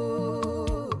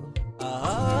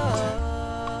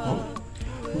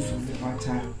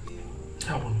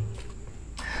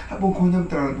Abụkwa onye m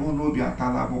tara bụ n'obi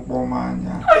atala abụkpọ m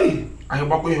anya. Anyị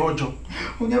gbakwa ihe ọjọọ.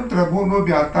 Onye m tara bụ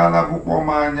n'obi atala abụkpọ m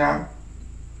anya.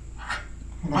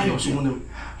 Anyị ọsọ nwunye m.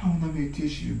 Ahụna m etu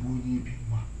eshiri bụ onye ibi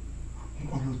mma.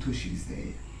 Nkwado otu o shiri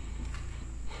zee ya.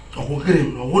 Ọgwụgịrị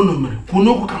m na ọgwụ nọ mere kwuo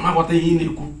n'okwu ka m aghọta ihe ị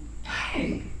na-ekwu.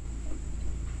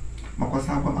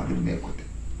 Makwasa agwa ma gị m na-ekote.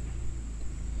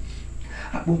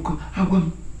 Akpụ nkụ agwa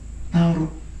m na ọrụ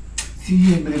si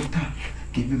ihe mere m taa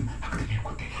ga-eme m akụda m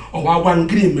ekote. Ọwa agwa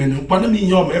nkiri mere nkwado m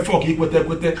ihe ọma efe ọka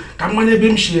ikwete ka m mara ebe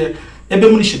m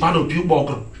si ba n'opi ụgbọ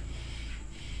ọkụ.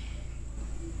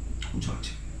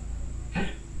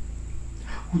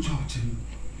 Ụjọ ọchị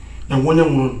na nwa onye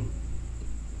nwụrụ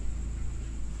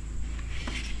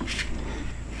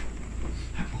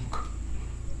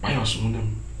gbaya ọsọ nwunye m.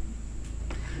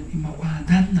 Ịmakwa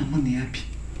Adanna mụ na ya bi.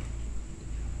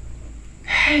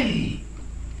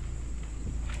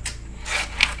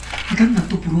 Adanna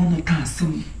tụpụrụ ọnụ taa asị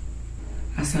m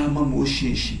asa ama m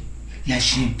ochie eshi ya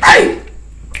shie.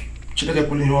 Chineke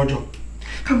kwuru ihe ọjọọ.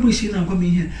 Ka mgbe isi na-agwa m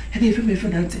ihe ya na-efe m efe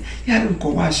na ntị ya dị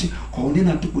nkọwa ashị ka ọ dị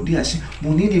na-atụpụ di ashị ma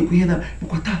ọ na-ekwu ihe na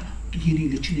bụkwa taa ihe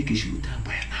niile Chineke shiri ụta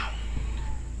agba ya n'ahụ.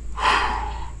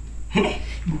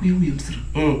 Mgbe nwunye m sịrị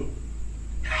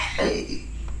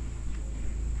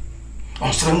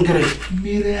ọ sịrị ngịrị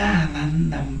mmiri ala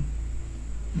nna m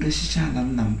reshicha ala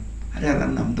nna m arịa ala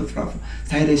nna m dọfere afọ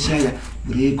saa irecha ya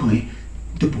were ego ya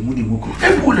dọpụ nwunye nwoke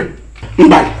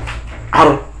mba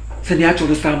arụ sị na ya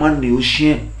chọrọ sa ama nna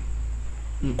ochie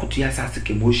nkutu ya sasị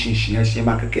ka m ochie shi ya shie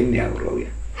maka ke nne ya ghọrọ ya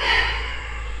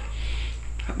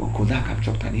akpọkọda aka m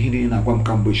chọpụtara ihe niile na-agwa m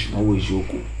ka mgbe echi n'ọwa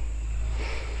eziokwu.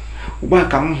 Ugbu a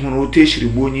ka m hụrụ otu eshiri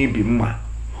gbuo onye ibi mma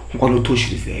nkwado otu o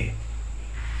shiri zee ya.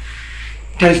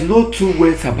 There is no two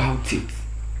ways about it.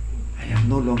 I am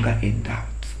no longer in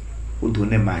doubt. O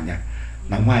done m anya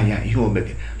na nwaanyị ihe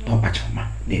omege na ọkpacha ọma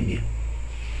na-eme ya.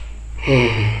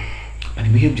 Mana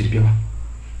ihe m jiri bịawa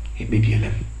ekpebiela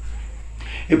m.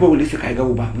 Ebe ọbụla isi ka anyị gawa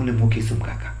ụba mụ na nwoke iso m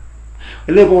ka aka.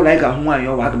 Ele ebe ọbụla anyị ga-ahụ nwaanyị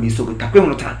ọwa aga m iso gị takwa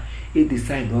nwụrụ taa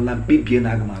edisaidụọla m kpebie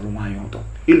na aga m alụ nwaanyị ọzọ.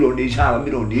 Ịlụ na-eji ala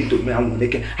mmiri ọ na-edo m anwụ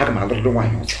n'eke aga m alụrịrị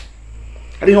nwaanyị ọzọ.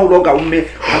 adịghị ọrụ ọ ga-ume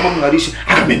ama m ghara isi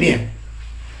aga m eme ya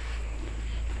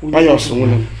Pius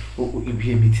nwere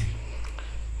ibihe miti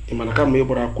ị mana kama ị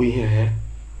gbara akwụ ihe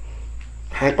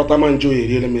ha kpata ma nje oyi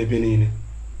eriele m ebe niile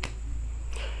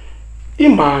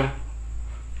ịma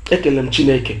ekele m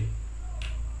Chineke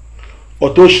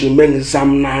otu o siri mee nza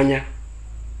m n'anya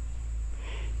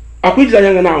akwa ijiri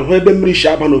anya na-ahụ ebe mmiri si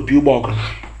aba n'opi ụgbọ ọgụ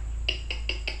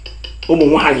ụmụ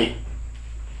nwaanyị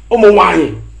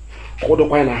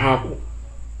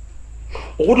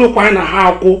ọgwụdụkwanye na ha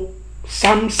akwụ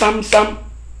sam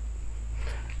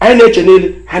anyị na-eche n'elu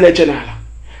ha na-eche n'ala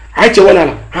anyị chewe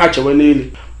n'ala ha chewe n'elu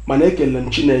mana ekele m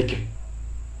Chineke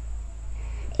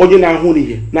onye na-ahụ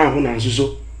n'ihe na-ahụ na nzuzo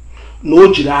na o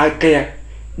jiri aka ya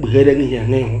kpughere n'ihe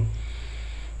n'ihu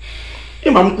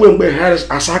ịma m kwuo mgbe ha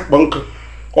asa akpa nkụ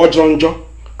ọ jọrọ njọ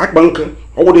akpa nkụ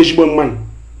ọgwụrụ ezigbo mmanụ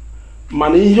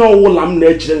mana ihe ọwụla m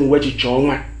na-echere nwe echiche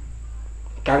ọnwa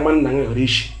ka nwa nna m ghara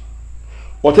isi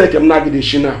ọta eke m na-agịda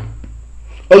isi na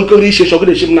onkere isi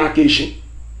chọgịda isi m n'aka isi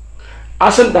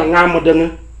asị nda nga amụdịghị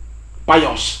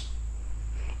Pius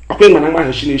akwa ịma na mgbe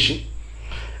ahụ isi n'isi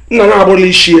nna m abụrụla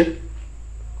ishie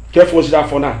ka efe oziri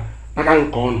afọ n'aka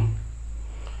nke ọnụ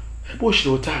ebe o shiri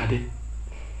ụta adị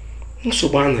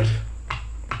nsogbu anara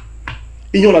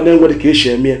ihe ọla na-enwere ka esi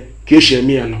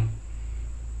eme ya nọ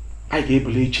anyị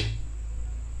ga-ebuli iche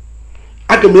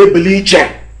aga m ebili iche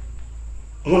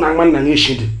hụ na nwa nna m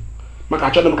eshi dị maka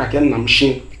achọghị m ka ke nna m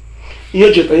shie ihe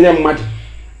eji tanyere mmadụ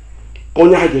ka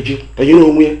onye ha ga-eji tanyere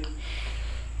onwe ya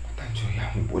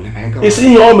isi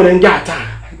ihe o mere ndị a taa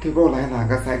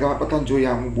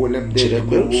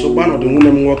nsogbu anọdụ nwunye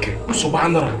m nwoke nsogbu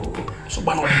anọrọ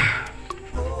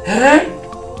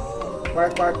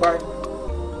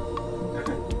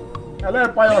ele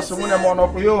Pius nwunye m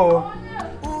ọnọkwu ya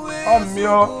ọ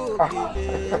mmịọ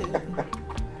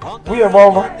nwunye m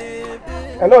ọma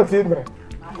ele otu ị mere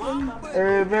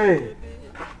ebe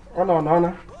ọ nọ n'ọna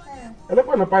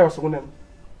elekwa na Pius nwunye m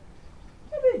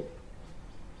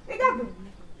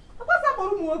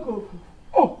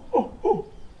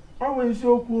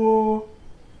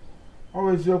ọ bụ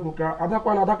eziokwu ka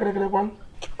adakwa na adakịrịkịrịkwa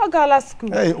ọ gaala skuul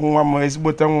nwa m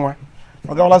ezigbote nwa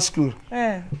ọ gawala skuul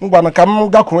ngwana ka m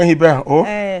gakwuo ihe ibe ha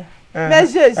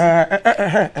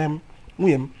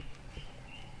nwunye m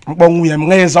mkpọ nwunye m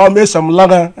nza ọ meso m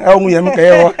laga nwunye m ka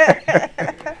ịhụ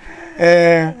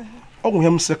ọ nwunye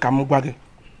m sị ka m gwa gị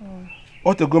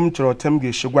otego m chọrọ ote m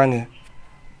ga-esi gwa gị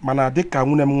mana dịka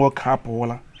nwunye m nwoke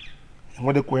apụwụla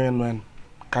enwedịkwa onye nọ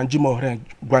ka nji m ohere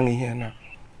gwa gị ihe na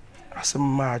asị m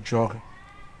ma ajụọ gị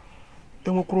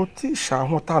enwekwara otu isi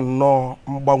ahụta nnọọ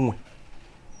mgbanwe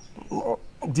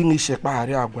dị n'isi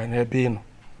kpagharị agwa n'ebe ị nọ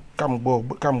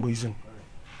kamgbe izu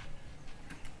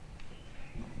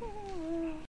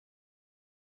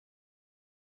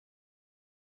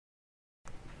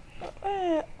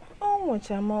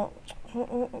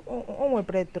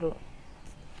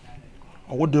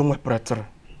ọwụdị o nwepụretụrụ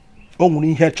o nwere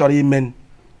ihe chọrọ ime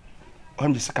onye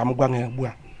m jisi ka m gwa ya ugbu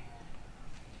a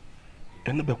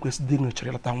enebekwesị dị nchọrọ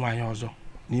ịlọta nwaanyị ọzọ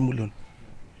n'ime ụlọ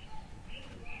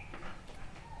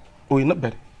oyi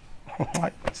nebere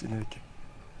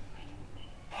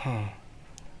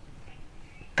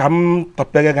ka m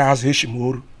tọpere gị azụ echi m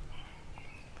oru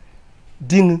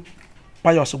di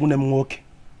Pius nwunye m nwoke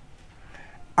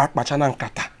akpacha na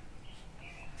nkata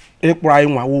ịkpụrụ anyị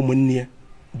nwa ụmụnne ya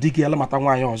di gị alamata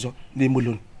nwaanyị ọzọ n'ime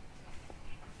ụlọ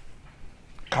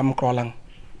ka m kọọla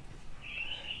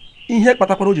ihe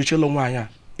kpatakwara o ji chelo nwaanyị a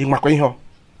ịmakwa ihe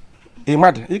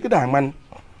ịmadụ ịgide amanụ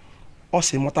ọ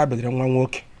si mụta bedere nwa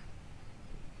nwoke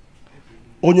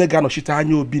onye ga-anọchite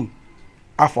anya obi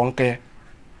afọ nke ya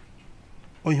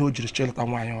onye o jiri chelụta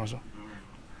nwaanyị ọzọ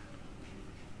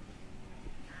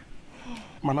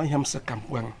mana ihe m sị ka m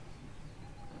gwa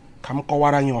ka m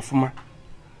kọwara anyị ọfụma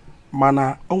mana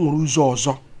o nwere ụzọ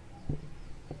ọzọ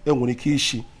enwere ike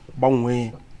isi gbanwee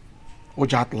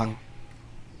ụjọ atụla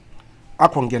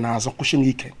akwụ gị n'azụ kwụsị m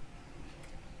ike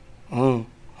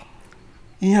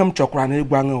ihe m chọkwara na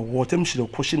ịgwa gị ụwa otu m siri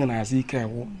kwụsị gị n'azụ ike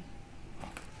wụ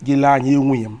gị lee anya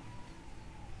nwunye m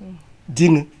di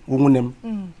gị nwunye m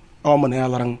ọ mụ na ya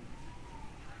lara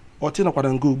otu nọkwara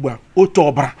nga ugbu a otu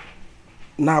ọbara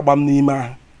na-agba m n'ime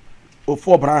ahụ ofu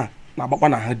ọbara ahụ na-agbakwa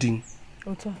na ha di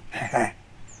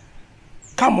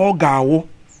kama ọ ga-awụ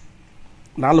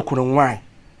na alụkwuru nwaanyị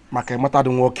maka ịmata dị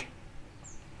nwoke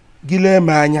gị lee m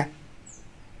anya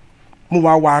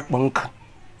mụwa wa akpa nka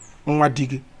nwa di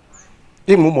gị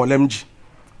ịmụ ụmụ ole m ji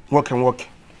nwoke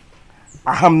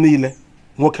aha m niile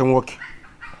nwoke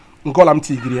nke ọla m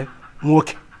tigiri ya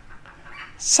nwoke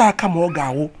saa kama ọ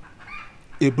ga-awụ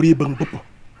eburu ibe mbupụ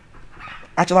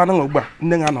achọla na ugbu a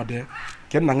nne gị anọdụ ya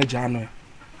ka nna gị ji anụ ya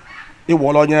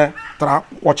ịwọrọ onye tara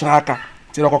kwọchara aka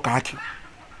tiri ọkụ ka akị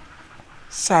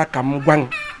saa ka m gwa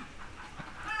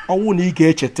ọnwụ na ị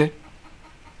ga-echeta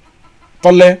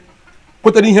tọle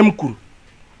kwetara ihe m kwuru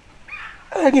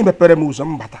gị mepere m ụzọ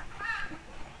mbata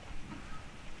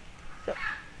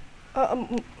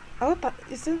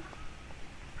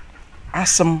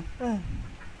asị m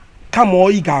kama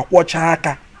ị ga-akwọcha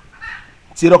aka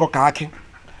tiri ọkụ ka akị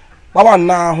kpawa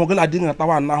nna ahụ gị na di na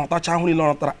tawa nna ahụ tacha ahụ niile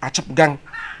ọ tara achịpụga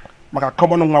maka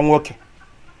kọmọn nwa nwoke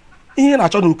ihe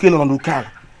na-achọ na uke nọ n'uke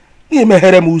ala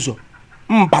na-emeghere m ụzọ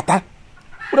mbata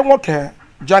were nwoke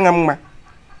ji anya mma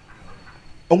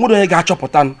o nwere onye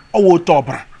ga-achọpụta ọwa otu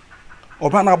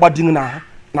ọbara na-agba di n'ahụ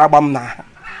na-agba m n'ahụ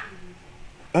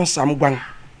nsa m gwa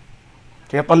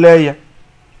ka ị tọlee ya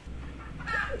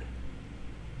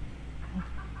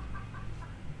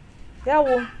ya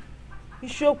wụ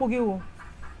isiokwu gị wụ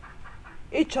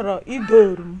ị chọrọ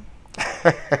idoru m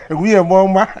nwunye m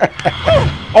ọma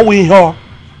ọwụ ihe ọ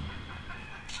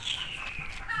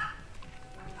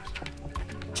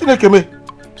Chineke me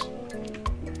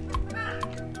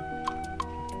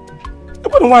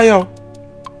ekwere nwaanyị ọ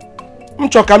m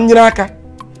chọrọ ka m nyere aka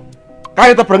ka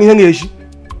anyị tọpụrụ ihe na-eji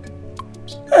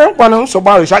nkwana nsogbu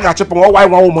ahụ esi a ga-achịpụ ọwa anyị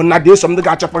nwa ụmụnna dị eso m ndị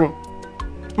ga-achịpụ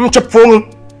m chịpụ onwe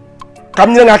ka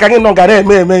m nyere aka gị nọ gara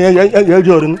eme ya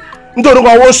eji oru ndị oru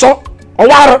ọwa nsọ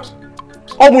ọwa arụ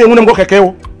ọgwụ enwere m nwoke ka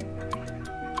ịwụ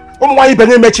ụmụ nwaanyị ibe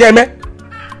na-emechi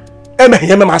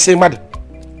emeghe eme masị mmadụ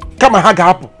kama ha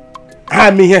ga-apụ ha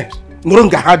eme ihe nụrụ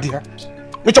nga ha dị ha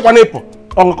ịchọkwana ịpụ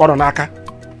ọṅụ kọrọ n'aka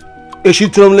echi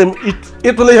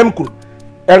ịtụle ihe m kwuru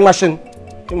enwasị m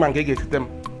ịma nke ị ga-etite m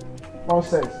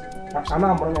nọnsens a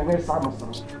na-amụrụ ya n'ịsa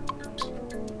amụsara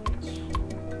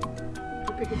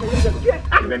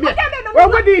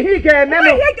ogwedị ihe ị ga-eme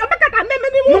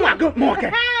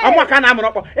ọmụaka na-amụrụ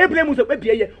ọkpọ ebule m ụzọ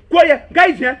kpebie ya kwuo ya gaa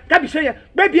izi ya gabisie ya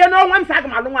kpebie n'ọnwa m sa aga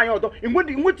m alụ nwaanyị ọzọ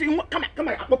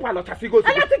kama akpụpụ alọchasị gị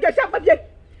ozugbo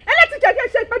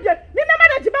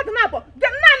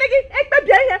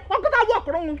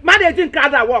mmadụ eji nke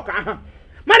ada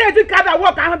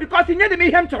wọkụ ahụ bikọs nye dị m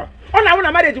ihe m chọrọ ọ na-awụ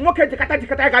na mmadụ eji nwoke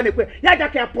jikọta ga na-ekwe ya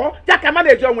jaka ya pụọ jaka mmadụ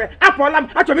eji onwe apụọla m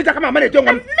achọrọ m ijaka ma mmadụ eji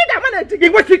onwe m ị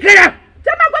nwesị ike ya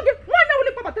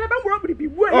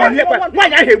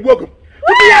nwaanyị ahụ egbu ogo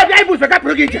tupu ya bịa ibu ụzọ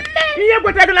gapụrụ gị ije ihe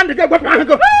gwetara gị na ndụ gị egwepụ ahụ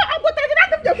go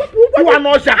ịwa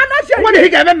n'ọsha nwere ihe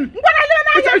ga-eme m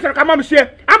ịchọrọ ka ma m sie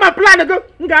ama plan gị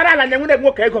m gara ala na-enwere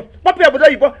nwoke ego kpọpụ obodo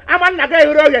oyibo ama nna gị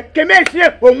eghere oghe ka emesie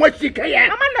onwe si ike ya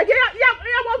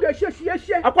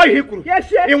akwa ihe i kwuru ị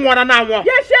nwụọra na anwụọ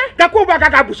gakwa ụgbọ aka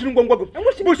ga-abụsiri ngwongwo gị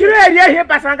bụsiri eri ihe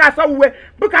gbasara ga asa uwe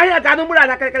bụ ka ahịa ga-anụ mụrụ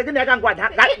ala karịkarị gị na ga ngwa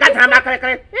gadara m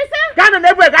akarịkarị gaa nọ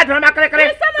n'ebe gadara m akarịkarị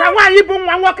ka nwaanyị bụ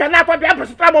nwa nwoke na-akwa bịa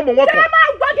bụsịtara m ụmụ nwoke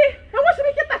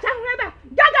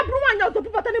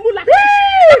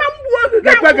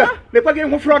lekwe gị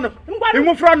ịnwụfere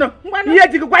ọnụ ihe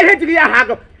ejighị gwa ihe ejighị ya ha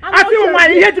agụ asị m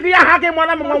nwaanyị ihe ejighị ya ha gị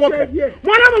mụọra m nwa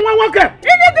nwoke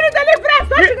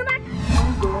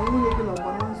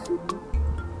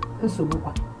nsogbu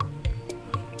kwa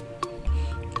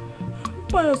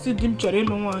Pius di m chọrọ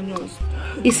ịlụ nwaanyị ọzọ.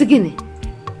 Isi gịnị?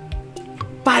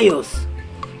 Pius.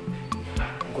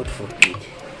 God forbid.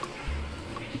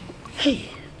 Hey.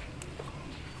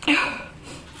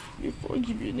 Before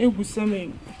you be na-egwusa m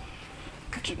egwu.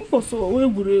 Mkpọsọ wee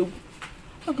egwuregwu.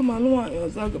 Aga m alụ nwaanyị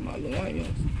ọzọ.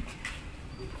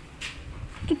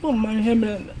 Tupu m mara ihe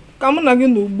mere ka mụ na gị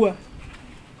na ugbu a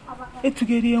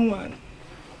etugere ihe nwaanyị.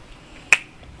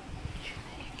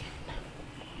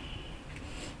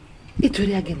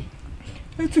 Ituri agini.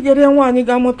 Etugere nwaanyị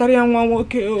ga-amụtara ya nwa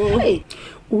nwoke o.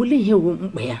 Ole ihe wo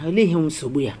mkpa ya, ole ihe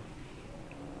nsogbu ya.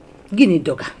 Gịnị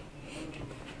doga?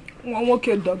 Nwa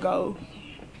nwoke doga o.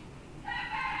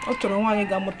 Ọ chọrọ nwaanyị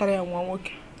ga-amụtara ya nwa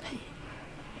nwoke.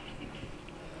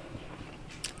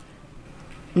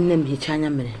 Nne m hicha anya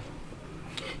mmiri.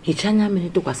 Hicha anya mmiri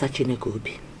tụkwasị Chineke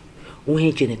obi.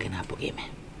 Onwe Chineke na-apụghị eme.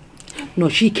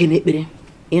 Nọchi ike n'ekpere.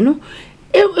 Ịnụ?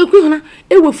 Ekwehụna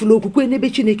ewefula okwukwe n'ebe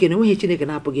Chineke na enweghị Chineke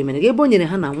na-apụghị eme. Ebe o nyere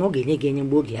ha na nwa ọ ga-enye gị enye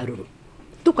mgbe oge ya ruru.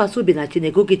 Tụkwasị obi na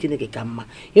Chineke, oge Chineke ka mma.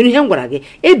 Ịnụ ihe m gwara gị,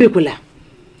 ebekwala.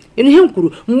 Ịnụ ihe m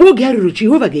kwuru, mgbe oge ya ruru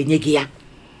Jehova ga-enye gị ya.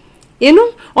 Ịnụ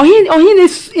ohi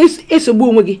na-esogbu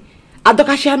onwe gị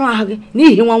adọkachi anụ ahụ gị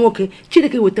n'ihi nwa nwoke.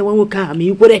 Chineke weta nwa nwoke ahụ ma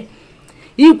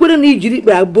ikwere na ijiri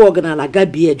ikpe abụọ gị n'ala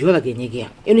gabie, Jehova ga-enye gị ya.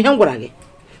 Ịnụ ihe m gwara gị,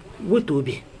 weta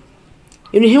obi.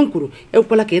 Ịnụ ihe m kwuru,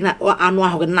 ekwela ka ị na-anụ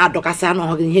ahụ gị na-adọkasị anụ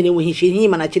ahụ gị ihe na-enweghị isi, ihe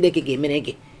ịma na Chineke ga-emere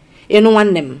gị. Ịnụ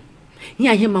nwanne m,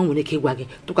 ihe ma nwere ike ịgwa gị,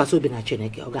 tụkwasị obi na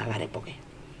Chineke, ọ ga-agharịpụ gị.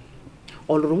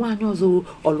 Ọ lụrụ nwaanyị ọzọ,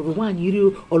 ọ lụrụ nwaanyị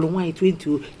 10, ọ lụrụ nwaanyị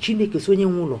 20, Chineke si onye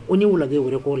nwe ụlọ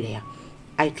ga-ewerekwa ụlọ ya.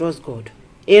 I trust God.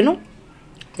 Ịnụ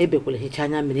ebekwele hichaa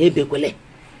anya mmiri ebekwele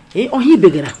ọhịa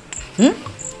ibegara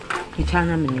hichaa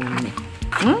anya mmiri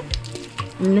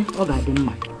nne ọ ga-adị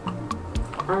mma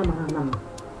amara na m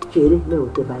chere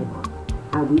meweta baịbụl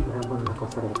agụ ikpe abụọ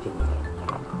nakọsara ya Chineke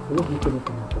enweghị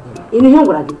Chineke na-akọgara ịnụ ihe m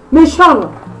gwara gị mechie ọnụ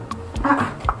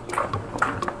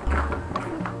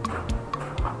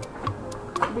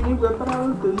Igwe para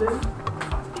ntule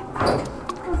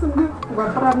asị ndị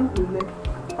gwapara ntule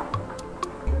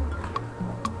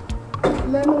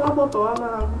lee nwa gbọtọwa na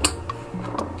ahụ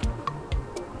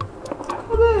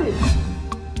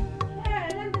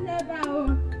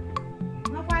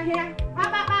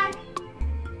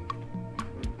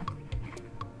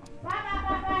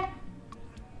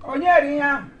onye eri ihe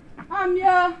ahụ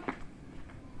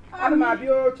ana m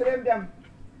abịa chere mbịa m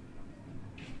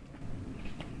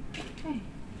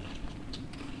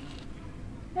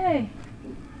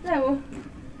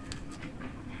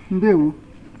ndewo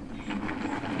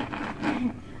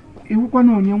iwukwa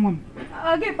na onye nwa m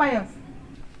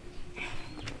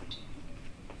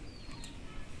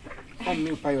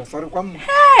Payos ọrịkwa mma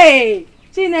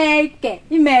Chineke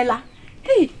imeela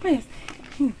Payos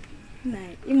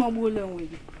ịmagbuola onwe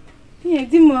gị ihe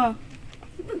di m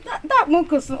dakpụ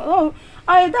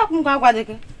ka agwa dị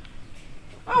gị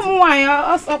ụmụ nwaanyị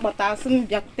ọsọ kpọta asị m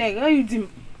bịakwute gị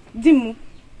di m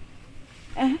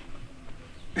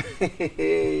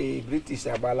British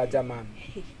agbaala German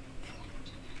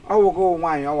ọ wụgo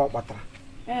nwaanyị ọwa kpatara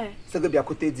sị gị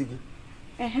bịakwute di gị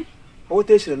o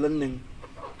weta eshirila nne m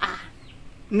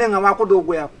nne m akwụdo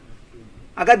ụgwọ ya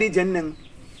agadi ije nne m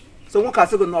so nwoke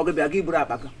asị gị na ọ gị bịa gị buru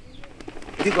akpa gị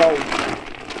di gị ọwụ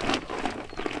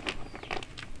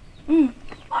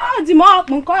ọ dị m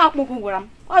ọkpụ nke ọ akpụkụ gwara m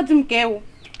ọ dị m ka ewu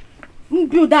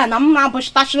mbi ụda na m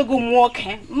na-abụchitachiri gị ụmụ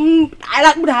nwoke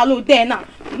alakpụrụ ala ude na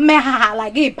mmegha ala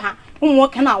gị ba ụmụ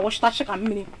nwoke na-awụchitachi ka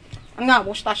mmiri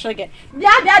na-awụchitachi gị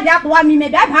bịa tụwa m ime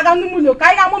bịa ga n'ime ụlọ ka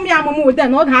anyị ga-amụmụ ya amụmụ ude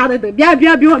na ọ ga-arịdị bịa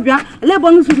lebe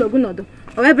ọnụ ụzọ ụlọ gị nọdụ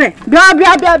ebe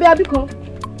bịa biko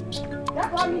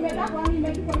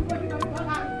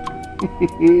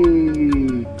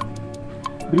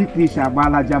British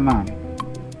agbaala German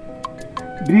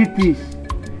British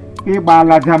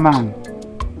ịgbaala German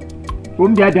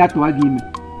ndị abịa tụwa gị ime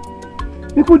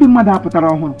ikwu dị mmadụ apụtara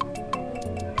ọhụrụ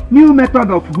new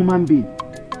method of human being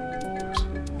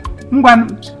ngwa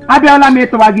abịala m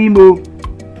ịtụwa gị ime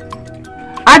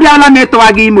abịala m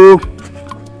ịtụwa gị ime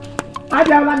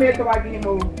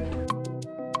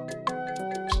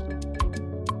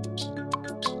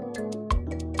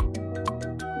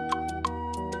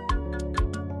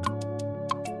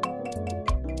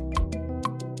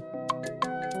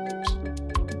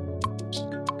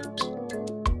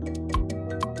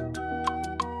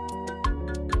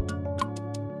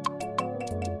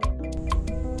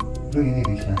Lo ini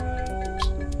bisa.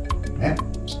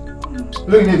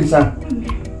 Lo ini bisa.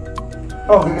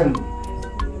 Oh, kan.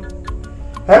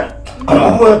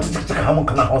 Kalau kamu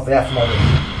kena saya semua.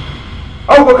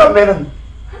 Kok kamu menon?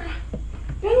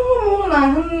 Mau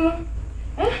lah.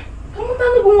 Kamu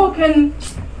tadi gue kan.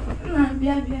 Nah,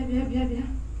 biar.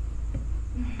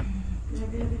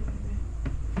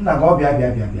 Nah, kau biar.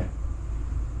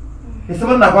 Itu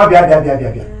mana kau biar.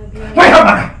 Wah,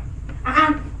 apa?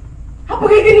 Apa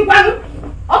kayak gini Pak?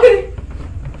 Oke nih.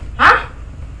 Hah?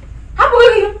 Apa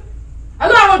kayak gini?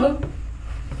 Aduh anak tuh.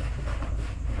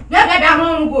 Biar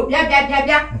ngomong gue. Biar.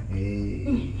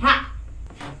 Ha.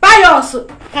 Payos,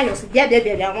 biar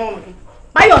ngomong.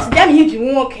 Payos, dia mihiji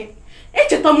nwoke.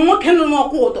 Echeta m nwoke nọ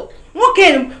n'ọkụ ụtọ.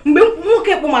 Mgbe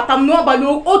nwoke kpọmata m n'abalị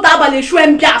otu abalị shue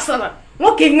m bịa asịrị.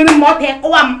 Nwoke nyere m ọta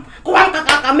kụwa m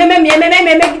kaka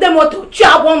megide m otu chi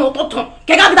abụọ n'ụtụtụ.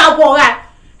 Kegagide abụọ ya.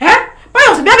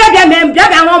 Payos bịa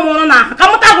nwa ọmụrụ na ka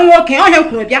mụta gị nwoke ọhịa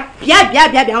kwuru bịa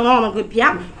nwa ọrụ gị bịa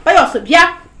Payos bịa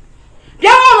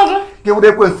nwa ọrụ gị Gị wụrụ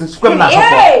ekwensị sikwe m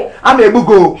n'akụkọ a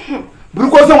na-egbugo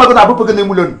burukwa ozi nwa gị na-abụpụ gị n'ime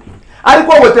ụlọ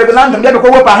arịkwa o wetara gị na ndụ m bịa bịakwa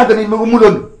wepụ ahụ gị n'ime ụlọ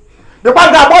bịakwa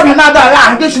ga-agba ọbịa na-ada agha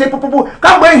ahụ gị shiri pụpụpụ ka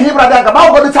mgbe ihe ịbara dị gaba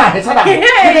ụgọdụ taa ahịsara gị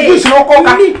shiri ụka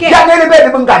ya na erebe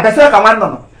edebe m ga-abịasịra ka nwa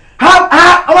nnụnụ ha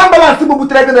nwa mbalansị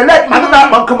gbubutere gị na let ma gị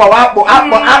na-akpọ nkụ ma akpụ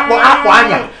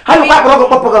anya ha jikwa akpọrọ gị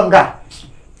kpọpụ gị nga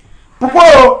pụkwa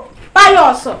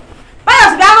Payos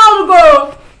bịa n'ọrụ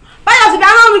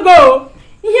go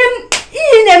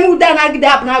ihe na-eme ụda na-agide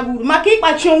abụna gị uru maka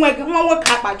ịkpachi onwe gị nwa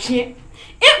nwoke akpachie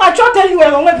ịkpachi ọtọ yi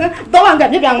were onwe gị dọwa nga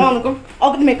dịbịa nwa ọrụ gị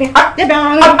ọgụdịmepe dịbịa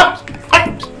nwa ọrụ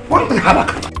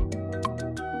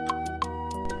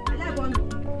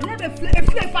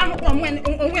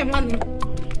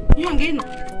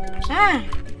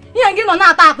ihe gị nọ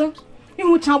na-ata atụ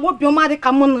ịhụcha gbobiọma dị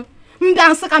ka mụnụ mbịa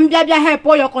nsị ka m bịa help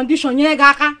your condition nyere gị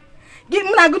aka gị m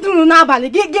na-agụdụ unu n'abalị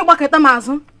gị gbakọta m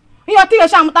azụ ihe ọtị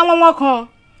ga-echa amụta nwa nwoke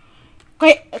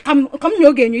ka m nye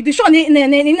oge enyo dị shọ na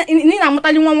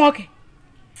na-amụtali nwa nwoke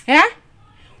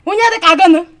onye dị ka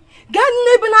gịnị gaa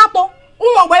n'ebe na-atọ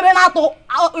ụmụ ọgba ebe na-atọ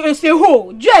eseho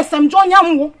ju esem jụọ onye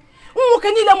nwụ nwoke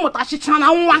niile mụtachicha na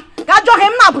nwa ga-ajọ ha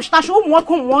m na-abụchitacha ụmụ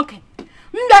nwoke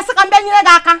m bịasị ka m bịa nyere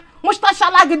gị aka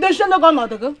mụchitachala gị doziele gị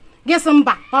ọnọdụ gị sị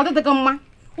mba na ọdịdị gị mma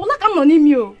ụlọ ka m nọ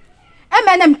n'ime o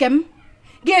emene m nke m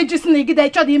ga-eji si na igide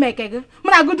chọdụ ime ke gị m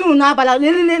na-agụdo unu n'abalị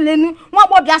lelelelenu nwa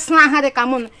agbọbịa sị na aha dị ka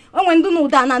mụ na onwe ndị na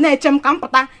ụda na-eche m ka m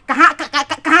pụta ka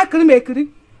ha kiri m ekiri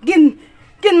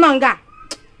gị nọ nga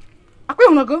akwa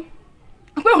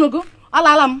ịhụrụ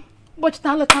alala m ụbọchị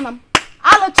taa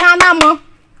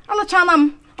alụchana m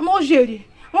n'ụzọ eri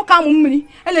nwoke amụ mmiri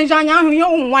eleji anya ahụ ihe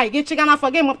ụmụ nwaanyị ga-echiga n'afọ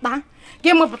gị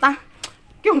mụpụta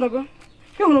gị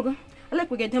hụrụ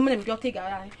elekweghị ede mere m gị ọtị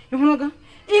gara anyị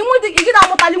ịhụrụ igide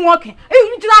amụtali nwoke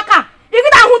jiri aka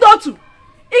igide ahụ dị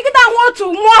otu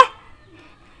nwụọ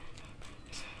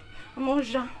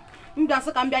n'ụzọ m bịasị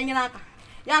ka m bịa nyere aka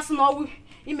ya sị na ọnwụ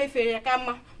imefere ya ka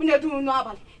mma m na-eduru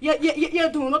n'abalị ya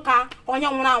eduru ka onye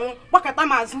nwụrụ anwụ gbakọta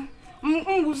m azụ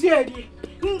mwụzi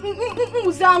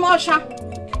anụ ọcha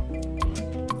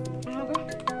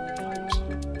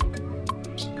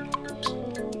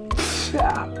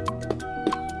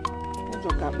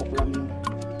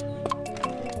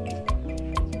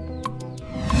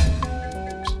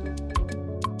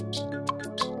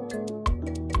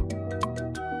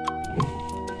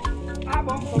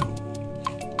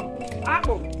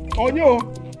onye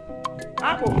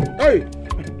hey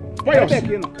Pius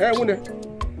nwune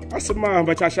asị m ahụ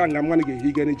bachasha nga nwanne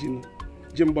ga-ehigere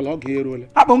ji mbọla ọ ga-eruola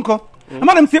akpụ nkụ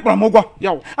amadị m si kpọrọ m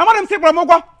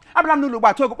ụgwọ abịala m n'ụlọ ugbo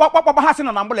atụ ego kpọkpọkpọ ha sị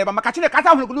nọ na mgbụla ebe maka Chineke asa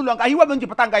hụrụ gị n'ụlọ nga iwe bụ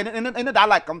njipụta nga eneda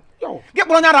ala m gị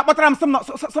kpọrọ onye ara kpọtara m sị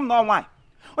m na nwaanyị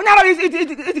onye ara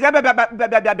iji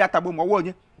ga-abịa tagbo ma ọwa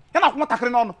onye ya na akwụ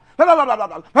nwatakịrị n'ọnụ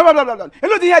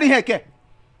elu dị ihe dị ihe eke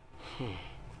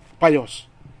Pius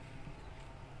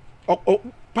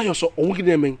onwe gị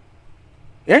na-eme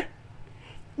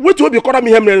wetu obi kọrọ m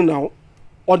ihe mere na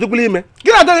ọ dịgbula ime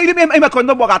gị na-adọ ime ka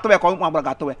ndị mgbọ ga-atụwe ka ụmụ agbara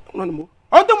ga-atụwe ndị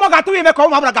mmụọ ga-atụwe ime ka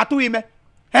ụmụ agbara ga-atụwe ime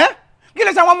gị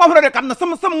lecha nwa hụrụ dị ka m na sị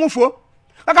m nwụfuo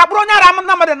ka ga-akpụrụ onye ara m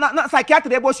na mmadụ na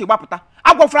saịkiatrị ebe o si gbapụta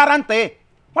agwọfụrara ntị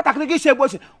nwatakịrị gị isi ebe o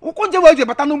si ụkwụ nje wee ji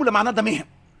bata n'ụgbụrụ ma anada m ihe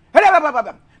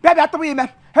bịa tụwa ime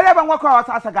ebe nwoke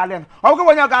ọsọ asa ga-alị ọgụgụ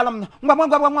onye ga-alụ m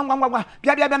ngwa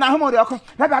bịa na ahụ m ọkụ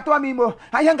bịa tụwa m ime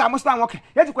ihe m ga-amụsịta nwoke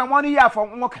ejikwa mụọ n'ihe afọ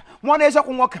nwoke mụọ na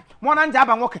eziokwu nwoke mụọ na nje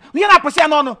aba nwoke ihe na-apụsị ya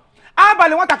n'ọnụ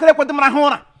abalị nwatakịrị ekwedị mara ahụ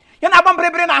ụra ya na-agba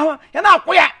mbịrịbịrị na ahụ ya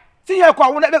na-akwụ ya si ihe ka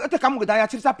ọnwụ na-ekpete ka m gode anya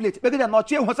chirisa pleti kpegide na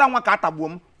ọchị hụsa nwa ka atagbuo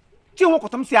m chi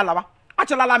nwụkụtụ m si alawa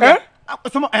achalala m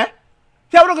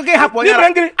fiawụrụ gị hapụ onye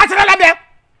achalala bịa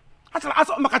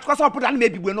asọ maka chịkwasị ọpụrụ ana m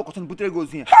ebigbe n'ụkọtụ butere gị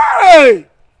ozu ya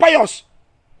Pius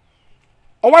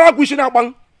ọwara agwụ isi na-agba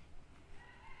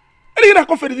ị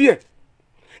na-akọfere di ya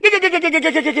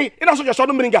ị na-asụ jọsọ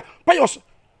ọnụ mmiri nga Pius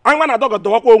anyịma na-adọ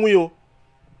dọwakwa onwe ya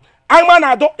anyịma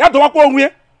na-adọ ya dọwakwa onwe ya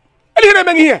ihe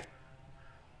na-emeghị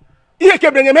ihe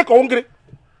kebere eme ka ọnwụ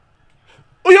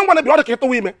onye ngwa na bịa ọ dị ka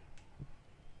ịtụwa ime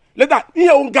leda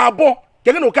ihe nga abụọ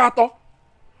kege na oke atọ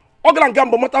ọ gara nga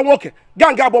mbụ mụta nwoke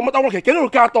gaa nga abụọ mụta nwoke kege na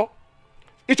oke atọ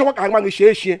ịchọkwa ka agba gị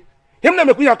shie ihe m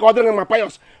na-emekwa ihe ka ọ dịrị ma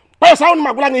Pius ahụ na m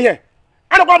agwụla gị ihe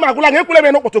anakwa m agwụla gị ekwere m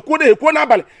n'ụkpọtụ kwuo na-ekwuo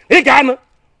n'abalị ị ga-anụ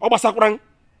ọ gbasakwara m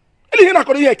ihe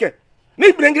na-akọrọ ihe eke na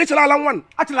ibire ngị ịchala ala nwa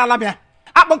achalala m ya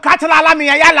akpụ nke achalala m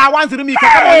ya lawa nziri m ike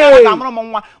ga-amụrụ m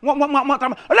nwa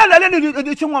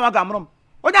chi nwa ga-amụrụ m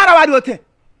onye ara wadị ote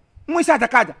nwa isi aja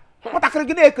kaja nwatakịrị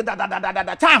gị na-eko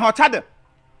dadadadada cha ahụ ọcha dị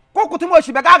ka ụkwụtụ m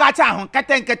ochibe ga agacha ahụ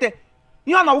nkete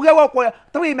ihe ọ na ọgwụghe ewe ụkwụ ya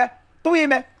tụwa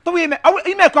ime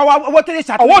ime ka ọwa wetere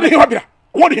ịcha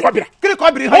kịrị ka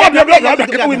ọ bịrị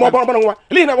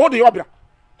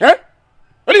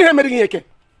ihe mere ihe eke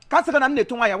ka sịga na m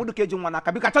na-eto nwa ya wụdụ ka eji nwa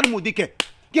n'aka biko achọrọ m ụdị ike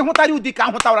gị hụtara ụdị ka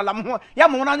ahụtawara m hụ ya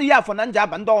mụrụ na ihe afọ na nje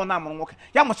aba ndị ọnwụ na-amụrụ nwoke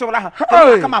ya mụchịwara ha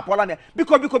aka m apụọla na ya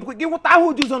biko gị hụta ahụ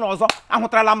ụdị ụzọ na ọzọ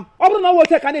ahụtarala m ọ bụrụ na ọnwa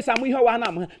oche ka na-esi amụ ihe ọwa ha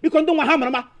na-amụ ha biko ndị nwa ha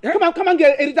mụrụ ma kama m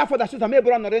ga-erite afọ dachiza m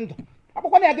ebụrụ nọrị ndụ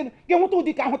akwụkwọ na ya gị hụta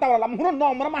ụdị ka ahụtawarala m hụrụ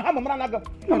nnọọ mụrụ ma ha mụmara na gị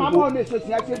ma amụọ na-esi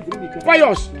osi ya chi eziri m ike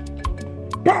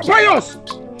Pius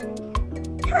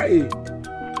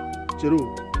chere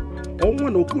ọnwa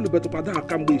na okulu betụkwado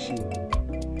aka mgbe isi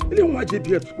ele nwa ji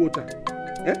ebi etukwu taa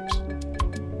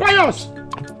Pius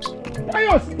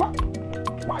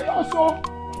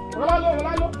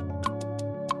Rolalo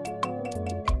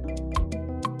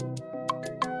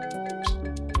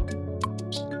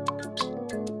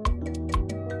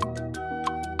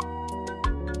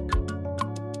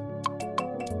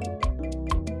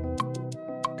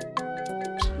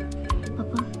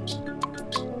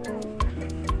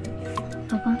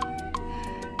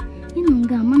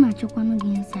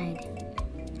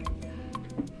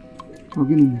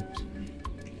Ogini.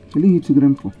 Ele hit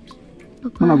gram for.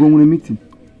 Papa. Na go nwere meeting.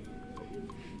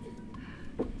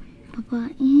 Papa,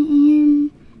 ihe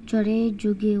chọrọ ịjụ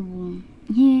gị bụ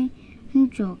ihe m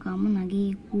chọrọ ka mụ na gị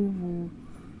kwuo bụ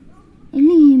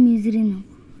ele ihe meziri nọ.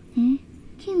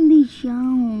 Kemgbe ichi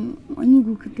ahụ anyị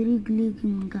gwuketere egwuregwu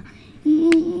nka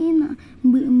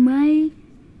mgbe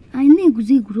anyị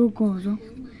na-eguzo egwuregwu ọzọ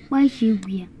gbachi egwu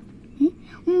ya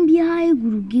mbịa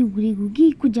egwuru gị egwuregwu gị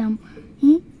kụja m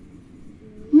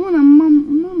mụ na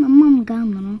mma m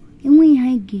ga-anọrọ enweghị ha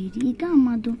ga-eri ị ga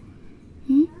amadụ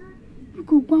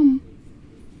biko gwa m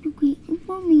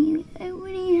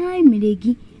enwere ihe anyị mere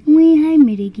gị enweghị ihe anyị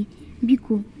mere gị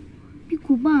biko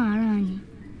gbaghara anyị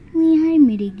enweghị ihe anyị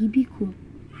mere gị biko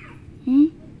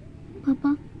papa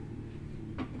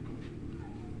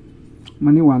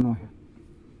Mani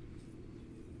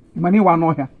wa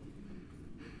n'ọhịa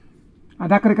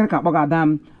ada kịrịkịrị ka akpọ ga-ada m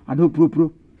ada opropro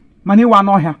mana ịwa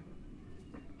n'ọhịa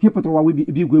ihe pụtara ụwa ibi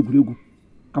igwu egwuregwu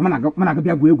ka mana aga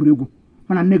bịa gwu egwuregwu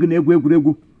mana nne gị na-egwu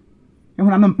egwuregwu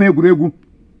ịhụna na mpa egwuregwu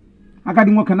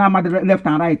agadi nwoke na-amadị left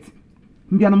and right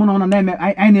mbịa na mụ na ụlọ na-eme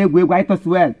anyị na-egwu egwu anyị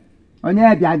tọswel onye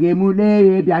bịa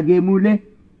ga-eme ule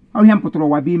ihe m pụtara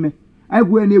ụwa bụ ime anyị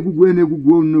gwuo na-egwu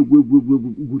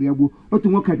gwuru egwu otu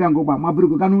nwoke bịa ngụgba ma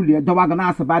bụrụ ga n'ụlọ ya dọwa ga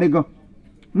na-asịbarị gị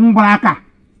mgbara aka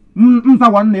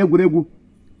nzawa na egwuregwu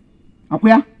akwụ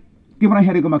ya ka ịbara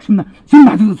ihe rego maka simna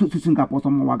asụsụ nke apọsọ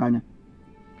mmanwa gị anya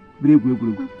biri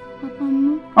egwuregwu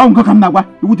ọ nke ka m na-agwa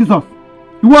iwu Jizọs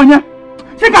iwu onye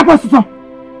si ka apọ ọsụsọ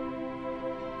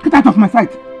get out of my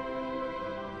sight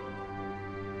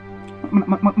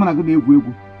mana gị na-egwu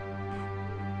egwu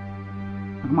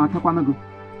aga m atakwana gị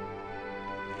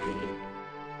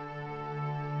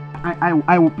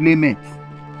I will play mate.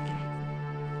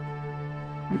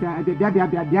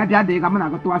 Bịa dị ga m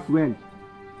na-agụtụ aswel.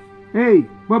 Hey,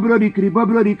 bọbụlọdị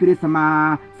ikiri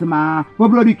sama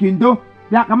bọbụlọdị kindo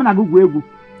bịa ka m na-agụ gwu egwu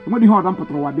enwedị ihe ọzọ m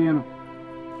pụtara ụwa dị ịnụ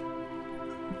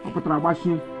ọ pụtara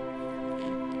gbachie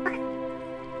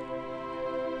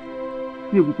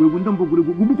na-egwukwa egwu ndị mbụ gwuru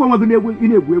egwu gbukwa onwe gị n'egwu ị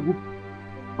na-egwu egwu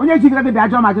onye jigara gị bịa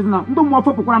jụọ m ajụjụ na ndị mmụọ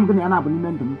fọpụkwara m gị na ya na-abụ n'ime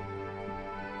ndụ m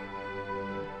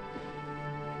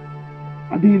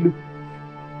adị ilu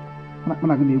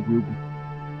mana gị na-egwu egwu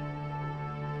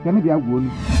bịa na bịa gwuo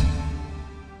olu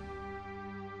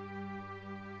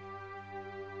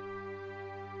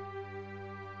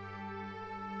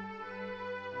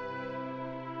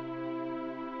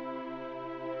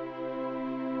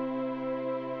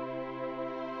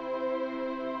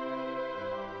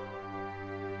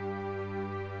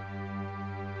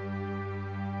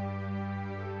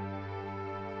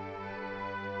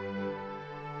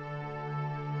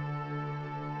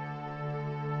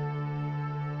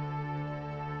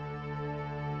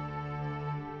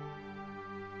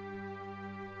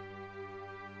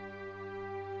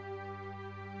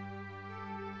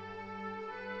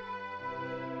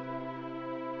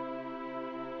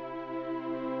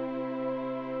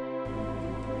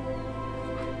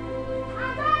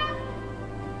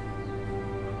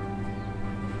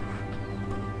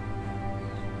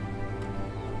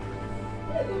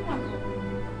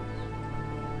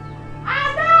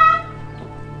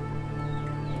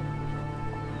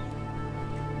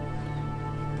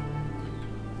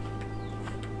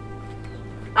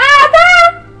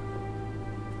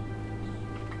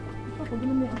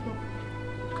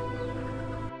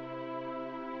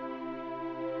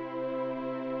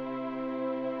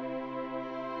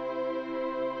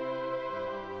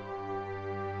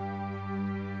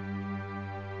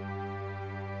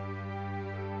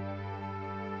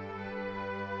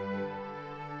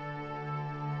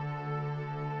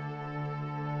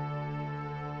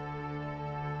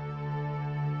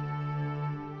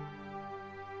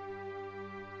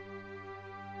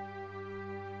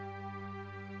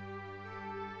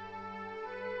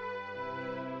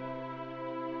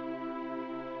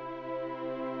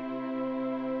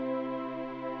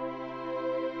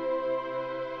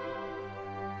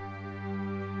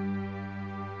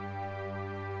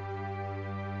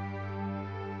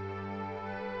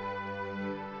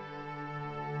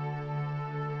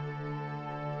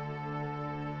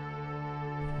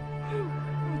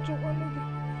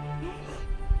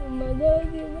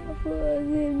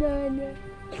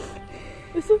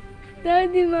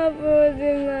Daddy, my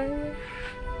brother,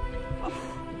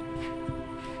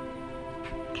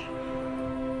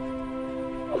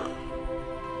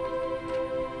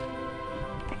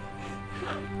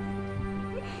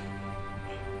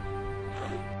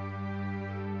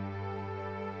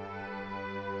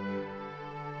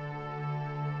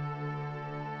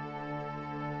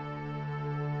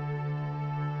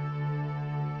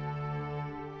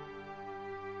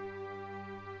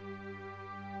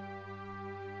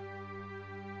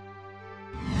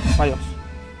 Pius.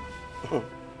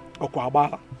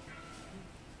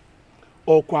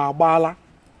 Okwa agbala.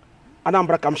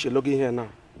 Anambra kam shelo gị ihe na.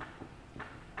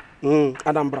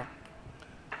 Anambra.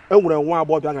 Enwere nwa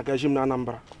agbọghọ bịa ga ejim na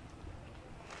Anambra.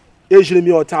 Ejiri m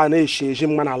ọta na eji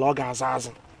m mana ala ọ ga-aza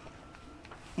azụ.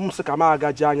 M sị ka m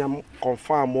agaji anya m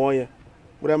confirm onye.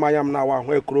 Were m anya m na-awa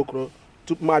ahụ ekorokoro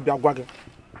tupu m abịa gwa gị.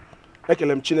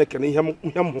 Ekele m Chineke na ihe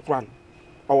m hụkwan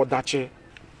ọwụdachi.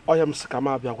 Onye m sị ka m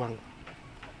abịa gwa gị.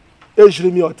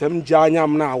 Ejiri m ọta m ji anya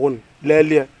m na-awụ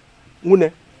lelie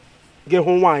nwune gị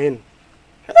hụ nwaanyị.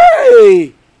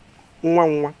 Hey!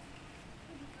 Nwa.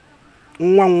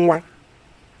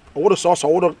 Ọwụrụ sọsọ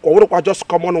ọwụrụ kwa just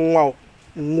common nwa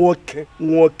nwoke.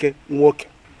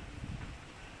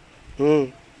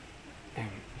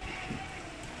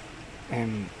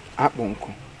 Akpụ nkụ.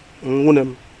 Nwune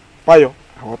m. Payo.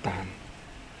 Aghọtara m.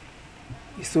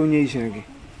 Isi onye ijere gị.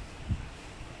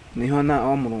 Na ihe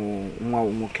ọ mụrụ nwa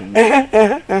nwoke.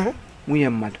 Nwunye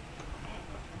mmadụ.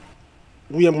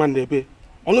 Nwunye mmadụ ebe.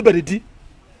 Ọlụbere di.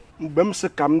 Mgbe m sị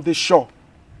ka m dị sure.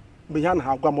 Mgbe ya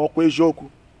na-agwa m ọkwa eziokwu.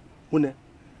 Nwune.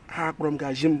 Ha akpọrọ m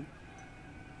gaji m.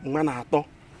 Nwa na atọ.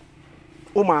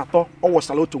 Ụmụ atọ ọ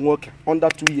wụsara otu nwoke under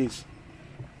 2 years.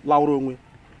 Laura onwe.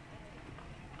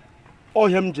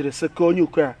 Ọhịa m jiri sị ka onye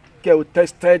ukwe a ke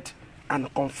tested and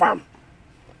confirmed.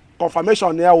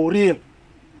 Confirmation ya o real.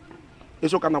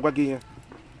 Eso ka na-agwa gị ihe.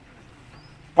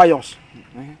 Pius.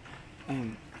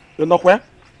 Ịnọkwa?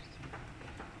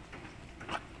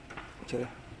 Chere.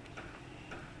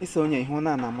 Isi onye ihe ọ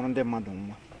na-amụrụ ndị mmadụ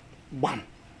nwa. Gbam.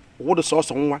 Ụwụdụ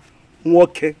sọsọ nwa.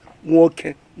 Nwoke.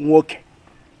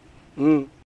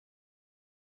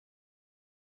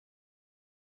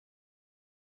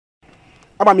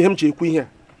 Agba m ihe m ji ekwu ihe.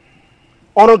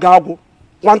 Ọrụ ga-agwụ.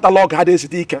 Nwata lọ ga-ada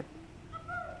ezite ike.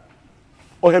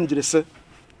 Ohe m jiri sị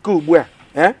ka ugbu a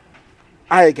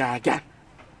anyị ga-aga.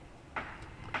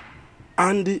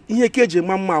 And ihe ka eji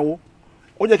ma mma awụ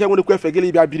onye ka nwere kwefe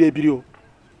gịlị bịa biri ebiri o.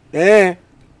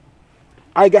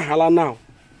 Anyị ga-hala now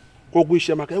ụgwọ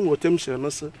isi maka enwe otu m siri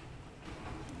nsị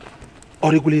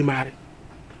ọrịgwụla imegharị.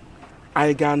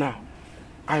 Anyị gaa now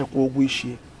anyị kwụ ụgwọ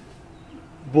isi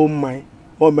bụ mmanya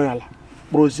omenala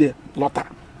kpụrụzie lọta.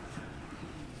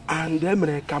 And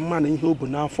emere ka mma na ihe o bu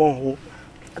n'afọ ọhụụ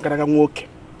agaraga nwoke.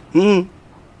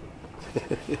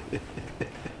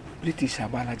 British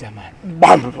agbala German.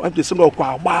 Gbam! Ndị sị na okwa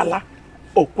agbala.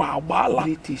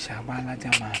 British agbala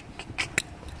German.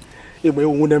 Igbe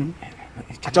nwune m.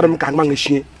 Achọrọ m ka mma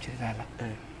nshie.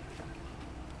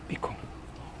 Biko,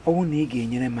 ọwụ na ị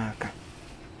ga-enyere m aka.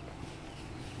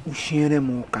 Ushiere m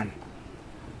ụka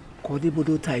ka ọ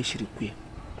dịbodo taa ishiri kwe.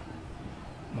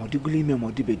 Ma ọ dịgolo ime ma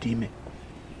ọ dịbedo ime.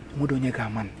 Nwere onye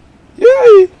ga-ama m.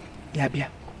 Ya bịa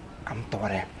ka m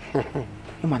tọwara ya.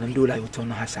 Ịma na ndị ụlọ ya otu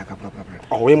ọnụ ha si aga blablabla.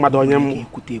 Ọwụ ịmadụ onye m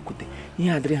ekwute.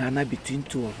 Ihe adịrị ha na between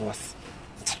two of us.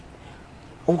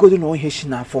 Ọgọdụ na ihe shi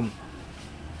n'afọ m.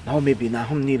 Na o mebi na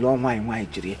ahụ m niile nwaanyị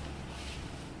jiri.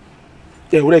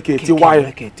 Ewere ka eti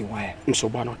waya.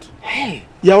 Nsogbu anọt.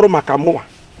 Ya ọrụ maka mụwa.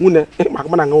 Nwune maka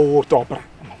mana nwe ụtọ ọbara.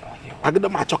 Agịda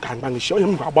m achọ ka mgbanwe shi onye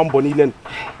m ga-agba mbọ niile.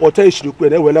 Otu eshiri kwe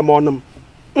na-ewele m ọnụ m.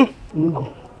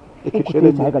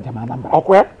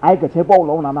 Ọkwa? Anyị gacha ebe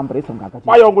ọbụla na Anambra eso m ga-agacha.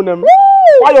 Payo nwune m.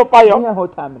 Payo. Onye ahụ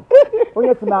taa mere.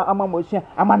 Onye si na ama m ochie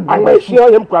ama nna ya. Ama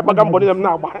onye m kwa agbaga mbọ niile m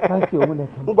na-agba.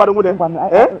 Ngwado nwune.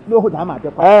 N'ohu da m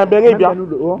abịakwa. Bịa bịa.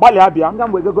 Gbalịa bịa. Nga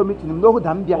mgbe ego meeting m n'ohu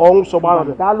da m bịa. Ọnwụ nsogbu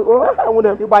ahụ. Daalụ nwune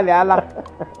m ịgbalịala.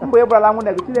 Mgbe ịbụrala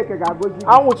nwune gị Chineke ga-agọzi.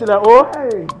 Anwụchila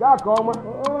gaa ka ọma.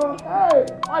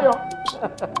 Payo.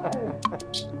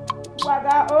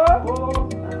 Gbaga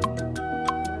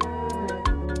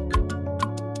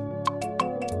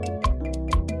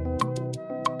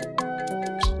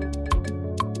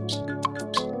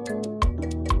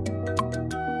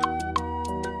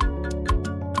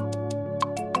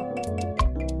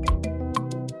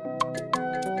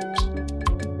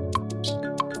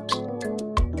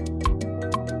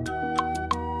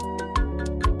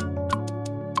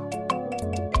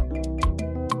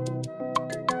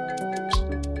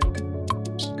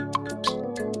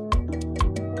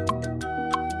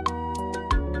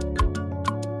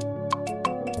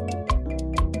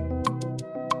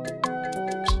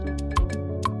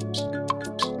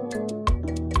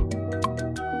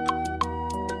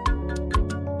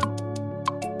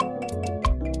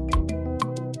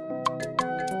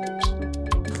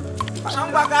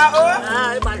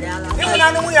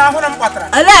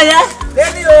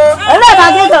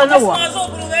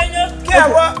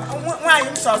nwaanyị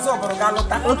m sọzọ obodo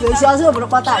ga-alụta. Oke, isi ọzọ obodo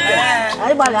kpọta gị.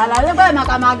 Anyị gbalịala, elekwa ya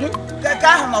maka ma gị. Nke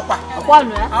ahụ nọkwa.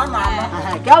 Ọkwanụ ya? Ọ nọ-anọ.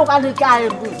 Nke ahụ ka ndị ke anyị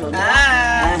bụ ụzọ.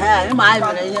 Ịma anyị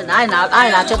mere ihe na anyị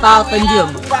na-achọta ọkụ ndị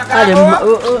Igbo. Ọ dị mma.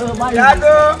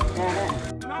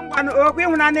 Okwu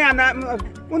ịhụnanya ya na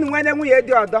unu nwere nwunye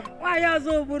dị ọdọ. Nwaanyị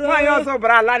ọzọ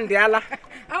bụrụ ala ndị ala.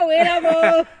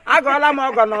 Agọọla m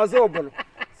ọgọ na ọzọ ụbụrụ.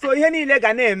 So ihe niile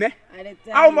ga na-eme.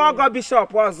 Awụ m ọgọ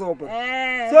bishọp ọzọ ụbụrụ.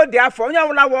 So dị afọ onye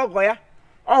ọbụla wụ ọgọ ya.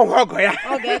 Ọgọ ya.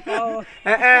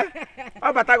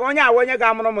 Ọ bataga onye awa onye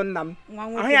ga-amụrụ m nna m.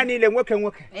 Ahụ ya niile nwoke.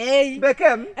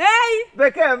 Bekee m.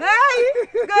 Bekee m.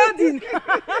 Godin.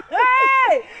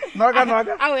 N'ọga.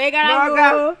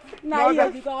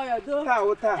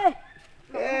 Taa.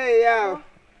 Ya.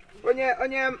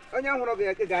 Onye hụrụ gị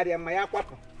eke ga-arịa mma ya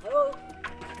kwapụ.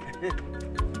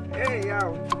 Ya.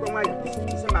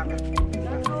 Isi maka.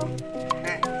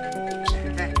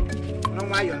 No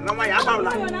nwayọ.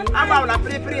 Agbawụla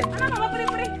pịrịpịrị.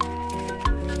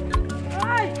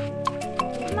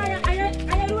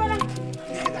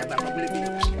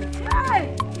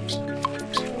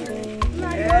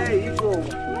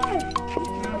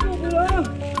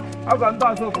 Ọgọ ndị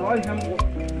ọzọ bụrụ ihe mbụ.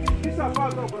 Bishọp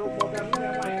ọzọ bụrụ ụfọdụ nwunye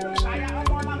nwaanyị. Ka ya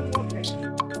ọmụọla m nwoke.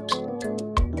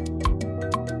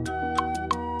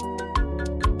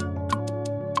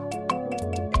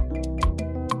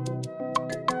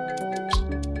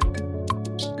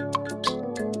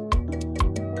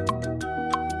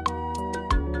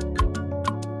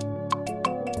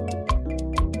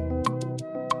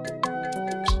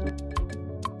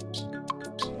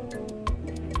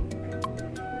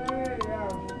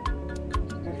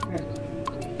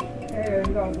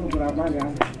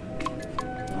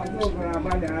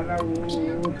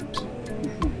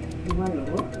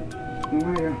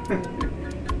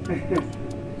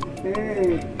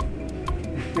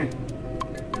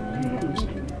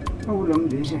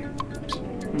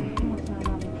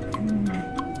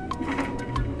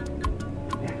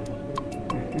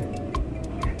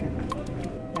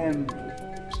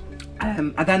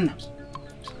 Adanna,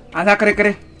 ada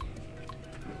kịrịkịrị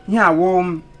ihe awụ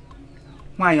m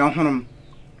nwaanyị ọhụrụ m.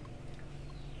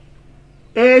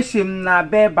 Esi m na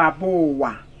be baba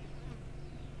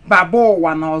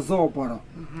ụwa na ọzọ ụbụrụ.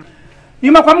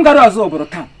 Imakwa m gara ọzọ ụbụrụ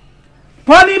taa.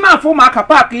 Pụọ n'ime afọ ụmụaka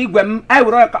paakị igwe m anyị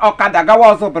were ọkada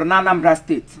gawa ọzọ ụbụrụ na Anambra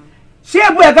steeti. Si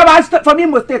ebu ya gaba from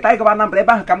Imo steeti anyị gaba Anambra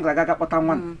ebe ahụ ka m gara aga kpọta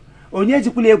nwa m. Onye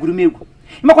ejikwula egwuregwu.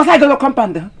 Imakwasa anyị gawa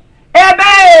kọmpand ha. Ebe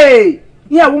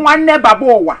ihe bụ nwanne baba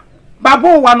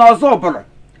ụwa na ọzọ ụbụrụ.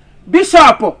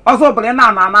 Bishọp ọzọ ụbụrụ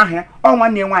na-anọ anaghị ọ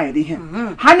nwanne nwaanyị dị ihe.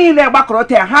 Ha niile gbakọrọ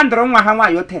ote ha ndụrụ nwa ha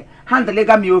nwaanyị ote ha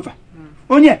ndịlịga mi ova.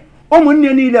 Onye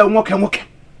ụmụnne niile nwoke.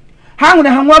 Ha nwere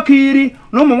ha nwoke 10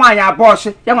 na ụmụ nwaanyị abụọ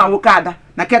ọchị ya nwa nwoke ada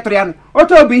na ketụrụ ya nụ.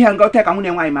 Otu obi ihe nga ote ka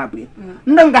nwunye nwaanyị ma bụ ya.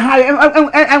 Ndị nga ha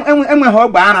enweghị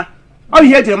ogbe ara. Ọ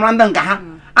ihe ejiri mara ndị nga ha.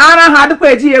 Ara ha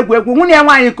adịkwa eji egwu nwunye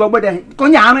nwaanyị ka ogbede ka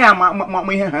onye arụ ya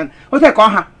ma ihe ha. Ote ka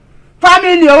ọha.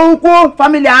 Famili ukwu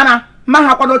famili ara ma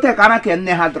ha kwado ote ka ara ka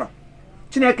nne ha dọrọ.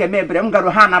 Chineke mebere m garụ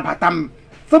ha anabata m.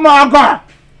 Sị m ọgọ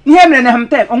ihe mere na ha m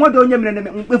tek onwede onye mere na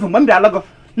mkpefu mgbe m bịara lọgọ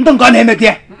ndị nga ọ na-eme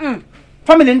gị.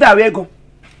 Famili ndị awa ego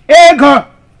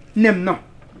nne m nọ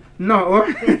onye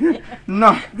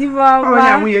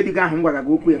nwunye dị gị ahụ m gwara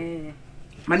gị okwu ya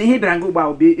mana ihe bịara nga ụgba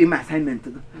obi ime asaịmentị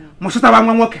gị mụsụtawa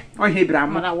nwa nwoke ihe bịara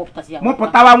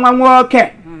mụpụtawa nwa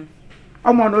nwoke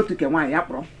ọmụ n'otu ke nwaanyị ya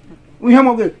kpọrọ ihe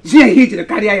mọgụ ji ihe ijiri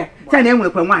karịa ya sa na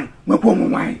enwekwa nwaanyị nwekwa ụmụ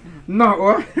nwaanyị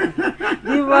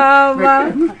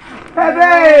ebe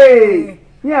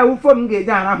ihe ewufo m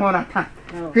ga-eji arahụ ụra taa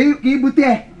ka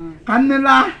ibute ka nne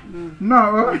laa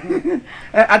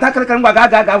ada kịrịkịrị ngwa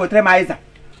ga wetara m aịza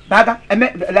daga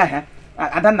emeleha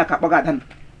Adanna ka kpọga Adanna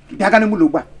bịaga n'ime ụlọ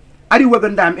ugbu a arị iwego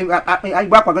ndị igbe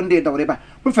akwago ndị dọwara ebe a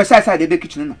bụfesa saịdị ebe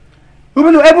kichin nọ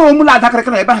ebe omụlọ ada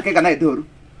kịrịkịrị ebe ahụ ka ị ga na-edoru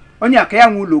onye a ka ya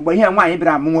nwe ụlọ ugbo ihe nwaanyị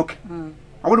bịara amụ nwoke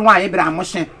ọ bụrụ nwaanyị bịara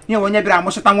amụsị ihe onye bịara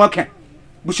amụsịta nwoke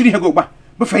bụchiri ihe gị ugbu a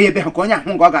bụfe ya ebe ha ka onye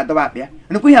ahụ nga ọ ga-adọba akpa ya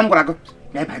nnukwu ihe m gwara gị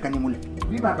na ịba ịga n'ime ụlọ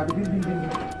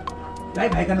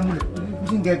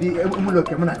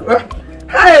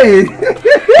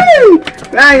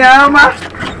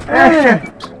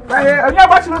onye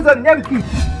gbachiri ụzọ nye m kii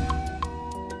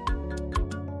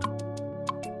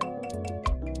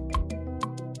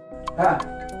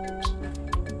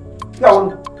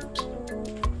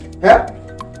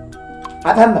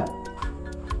Adanna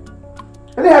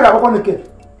ini ada apa kau nikah?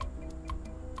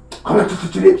 Kamu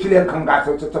cili kan gas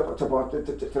cepat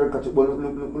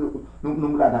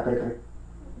nunggu ada kere.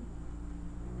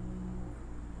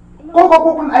 Kau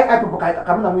kan ai pakai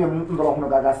kamu namu yang dorong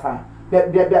naga sa. Dia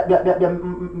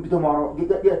itu mau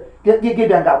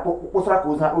dia nggak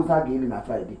usah gini na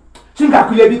Friday. Chinga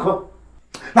kule biko.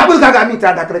 Na bu ga mi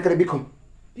ta da krekere biko.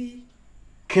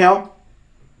 Keo.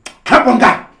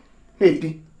 Kaponga.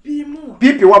 Eti.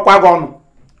 Pipi wa kwa gonu.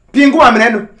 Pingu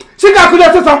amrenu. Chinga kule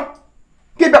soso.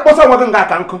 Ke be poso wa nga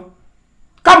ka nko.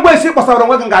 Kamgbe si poso ro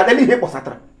wa nga deli he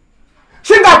posatra.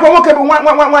 Chinga po nwoke bu nwa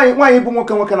bu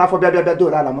nwoke na afọ bịa do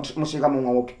ala mu shiga mu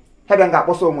nwa nwoke. Hebe nga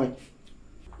poso onwe.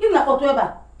 Ina foto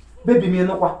eba. Baby mi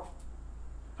nukwa.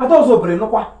 Ada ọzọ obere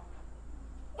nukwa.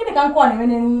 Ini ka nkọ na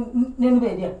n'enu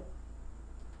be dia.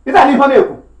 Ida ni ho na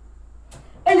ekwu.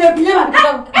 Enye biye ma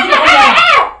ka.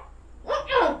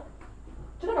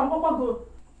 Chira ka ngwa go.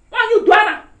 Nwanyi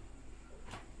duana.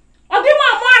 Odi mu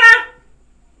amara.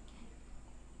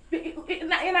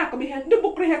 Ina ko bi he ndi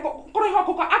bukri he ko he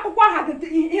ko akụkọ ha de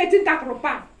ihe tinta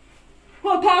kropa.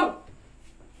 Hotor.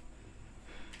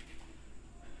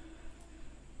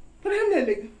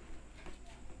 Prendele.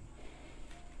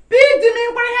 Bidi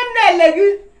mi kwara hem na elegi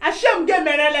ashem ge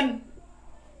merelem.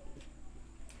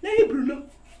 Lehi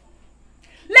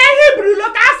brulo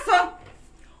kaso.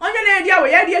 Onye na edi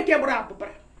awe ya di eke buru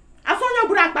apụpara. Aso onye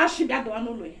buru akpa shi bia do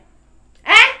n'ụlọ ya.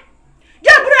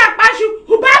 Ge buru akpa shi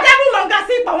huba ga n'ụlọ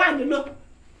ngasi ikpa nwanyi lo.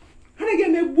 Hane ge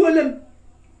megbuolem.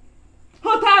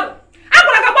 Hotaru.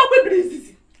 Agwara ga gbakwe biri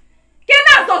izizi. Ke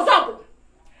na zozobu.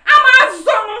 Ama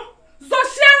zomo.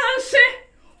 Zoshia nshi.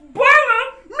 Bono.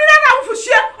 Mina na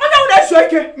ufushie. Onye una esho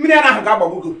eke. Mina na ga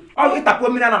gbagbugo. O itapo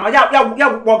mina na ma ya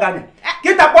wukpo ganya.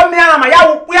 Kitapo mina na ma ya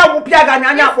wupia ganya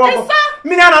anya akpo.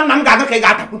 Mina na nna m ga-aga ka ị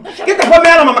ga-atapụ. Kitapo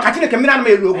mina na ma maka Chineke mina na ma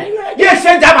elu ogo. Ya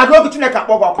ese nje abado ogo Chineke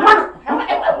akpọ gị ọkụ.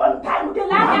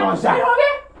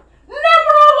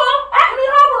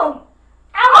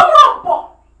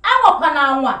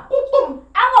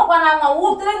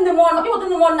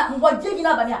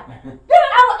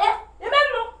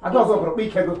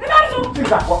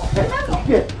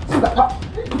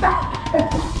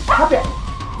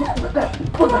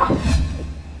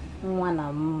 Nwa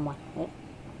na mma.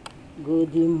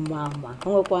 Godi mama.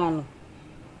 Nwekwanụ.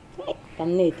 Ka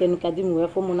nne eten ka di m wee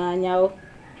fụ m n'anya o.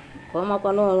 Ka ọ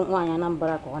makwa na nwaanyị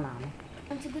Anambra ka ọ na-anụ.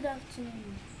 Auntie, good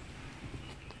afternoon.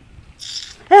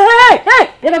 Hey!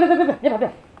 Bịa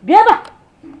ebe a.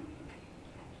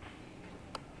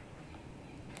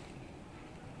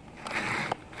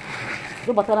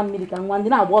 Gbatara mmiri ka nwa ndị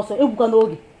na-agba ọsọ egwukwa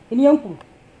n'oge. Ihe m kwuru.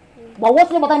 Gbawa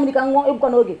ọsọ gbata mmiri ka nwa egwukwa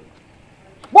n'oge.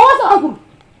 Gbawa ọsọ ha kwuru.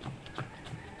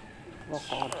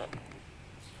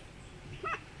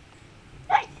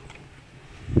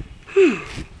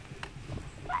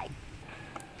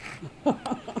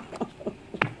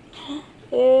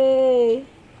 Hey.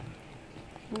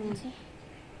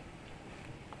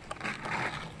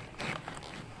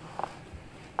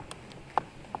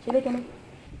 Chilekene.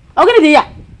 Ogini di ya.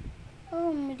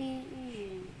 Oh, mmiri.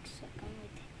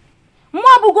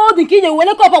 Mwa bu golden ki je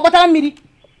wele ko gbata mmiri.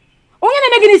 Onye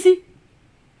na-eme gị n'isi.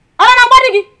 Ara na gbadi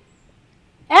gị.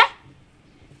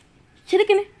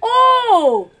 Chilekene.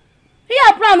 Oh.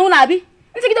 Here plan una abi.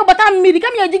 Nti gide gbata mmiri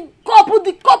kam ya ji kopu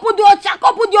di ọcha,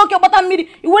 kopu di oke gbata mmiri.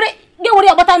 Iwere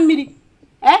ya gbata mmiri.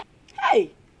 Hey.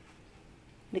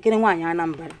 Lekene nwaanyị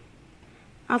Anambra.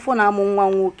 Afọ na amụ nwa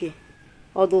nwoke.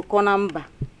 Ọdụkọ na mba.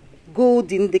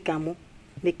 Golden dị ka mụ.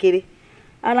 Lekere.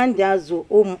 Ara ndị azụ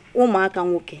ụmụaka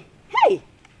nwoke. Hey.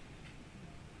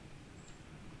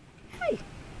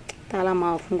 Tala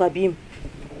ma afụ ngwa bim.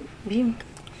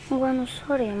 Ngwanu,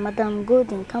 sorry, Madam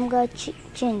Golden, come ga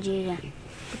change ya.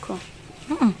 Biko.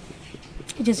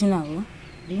 Just now.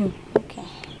 Bim. Okay.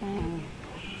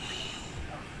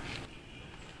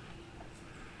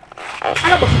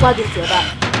 Ana ko kwa din ti ba.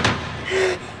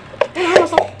 Ana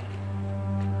so.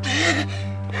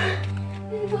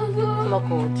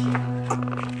 Lord.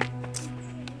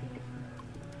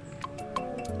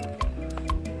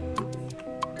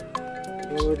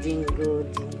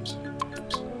 Golden.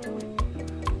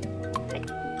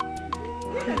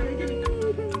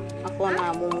 Afọ na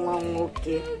amụ nwa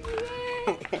nwoke.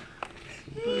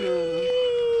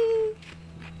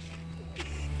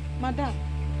 Madam,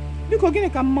 biko gịnị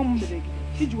ka mma m mere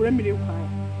gị iji were mmiri kwa ya?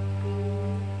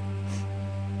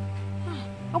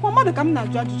 Akwa mmadụ ka m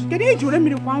na-ajụ ajụjụ, kedu iji were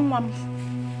mmiri kwa nwa m?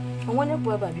 Onwere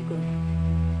bụ ebe a biko.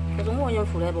 Kedu nwa onye m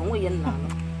fụrụ ebe onwe ya nna anọ.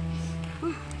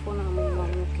 Afọ na amụ nwa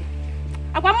nwoke.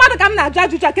 Akwa mmadụ ka m na-ajụ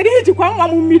ajụjụ, kedu iji kwa nwa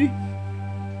m mmiri?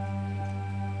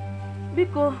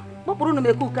 Biko, kpọpụrụ na m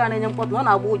ekuku a na-enye mkpọtụ, ọ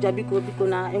na-agba ụja biko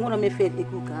na enwere m efe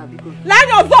ekuku a biko. Lee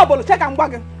anya ọzọ ọbụla che ka m gwa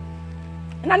gị.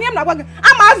 Na nye m na-agwa gị,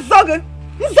 ama azọ gị,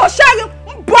 nzọcha gị,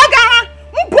 mbụọ gị agha,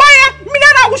 mbụọ ya, mmiri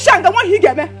a na-awụsha nga nwa ihe ị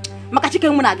ga-eme. Maka chike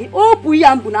mụ na gị, o bụ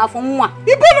ya mbụ n'afọ nwa.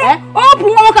 Ibunu. O bụ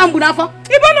nwa nwoke mbụ n'afọ.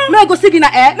 Ibunu. Na-egosi gị na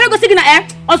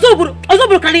ọzọ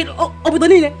bụrụ karịrị obodo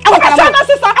niile. Agwakwara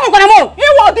m.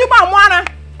 Iwe ọdị ma amụ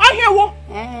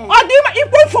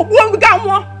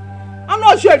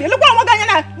sheri le kwa waganya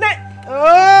na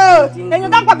enyo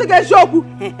ga kwatu ga shoku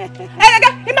enyo ga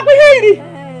imekwa ihe iri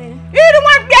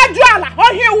nwa bia ju ala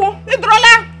ohiwu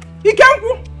idrola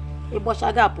ikenku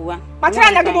igbocha ga apụwa kpachara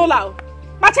anya gị n'ụlọ ahụ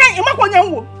kpachara ịmakwa onye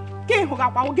nwo ka ịhụ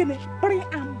ga-akwa gịnị pịrị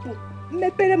ambụ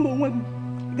mmepere m onwe m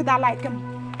gịda like m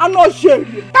anụ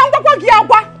osheri ka m gwakwa gị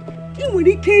agwa ị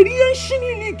nwere ike rie nshi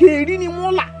niile ị ga-eri n'ime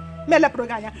ụlọ ma elepụrụ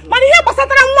gị anya mana ihe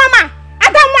gbasatara nwa m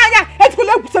ada nwaanya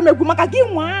ejikọla egwusa m egwu maka gị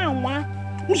nwa anwa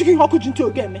nchike ihe ọkụ ji ntị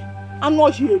oge eme anụ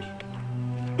osheri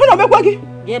hụ na omekwa gị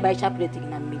jee baa chaplet gị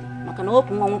na mmiri maka na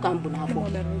okwu nwa nwoke m bụ n'afọ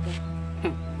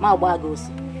ma gbaa gị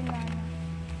ose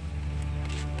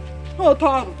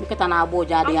nkịta na-agba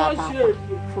ụja adịghị ata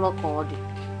fụrụ ka ọ dị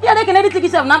ihe dị ka na-edite gị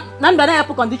sef na mbe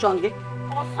na-epụ kọndishọn gị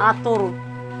atụrụ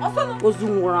ozu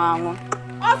nwụrụ anwụ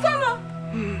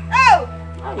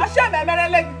Ashem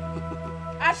emerele gị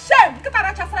Ashem nkịta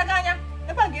rachasara gị anya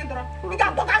ebe gị dọrọ ị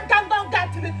ga-atọka nka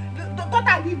tiri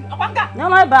dọta gị ọkwa nga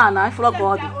nyama ebe a na ifụrụ ka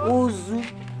ọ dị ozu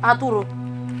atụrụ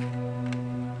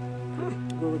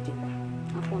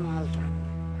afọ na-azụ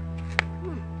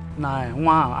na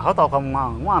nwa aghọtakwa m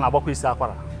nwa na-agbakwa isi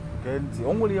akwara nke ntị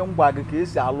o nwere ihe mgba gị ka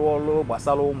esi alụ ọrụ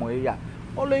gbasara ụmụ ya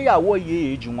ọrụ ya awọ ihe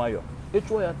ya eji nwayọ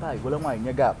ịchụọ ya taa igwere nwaanyị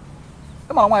nye gap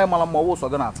ịmara nwaanyị mara mma ọwụ ụsọ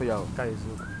gị na-atụ ya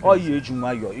ọ yi eji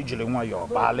nwayọ ijiri nwayọ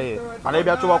kpalị mana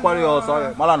ịbịa chụbakwara ya ọsọ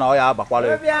mara na ọ ya abakwara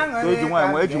ya eji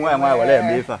nwaanyị were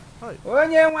eme ife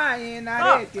onye nwaanyị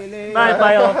nara ekele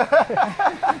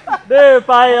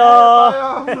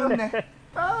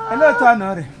ele otu ọ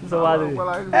nọrị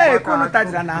ee kunu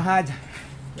tajira na ha aja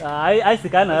anyị si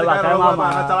ka na ebe aka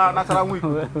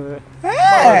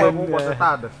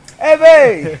ebe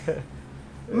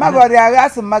mmadụ ọrịa agha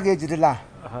asị mmadụ ejirila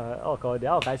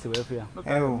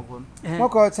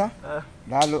nwoke ọcha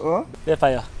daalụ o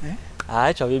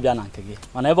anyị chọrọ ịbịa na nke gị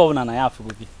mana ebe ọbụla na ya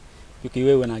afụgo gị biko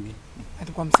iwe ewe na gị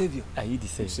anyị dị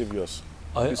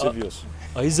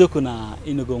ọ eziokwu na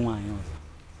ịnụgo nwaanyị ọzọ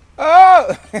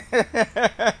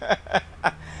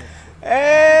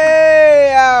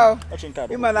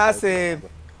ịma na asị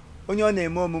onye ọ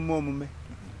na-eme omume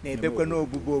na-ebekwe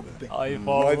n'obube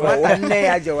nwata nne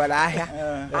ya jewara ahịa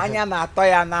anya na-atọ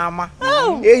ya n'ama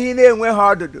ehi na-enweghị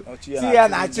ọdụdụ si ya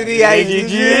na-achịrị ya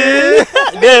ijiji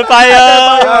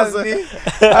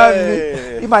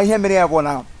ịma ihe mere ya bụ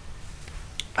na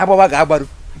agbaba ga-agbaru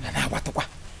na-agbatụkwa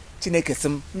Chineke sị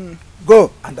m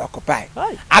go and occupy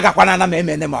agakwana na m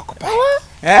emene m occupy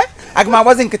aga m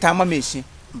agbazi nkịta ama m echi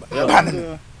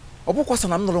ọ bụkwa sọ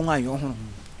na m nụrụ nwaanyị ọhụrụ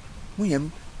nwunye m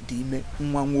dị ime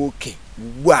nwa nwoke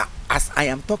ugbu a as I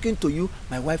am talking to you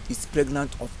my wife is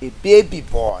pregnant of a baby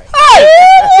boy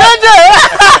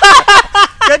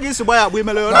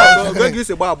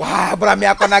gbara m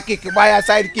ya akọ na kik gba ya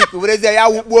side kick werezie ya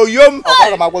wukpuo yom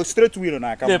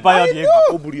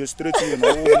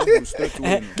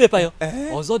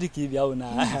ọzọ dị ka ịbịa na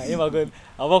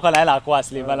ọbụkwa na anyị na-akụ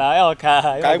asịrị mana ya ọka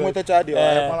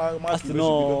asị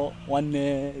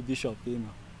nwanne bishọp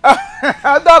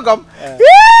dọgọ m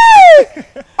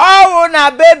ọwụ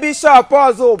na baby shop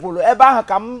ọzọ ụbụrụ ebe ahụ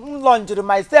ka m lọnjiri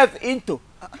myself into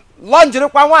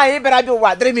lọnjirikwa nwaanyị bịara bịa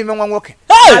ụwa dịrị m ime nwa nwoke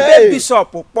baby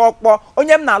shop kpọkpọ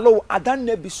onye m na-alụ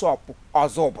adanne bishọp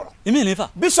ọzọ ụbụrụ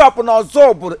bishọp na ọzọ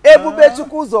ụbụrụ ebube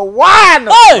chukwu ụzọ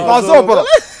na ọzọ ụbụrụ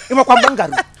ịmakwa mgbe m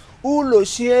gara ụlọ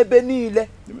shi ebe niile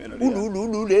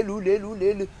ụlọ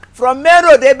elu from main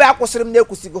road ebe a kwụsịrị m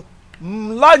na-ekwusigo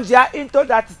launch ya into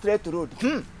that straight road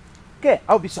ke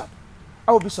au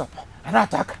bishop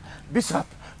anata aka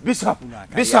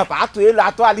bishop atụ elu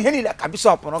atụ ala ihe niile ka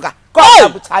bishop rụga ka ọ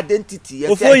bụcha identity ya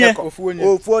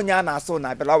ofu onye a na-asụ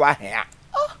na belawa ahụ ya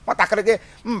nwatakịrị gị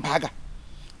mbaga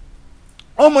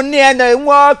ụmụnne ya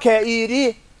na-enwe oke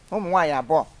 10 ụmụ nwaanyị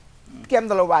abụọ nke m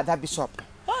dọrọ ada bishop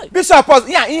ọzọ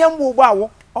ya ihe mgbe ugbu awụ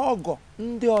ọgọ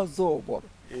ndị ọzọ ụgbọrọ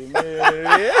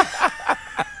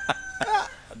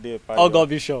Ogo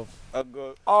bishop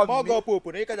Ogo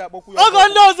popo na ị ka ji akpọkwu ya Ogo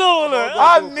ndị ọzọ ụlọ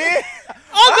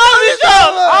Ogo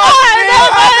bishop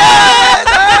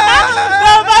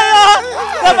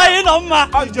Nebayo nọ mma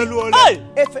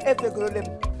efe gorole m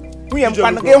nwunye m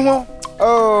kwanụ gị hụ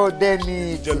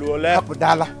deni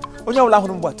hapụdala onye ọbụla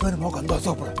hụrụ mgbe tụọ m ọgọ ndị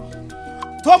ọzọ bụrụ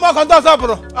tụọ m ọgọ ndị ọzọ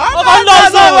bụrụ ọgọ ndị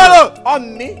ọzọ bụrụ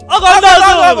ọgọ ndị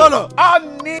ọzọ bụrụ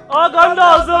ọgọ ndị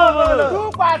ọzọ bụrụ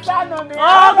tụkwasịnụ m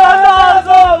ọgọ ndị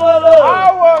ọzọ bụrụ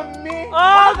ọwụ mmi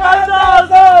ọgọ ndị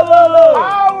ọzọ bụrụ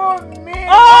ọwụ mmi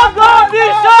ọgọ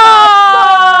bishop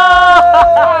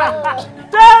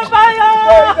Therefor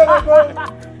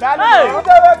Therefor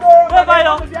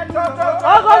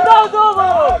ọgọ ndị ọzọ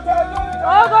bụrụ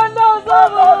ọgọ ndị ọzọ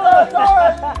bụrụ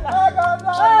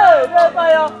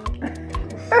Therefor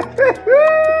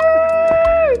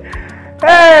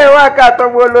nwoke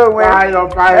atọgbuola onwe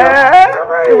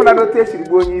ịhụna n'otu esiri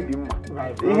gbuo onye ibi mma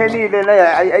ihe niile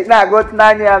na-aga otu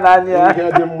n'anya ya n'anya ya ihe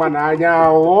dị mma n'anya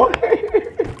ahụ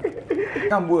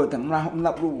kamgbe ota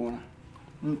mlakpụrụ ụra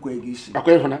nkwe gị isi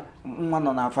akwa ịhụna nwa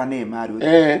nọ n'afọ na-emegharị otu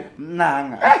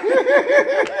na-aṅa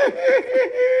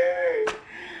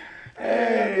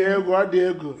egwu ọ dị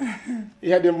egwu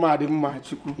ihe dị mma dị mma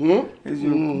Chukwu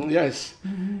yes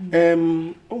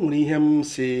o nwere ihe m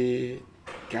si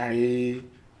ka anyị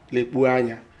lekpuo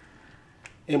anya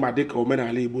ịma dịka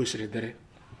omenala Igbo siri dịrị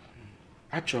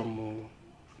achọrọ m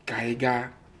ka anyị gaa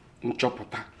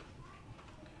nchọpụta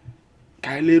ka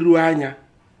anyị leruo anya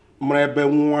mara ebe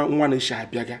nwa na-esi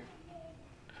abịaga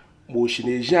ma o si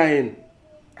na-eji anyị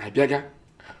abịaga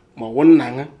ma ọ wụ nna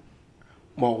ya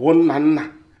ma ọ wụ nna nna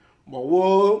ma ọ wụ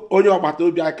onye ọgbata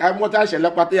obi anyị ka anyị mụta si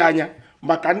elekwata ya anya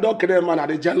maka ndị okenye ma na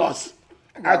dị jealous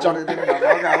achọrọ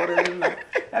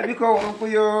biko wụrụkwụ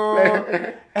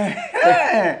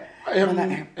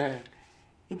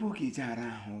ebe oge eji ara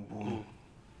ahụ bụ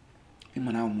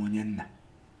ịmara ụmụ onye nna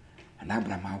na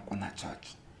agbara m akwụkwọ na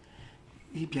chọọchị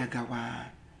ịbịa gawa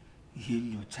ihe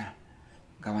nyocha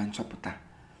gawa nchọpụta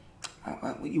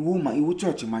iwu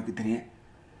chọọchị magidere ya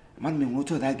mmadụ m enwe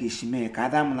otu ọda a ga-esi mee ka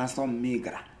ada m na asọ mme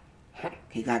gara ka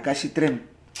ị ga-agachitere m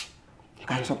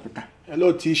ka nchọpụta ele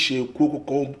otu isi ekwu okwu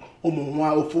ka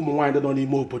ofu ụmụ nwaanyị dị nọ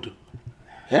n'ime obodo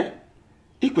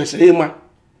ị kwesịrị ịma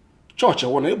chọọchị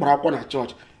wụ na ịgbara akwụkwọ na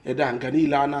chọọchị ede nga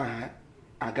niile a naghị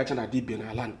agacha na dibia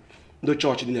n'ala ndị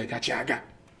chọọchị niile gachi aga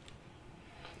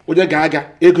onye ga-aga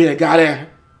ego ya gara ya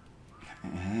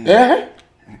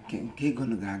nke ego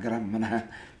nụ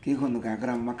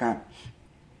ga-agara m maka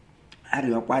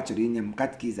arịọkwa chọrọ inye m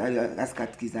asị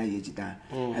katkizm anyị ejide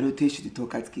arị otu echirito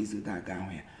katkizm ụda aga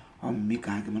ahụ ya ọ mme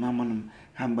ka ha gị mana amanụ m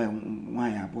ha mgbe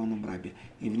nwaanyị abụọ nụbara bịa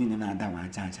ebe niile na-adawa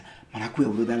aja aja mana kwa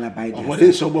ewurodala baịbụl nwere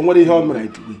nsogbu nwere ihe o mere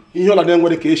ihe ọla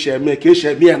na-enwere ka esi eme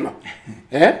ya nọ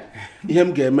ihe m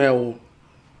ga-eme wụ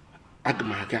aga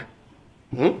m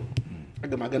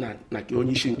aga na ka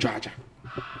onye isi nchụaja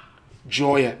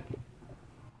jụọ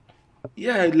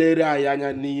ya lere anyị anya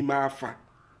n'ime afa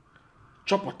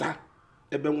chọpụta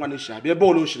ebe nwa na-esi abịa ebe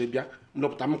ole o siri bịa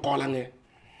nlọpụta m kọọla ya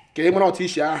ka ị mara otu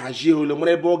isi ahazie ole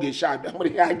mara ebe ọ ga-esi abịa mara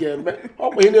ihe a ga-eme ọ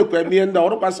bụ ihe na-ekwe eme ihe ndị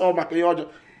ọrụ kwasị ọ maka ihe ọjọọ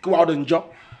kụwa ọ dị njọ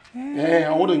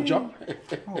ọ dị njọ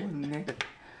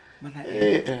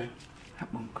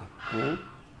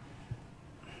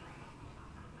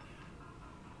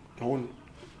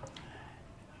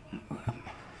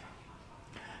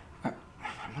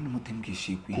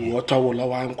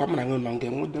ọtọwụlọwa nkwa mara nwe nọ nke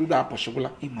ndị apọchịgwụla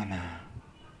ịma na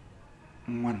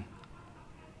nwa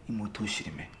ime otu o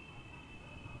siri mee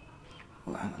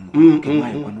nke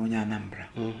nwaanyị kwa na onye Anambra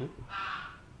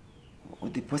ọ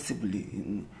dị possibly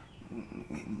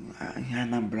ihe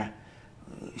Anambra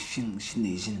shi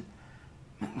na-ejin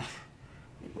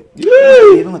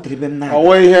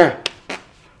ọwụ ihe a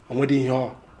onwedị ihe ọ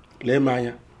lee m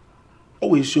anya ọ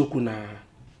wee isiokwu na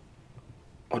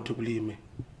ọ dịbụla ime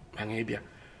ma anyị bịa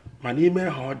ma n'ime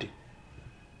ha ọ dị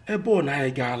ebe ọ na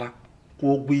anyị gaala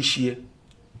kwụọ ụgwọ ishie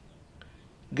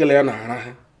gele ya na-ara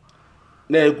ha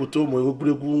na-egwute ụmụ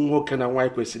egwuregwu nwoke na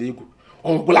nwaanyị kwesịrị igwu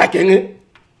ọgwụgwụla kenye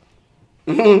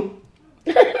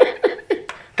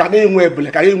ka anyị nwe ebule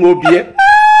ka anyị nwe obi ya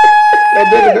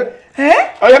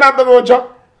onye na-atọghị ụjọ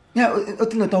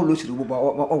otinota ụlọ ochiri ugbo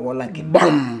ọgwụla nke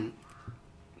gbam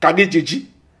ka gị jiji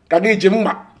ka gị ji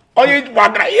mma onye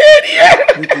gbagara ya erie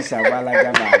British agbaala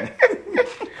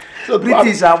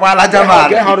German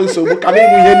nke hụrụ nsogbu ka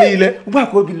na-enwe ihe niile ugbu a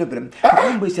ka obi lebere m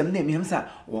mgbe isi m na-eme ihe m sa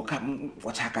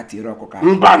ọcha aka tiere ọkụka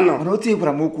mana otu ị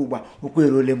gwara m okwu ugbu a okwu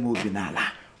eruole m obi n'ala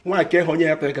nwaanyị ka ịhụ onye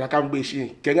ya tere gara ka mgbe isi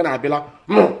nke gị na-abịala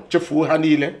chefuo ha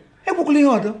niile egwukwala ihe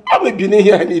ọdọ ọ bụ ebi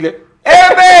n'ihe ha niile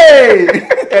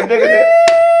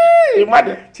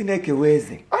Chineke wee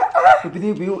eze obido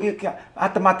igwe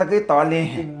atụmatụ gị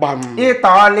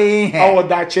ịtọọla ihe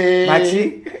ọwụdachi machi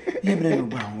ihe mere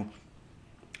n'ugbu ahụ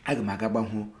aga m aga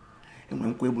gbanwuo enwere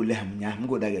nkwa ebule ha m nyaahụ m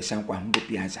goda ga-esa nkwa m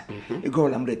gopi aja ego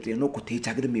ọla m retere n'okwute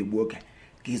ịchagịrị m egbu oge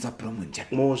ka ịzọpụrụ m njem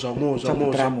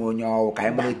chọpụtara m onye ọwụ ka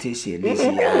anyị mara etu esi ele isi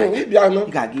ya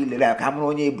ị ga-aga ilere ya ka a mara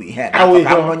onye ebu ihe ka a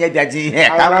mara onye bịaji ihe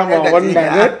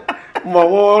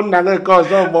mọwụ nna gị nke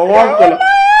ọzọ mọwụ nkụlọ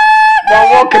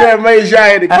mọwụ kere eme isi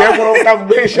anyị ka e mụrụ ka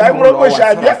mgbe isi anyị mụrụ mgbechi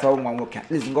abịa nwa nwoke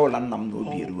ụlọ nna m na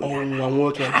obi eruo nwa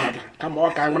nwoke kama ọ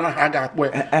ka nwere aha a ga-akpọ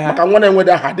ya maka nwa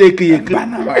na-enwede aha dị eke ya eke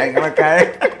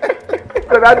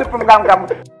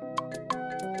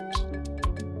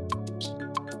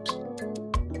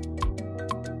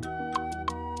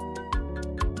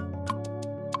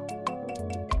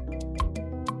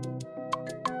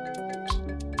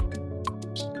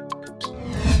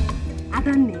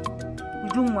Adanne,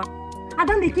 Ujunwa.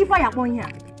 Adanne ka ife ya kpọ ihe a.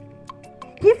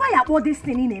 Ka ife ya kpọ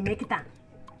destiny na-eme kịta.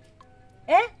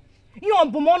 Ihe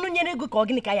ọbụmọnụ nyere ego ka ọ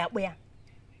gịnị ka ya akpọ ya.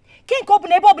 Ke nke ọ bụ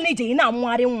na ebe ọbụla ije ị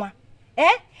na-amụgharị nwa.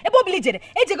 Ebe ọbụla ijere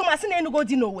ejego masị na Enugu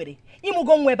dị n'Owerri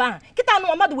ịmụgo nwa ebe ahụ. Kịta anụ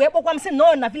mmadụ wee kpọkwa m sị na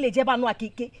ọ na village ebe anụ a ka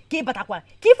ịbatakwa.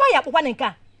 Ka ife ya akpọkwa na nke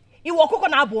a. Iwe ọkụkọ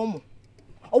na-abụ ụmụ.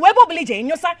 O wee ebe ọbụla ije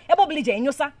enyosa, ebe ọbụla ije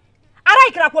enyosa. Ara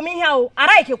ikrakwa m ihe ahụ,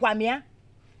 ara ikekwa m ya.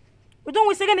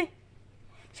 Ujunwa isi gịnị?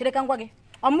 Chineke ngwa gị,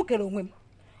 ọmụ kere onwe m.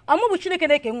 Ọmụ bụ Chineke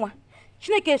na-eke nwa.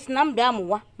 Chineke si na m bịa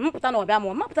amụwa, mpụta na ọbịa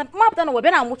amụwa, mapụta na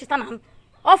ọbịa na-amụchita na m.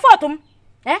 Ọfọtụ m,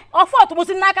 ọfọtụ m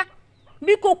si n'aka.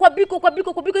 Biko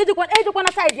ejikwa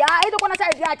na saịdị ya,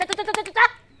 cha.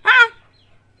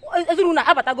 Ezuru na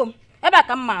abatago m. Ebe a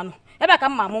ka m ma anụ, ebe a ka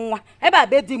m ma amụ nwa, ebe a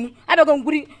be di m, abịago m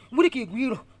gburi ka igwe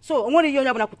iro. So o nwere ihe onye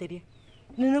ọbụla kwutere.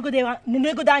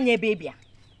 Nenegodo anya ebe ịbịa.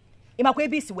 Ịmakwa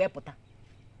ebe isi wee pụta.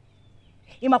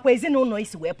 Ịmakwa ezinụlọ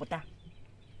isi wee pụta.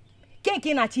 Ke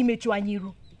nke na-achọ imechu anya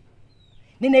iru.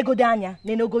 Nenegodo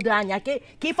anya ka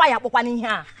ife ya akpọkwa n'ihe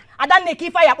a. Adanne ka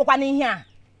ife ya akpọkwa n'ihe a.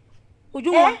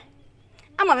 Ujunwa,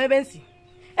 ama m ebe nsi.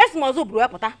 Esi m ọzọ buru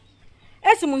wepụta.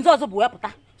 Esi m nze ọzọ buru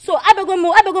wepụta. So abego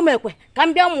m ekwe ka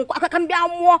m bịa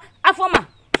mụọ afọ ma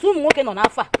so ụmụ nwoke nọ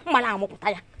n'afọ a mma na-amụpụta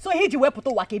ya. So ihe iji wepụta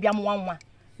ụwa ka ị bịa mụọ nwa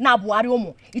na-abụgharị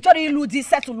ụmụ. Ị chọrọ ịlụ di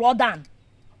settle all down.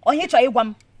 Onye chọrọ ịgwa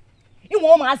m inwe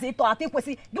ụmụazị ịtọ atọ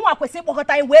gị nwa kwesị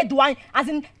ịkpọkọta anyị wee duo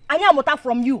anyị amụta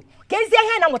from you. Ka ezi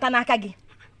ihe na-amụta n'aka gị.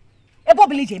 Ebe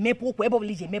ọbụla iji emepe ụkwụ,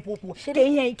 ka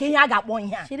ihe a ga-akpọ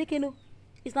ihe a. Shirikino,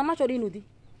 is na machọrọ ịnụ di.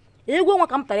 Egwu nwa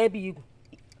ka m tara ebe igwu.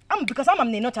 Because ama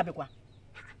m na ịnọchabekwa.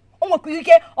 O nwekwa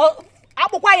ike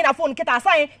akpụkwa anyị na fon kịta asa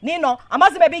anyị na ịnọ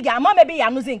amazi m ebe ị ga-ama m ebe ị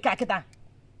ga-anụzi nke a kịta.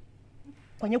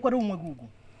 Kwanyekwara onwe gị ugwu.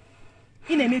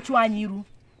 Ị na-emechu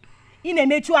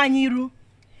anyị iru.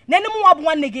 Nene m nwa bụ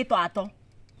nwanne gị ịtọ atọ.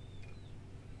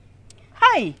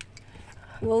 Hai!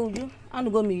 Uju,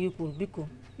 anụgo m ihe ikwu, biko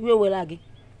iwe wela gị.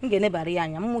 M ga-enebara ya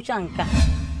anya, mmụcha nka.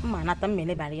 Mma nata m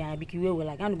enebara ya anya, biko iwe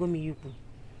wela gị, anụgo m ihe ikwu.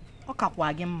 Ọ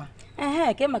kakwa gị mma.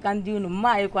 Ke maka ndị unu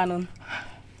mma anyị kwanụ.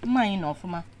 Mma anyị nọ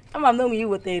ọfụma. Ama m na onwe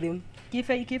iwetere m. Ka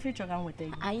ife chọga m weta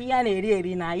gị. Anyị ya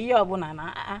na-eri na ihe ọbụla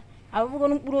na abụgo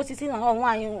mkpụrụ osisi na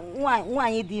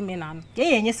nwaanyị dị ime na anụ. Ka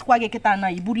e enyesikwa gị kịta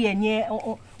na iburu enye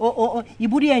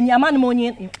amaghị m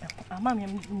onye amaghị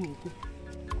m ekwu.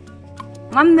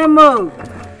 Nwanne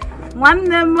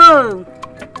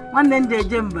m dị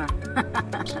eje mba.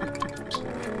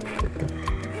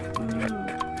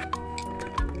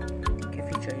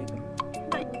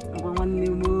 Nwanne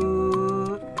m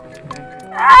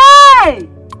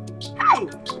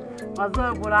ọzọ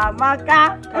bụrụ amaka.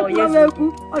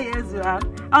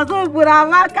 Ọzọ bụrụ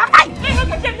amaka.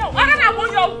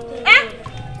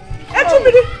 Echu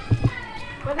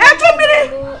mmiri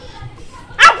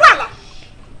agwala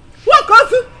nwoke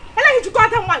ozu eleghị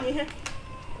chịkọta nwaanyị ihe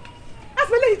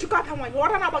afọ eleghị chịkọta nwaanyị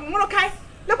ọra na-agbaghị nwụrụ ka anyị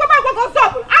lekwaba agwa gị ọzọ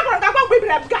ọbụla agwara gị agwa mgbe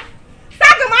ibiri m ga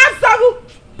saga m azọgụ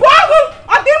pụọ ọgụ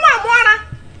ọdịmma amụọra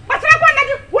kpacharakwa nne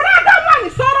gị were ada nwaanyị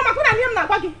sọrọ maka na ihe m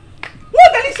na-agwa gị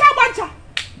nwudelisi agba ncha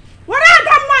were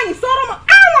ada nwaanyị sọrọ m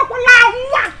anwakwala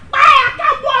nwa kpaa ya ka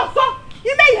bụ ọzọ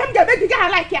ime ihe m ga-eme gị gaghị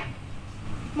like ya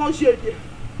ma ọ jie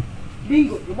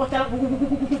bingo you must have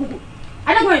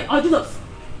Adagoy or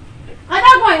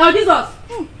Jesus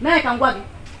mee ka ngwa gị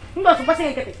ndị ọsọ gbasị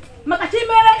nkịtị maka chi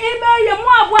mere ime ihe mụ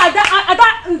abụọ ada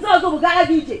nze ọzọ bụ gara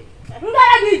gị ije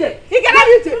ngara gị ije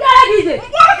mkpọrọ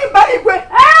gị mbara igwe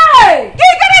gị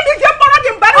gara gị ije mkpọrọ gị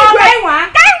mbara igwe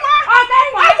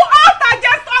ọta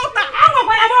jes ọta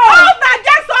ọta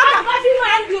jes ọta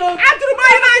atụrụ m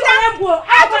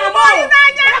onye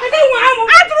n'anya atụrụ m onye n'anya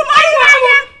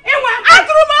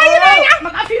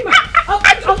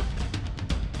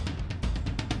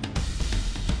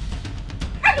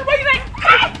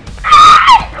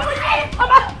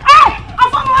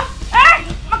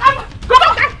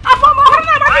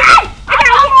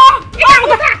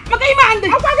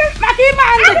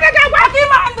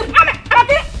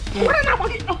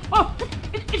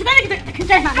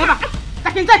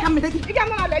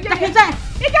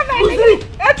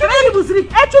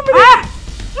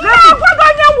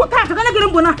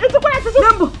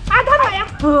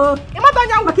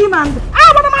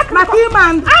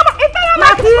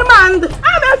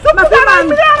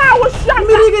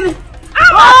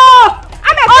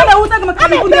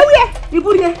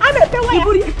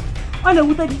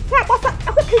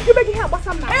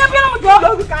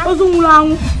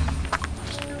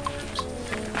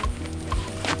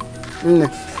Nne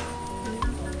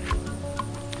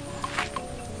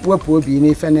wepụ obi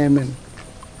n'ife na-eme m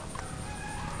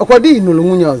ọkwado ịnụrụ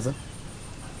nwunye ọzọ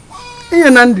inye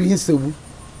na ndụ nsogbu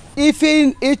ife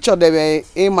ịchọdebe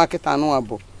ịma kịta nụwa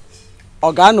bụ ọ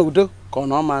ga-anọdo ka ọ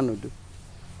na ọ ma anọdo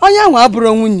onye ahụ abụrụ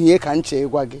nwunye ya ka nche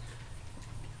ịgwa gị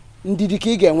ndidi ka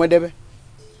ị ga-enwedebe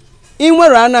ị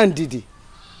nwere ana ndidi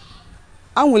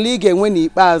anwụle ị ga-enwe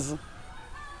n'ikpeazụ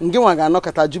ngị nwa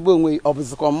ga-anọkọta jụba onwe ọ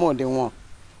bụzikwa mmụọ dị nwụọ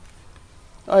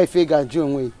ọ ife ị ga-ajụ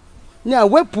onwe ya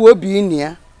wepụ obi ịnị ya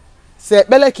si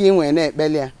ekpele ka ị nwee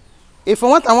na-ekpele ya ife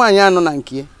nwata nwaanyị anọ na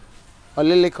nke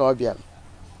ọlịlị ka ọ bịara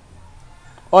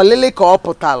ọlịlị ka ọ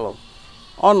pụtalụ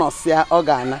ọ nọsịa ọ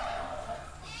ga-ana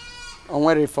o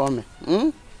nwere ife ome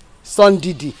sọ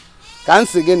ndidi ka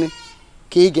nsị gịnị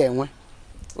ka ị ga-enwe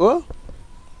o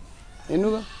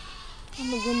enugo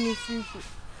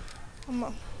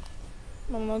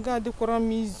mana ọ ga-adịkwara m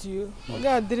izi ọ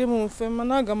ga-adịrị m mfe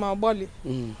mana aga m agbalị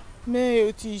mee ya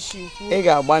otu isi kwuo ị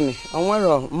ga-agbani onwere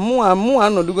mmụọ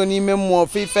anọdugo n'ime mmụọ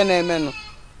ofe ife na-emenụ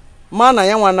ma na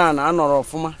ya nwa na anọrọ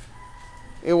ọfụma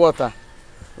ịghọta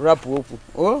rapụ okwu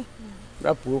o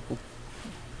rapụ okwu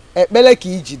ekpele ka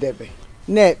ijidebe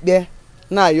na-ekpe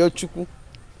na-ayọ Chukwu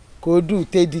ka o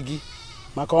dute di gị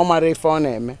maka ọ mara ife ọ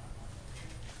na-eme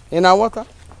ị na-aghọta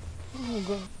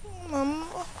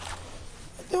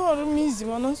ọrụ m izi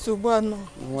mana nsogbu anọ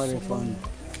nwere ife ọnụ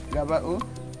gaba o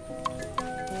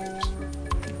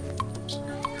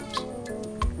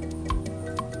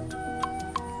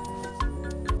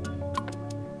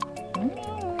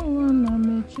na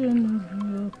meche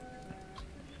n'obi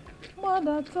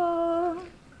gbadata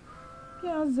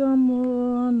piazza mo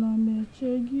na meche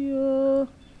gị o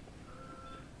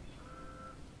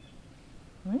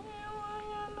onye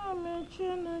na meche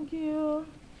n'obi o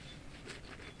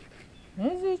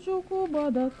ezi Chukwu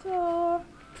gbadata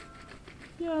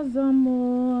piazza mo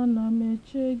na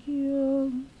meche gị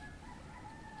o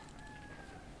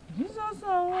Jesus,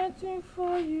 I'm waiting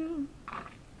for you.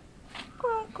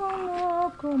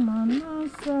 Come and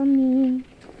answer me.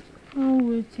 I'm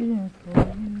waiting for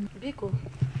you. Biko,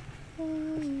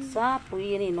 sapụ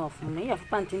ihe niile ọfụma ya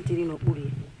ọfụma ntịntịrị n'okpuru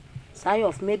ya saa ya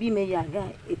ọfụma ebe ime ya aga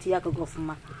eti ya akụkọ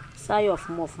ọfụma saa ya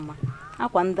ọfụma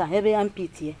akwa ndị a ebe ya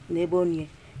mpiti ya na ebe onye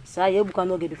saa ya egbuka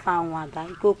n'oge bife anwụ ada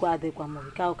ike okwu adịkwa ma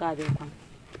ike ụka adịkwa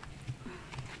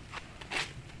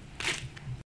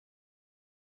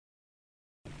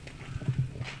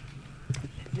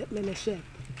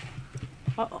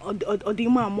ọ dị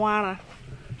ime amụ ara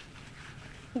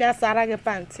bịa sara gị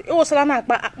pantị ịwụsara na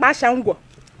akpa ngwọ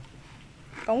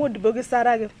ka nwa odibo gị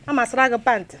sara gị amasara gị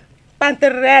pantị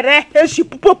rere eshi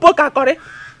popo ka kọrị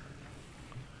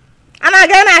a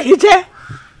na-aga na-ahije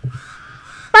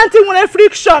pantị nwere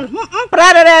frikshọn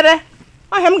mpara rere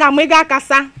ọhịa m ga-ama ịga aka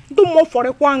sa ndị mmụọ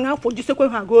fọrịkwa anya afọ jisekwe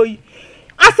ha ga oyi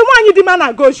asị nwaanyị dị ma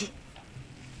na-aga oji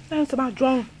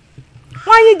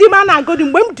nwaanyị dị ma na-aga di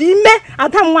mgbe m dị ime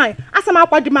ada m nwaanyị asa m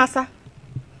akwa dị m asa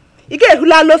ị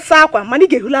ga-ehulala ofe akwa mana ị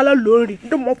ga-ehulala lụọ nri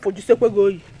ndị mmụọ fọ jisekwe gị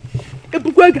oyi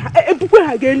ebukwe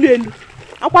ha ga-elu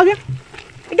akwa gị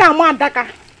ị ga-ama adaka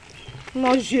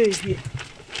n'ọjị ehie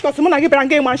tọsụ mụ na gị bịara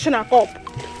nga ịma nshi na kọpụ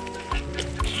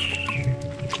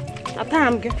atara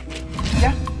m gị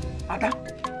ya ada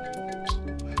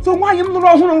so nwaanyị m nụrụ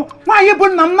ọhụrụ nwaanyị bụ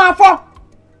nna m n'afọ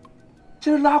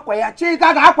chịrịla akwa ya chịga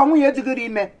ga-akwa nwunye digoro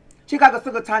ime chịga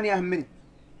gosịgota ya mmiri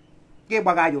gị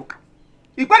gbaga ya ụka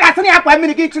ikpe ga-asị ya akwa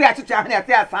mmiri gị chịrị achịcha ahụ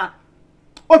ya asa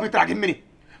obi tara gị mmiri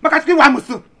maka chịkị wa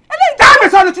amụsụ ndị a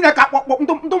mesị ọnụ Chineke akpọkpọ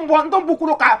ndị mbụ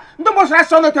kwuru ka ndị mbụ sịrị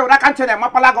asị ọnụ tewere aka ntị na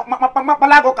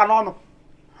makpala agụ ka n'ọnụ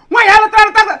nwaanyị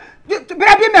alụtara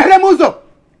bịara bịa meghere m ụzọ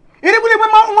irigburu igbe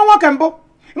nwa nwoke mbụ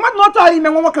mmadụ na otu ọrụ ime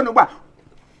nwa nwoke n'ugbu a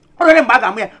ọ rere mgbe a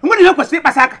ga-amụ ya onwere ihe kwesịrị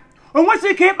ịkpasa aka o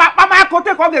nwesịrị ike ịkpa akpa m aka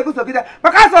ote ka ọ ga-eguzogide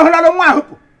maka asọ oherala nwa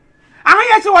ahụpụ ahụ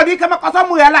ya esiwara ike maka ọsọ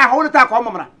mụ ya ala ahụ ụrụta ka ọ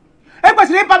mụmara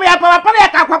ekwesịrị ịpama ya para ya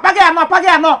ka akwa paghị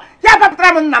anọ ya bapụtara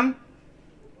m nna m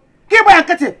ka ịgba ya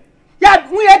nkịtị ya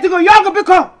nwunye digo ya ọgụ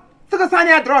biko sịgụsa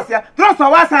anya ya drọs ya drọs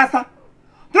ọwa asa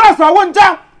drọs ọwụ njọ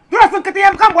drọs nkịtị ya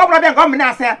ka mgbe ọ bụla bịa nke ọ mmiri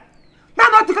asa ya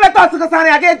naanị otu kileta ọsịgụsa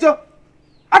anya ya ga-ejo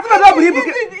atụbeghị ọ bụrụ ibu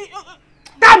gị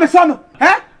daa mesi ọnụ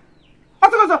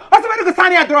ọsịgụsa gụsa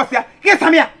anya ya drọs ya ka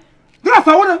ịsam ya drọs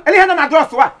ọwụrụ ele ihe nọ na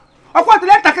drọs wa ọkwa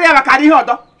otule ntakịrị ya maka ihe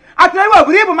ọdọ atụrụ iwe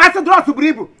buru ibu masị drọs buru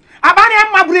ibu akpa anya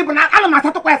mma buru ibu na ana m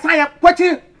asatụkwa asa anya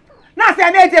kwechiri na-asị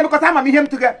ya na-eji emekọta ama m ihe m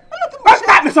tụga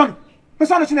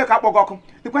mesọnụ Chineke akpọgọ ọkụ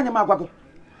dịkwa anya m agwago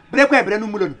berekwa ebere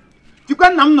n'ụmụlonu jikwa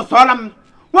nna m nụsọọla m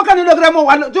nwoke na ilogere m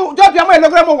ụwa jọbịa m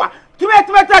elogere m ụwa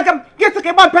tụmetụmetụ aka m gị sị ka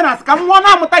ịgba mpenans ka m nwụọ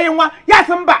na-amụtaghị nwa ya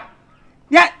sị mba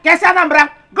ya kesi Anambra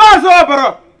gaa ọzọ obodo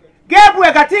ga-ebu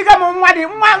egata ịga m nwa dị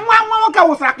nwa nwoke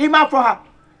wụsara ka ime afọ ha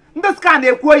ndị ska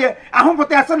na-ekwu oye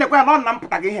ahụpụta ya sịlekwa ya na ọ nna m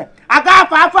pụtaghị ihe aga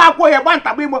afọ akwụ oye gba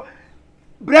ntagba igbo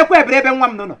berekwa ebere ebe nwa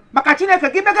m nọ maka Chineke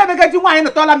gị mega emega ji nwaanyị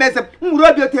nụtọla m eze m wuru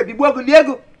obi otu ebigbo ogo lie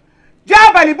ego ji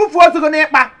abalị bufuo ozu gị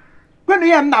n'ịkpa kwenu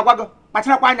ihe m na-agwa gị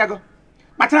kpacharakwa anya gị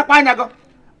kpacharakwa anya gị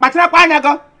kpacharakwa anya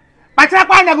gị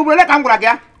kpacharakwa anya gị bụrụle ka m gwara gị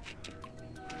ya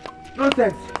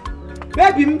nonsense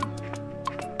bebi m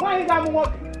nwaanyị ga-amụ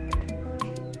nwoke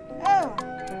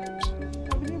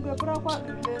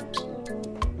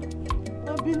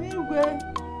Obinigwe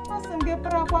asị m gị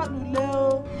parakwa ule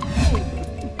o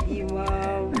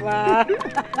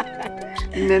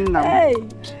nne nna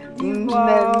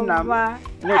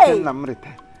m reta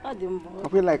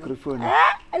ọkwa laikrofon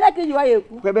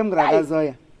kwa ebe m gara aga zọọ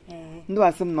ya ndị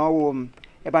asị m na ọwụ m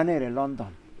ebe a na-ere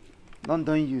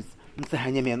London use m sị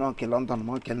ha nye m ya nke London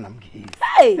ma nke nna m ga-ezi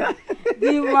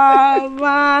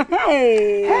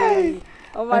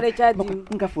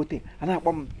ngafote a na-akpọ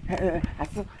m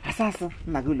asasị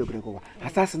nna gị ulogoro gụwa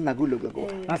asasị nna gị ulogoro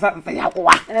gụwa asasị ya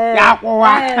kwụwa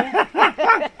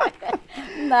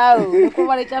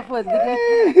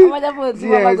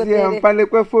zie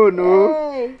mpalekwe fonu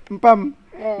mpa m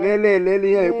lele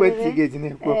ihe ekwentị ga-eji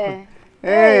na-ekwu okwu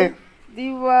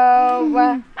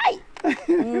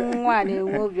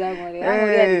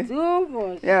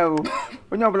ya bụ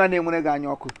onye ọbụla na-enwere gị anya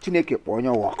ọkụ Chineke kpọọ onye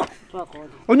ọwa ọkụ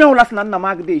onye ọbụla sị na nna m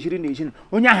agịda ejiri na ejiri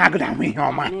onye ahụ agịda amụ ihe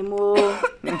ọma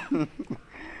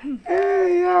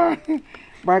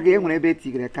gbaga enwere ebe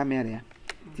etigere kamera ya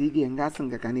tige ngasị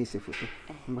nga ka na-ese foto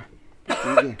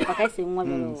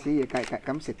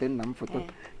ka m sete nna m foto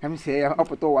ka m see ya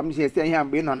ọpụta ụwa m si ese ihe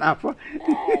mgbe ị nọ n'afọ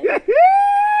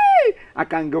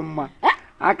aka ngụ mma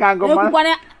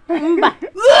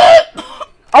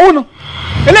ọwụnụ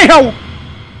ele ihe ọwụ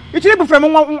ichiri bufere m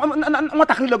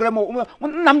nwatakịrị logere m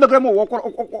nna m dogere m ụwa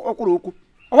ọkwụrụ okwu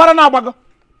ọwara na-agbago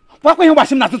gwakwa ihe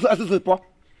gbasi m na asụsụ pụọ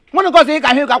nwere nke ọzọ ị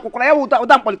ga-ahụ ego akwụkwọ ya bụ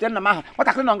ụda mkpọlitere nna m aha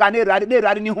nwatakịrị nọ ga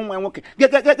na-erugharị n'ihu nwa nwoke gị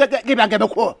bịa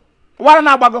gebekwa ọwara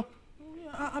na-agbago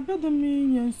abịaghị m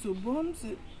inye nsogbu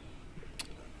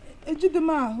ejide m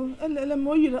ahụ elele m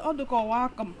o yiri ọ dị ka ọwa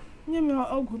aka m nye m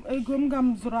ego m ga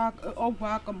m zụrụ ọgwụ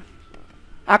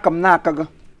aka m na-aka gị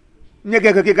nye gị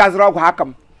ego gị ga zụrụ ọgwụ aka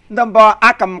m ndị mbọ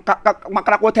aka m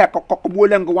makarakwa otu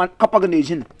kọkọgbuole ngụ kọpọ gị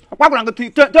n'ejin ọkwa gwara gị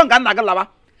to nga nna gị lawa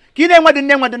ka ị na-enwedị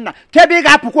nne enwedị nna to ebe ị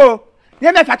ga-apụkwa o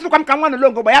nye mefe atụrụkwa m ka nwa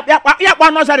nụlo ngogba ya kpa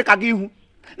nọzarị ka gị ihu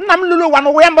nna m lụrụ ụwa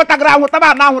n'ụwa ya mbọtagara ahụ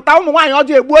taba na ahụta ụmụ nwaanyị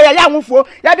ọjọọ egbuo ya nwụfuo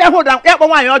ya bịa hụ ụda ya kpọ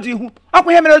nwaanyị ọjọọ ihu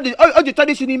ọkwa ihe mere o ji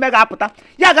chọrọ isi n'ime ga-apụta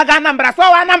ya agaga Anambra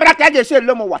sọwa Anambra ka ya ga-esi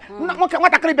elo m ụwa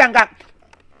nwatakịrị bịa nga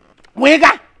wee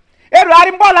ga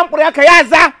erugharị mgbe ọla mkpụrụ ya ka ya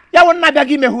aza ya wụ nna bịa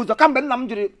gị imeghe ụzọ kamgbe nna m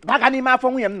jiri baga n'ime afọ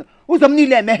nwunye m ụzọ m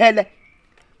niile emeghele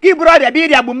gị bụrụ ọrịa bịa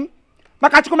ịrịa gbu m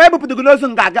maka Chukwu ma ebupụta gị n'ozu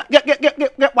nga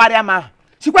kparịa m ahụ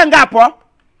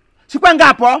sikwe nga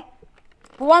apụọ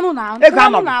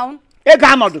ego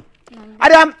anọdụ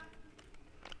arịa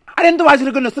ndị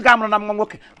waziri gị n'osu ga-amụrụ na nwa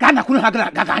nwoke ga nakwuru ha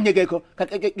gaga anye gị ego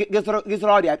gị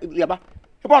zụrụ ọrịa rịaba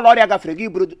ebe ọla ọrịa gafere gị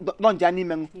buru dọnja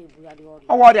n'ime nụ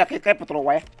ọwa ọrịa ka ị pụtara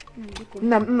ụwa ya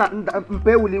nna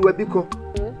mpa ewuli iwe biko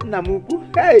nna m ukwu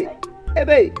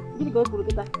ebe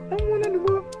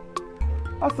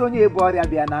ọsọ onye ebu ọrịa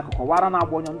bịa n'akụkụ wara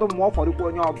na-agba onye ndụ mmụọ fọrọkwa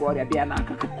onye ọbụ ọrịa bịa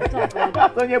n'akụkụ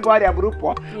ọsọ onye ebu ọrịa bụrụ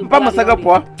pụọ mpa masa gị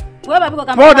pụọ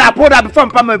pụda bifo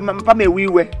mpa m ewe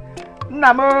iwe nna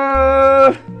m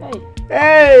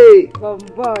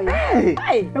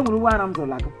enwere uwe ara m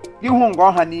zụrụ agụ gị hụ nga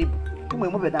ọha n'ibu ụmụ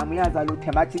emebeda m ya azala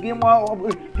otemachi gị mụọ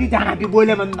gị ji aha gị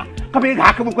gbuole m nna kama ị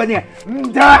ga-akụgbukwenye ya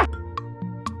nda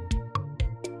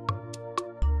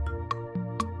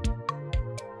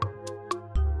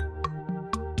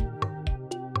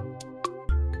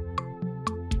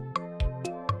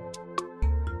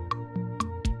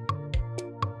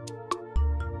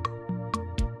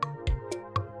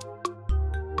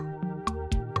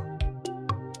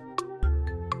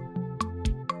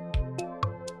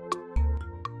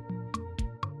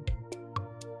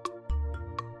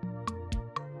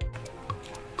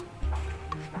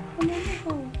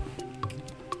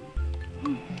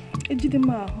ejide m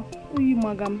ahụ oyi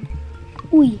maga m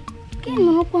oyi ka ị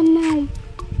nọrọkwa n'anwụ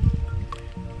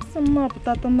sị m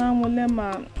apụtata n'anwụle ma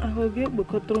ahụ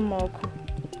ga-ekpokọtụrụ m ọkụ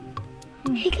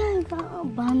ị gaghị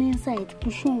baa n'insaid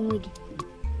kpuchie onwe gị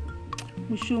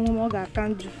kpuchie onwe m ọ ga-aka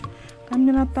njọ ka m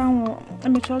bịanata anwụ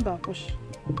emechaa ọ ga-akwụsị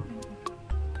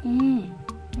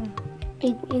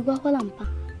egwakwala mpa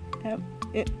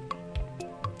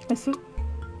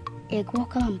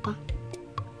egwakwala mpa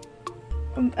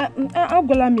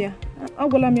agwala m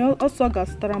ya ọsọ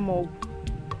ga-azụtara m ọgwụ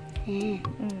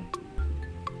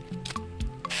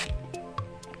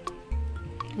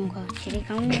ngwa chere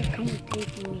ka m weta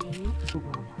ego mmiri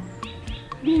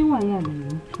Bí nwaanyị a na-eme.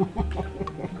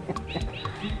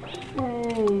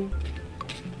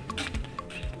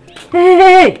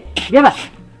 Bịaba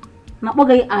na-akpọ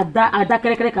gị ada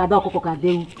kịrịkịrị ka ada ọkụkọ ka ada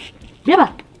ewu. Bịaba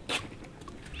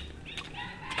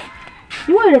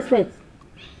You want respect?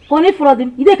 Kone for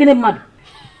them. You dey mad.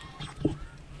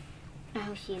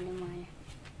 Ahụ shi ele manya.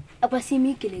 Akwasi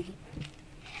mi kelegi.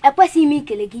 Akwasi mi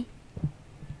kelegi.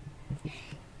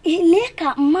 Ele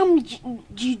ka mam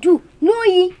jidu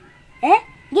noyi.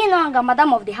 Gị na nga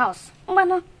madam of the house.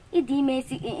 Ngwana ịdị ime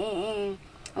esi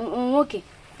nwoke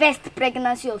first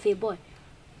pregnancy of a boy.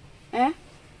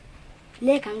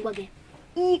 Lee ka ngwa gị.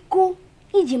 Iko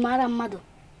iji mara mmadụ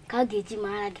ka a ga-eji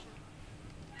mara gị.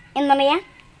 Ị nụrụ ya?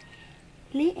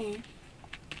 Lee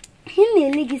ihe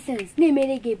na-ele gị sens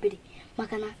na-emere gị ebere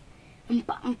maka na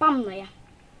mpa m nọ ya.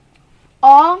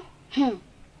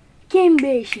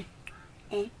 Kemgbe echi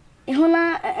ịhụ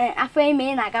na afọ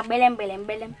ime na-aga gbelem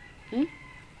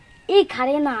ị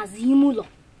karị na-azụ ime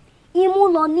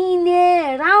ụlọ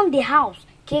niile round the house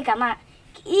ka ị ga na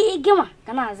gịnwa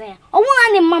ga na-aza ya. Ọ bụrụ na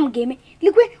ndị mma m ga-eme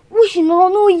likwe wushi nọrọ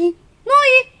n'oyi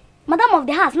madam of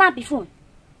the house na-apị phone.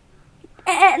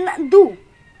 Do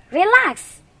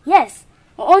relax. Yes,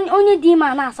 onye dị ime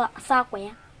a na-asa akwa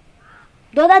ya.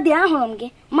 The other day ahụrụ m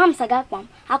gị mam saga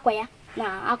akwa ya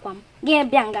na akwa m gị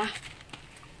bịa nga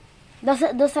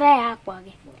dosara ya akwa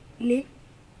gị. Lee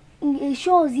eshi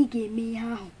ọzọ ị ga-eme ihe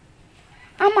ahụ.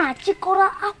 Ama achịkọrọ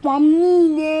akwa m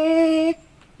niile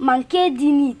ma nke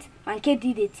dị neat ma nke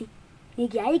dị dirty. Ị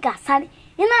ga-asarị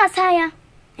ị na-asa ya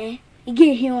ị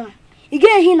ga-ehi ụra. Ị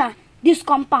ga-ehi na this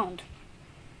compound.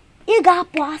 Ị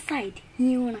ga-apụ outside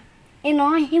ihe ụra. Ị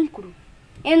nọ ihe m kwuru.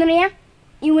 Ị nụrụ ya?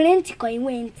 Ị nwere ntị ka ị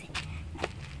nwee ntị?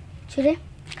 Chere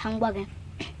ka m gwa gị.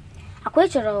 Akwa ị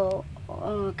chọrọ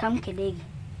ka m kelee gị.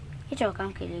 Ị chọrọ ka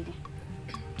m kelee gị.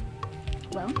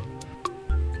 Well,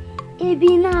 ebe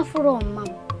ị na-afụrọ mma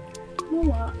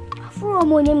m afụrọ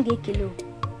m onye m ga-ekele o.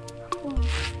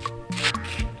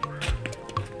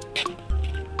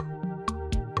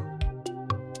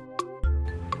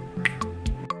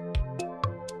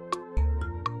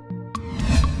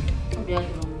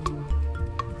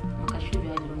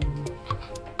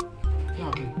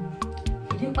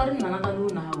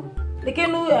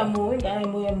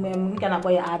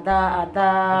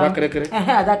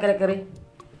 Ada kere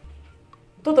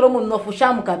tụtụrụ m nnọọ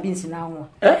fụcha m ka bins na nwa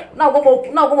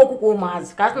na-agwa m okwukwe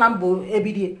ụmụazị ka na mbụ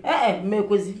ebidie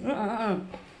mmekwezi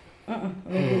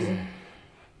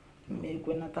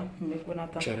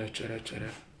mmekwenata chere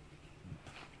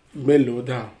melo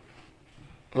down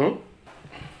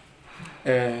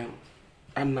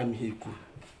ana m ihe ikwu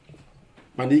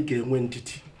mana ị ga-enwe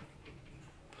ndidi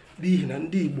n'ihi na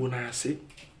ndị Igbo na-asị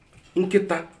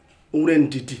nkịta nwere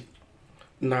ndidi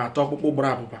na-atọ ọkpụkpụ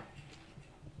gbara abụba.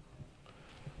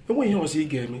 Enwe ihe ọzọ ị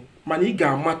ga-eme mana ị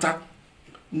ga-amata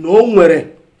na o nwere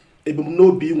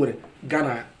ebumnobi ị nwere gaa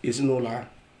na ezinụlọ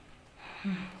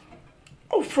ahụ.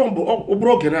 Ọ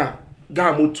bụrụ oge na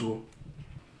gaa motuo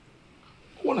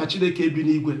hụ na Chineke bi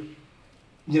n'igwe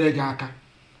nyere gị aka,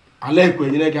 ala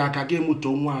ekwe nyere gị aka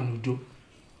ga-emuto nwa n'udo.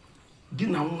 Gị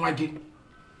na nwa gị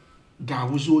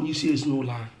ga-awụzi onye isi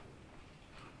ezinụlọ ahụ.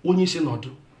 Onye isi nọdụ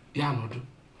ya nọdụ,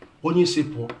 onye isi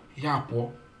pụọ ya pụọ.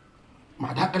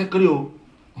 Ma dakarịkịrị o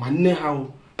ma nne ha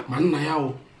o ma nna ya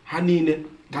o ha niile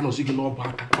ga-anọzi gị n'ọbụ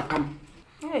aka m.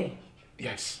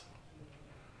 Yes,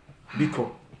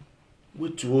 biko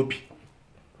wetu obi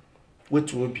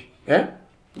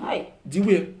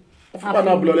diwe ọfụkwa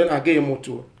na ọbụla ole na-aga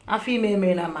ịmụtụ afọ ime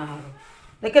emere na maharụ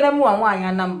lekere m nwa nwaanyị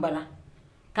Anambra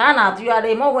ka a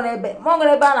na-atụgharị ma ọ nwere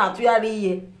ebe a na-atụgharị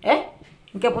ihe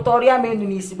nke pụta ọrịa menu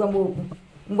n'isi gwa m okwu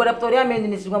ngwere pụta ọrịa menu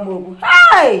n'isi gwa m okwu.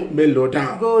 Melo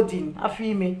down golden afọ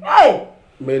ime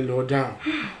melo down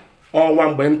ọnwa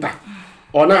mgbe nta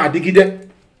ọ na-adịgide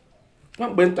nwa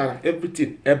mgbe nta na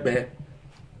everything ebe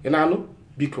ị na-anụ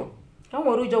biko ka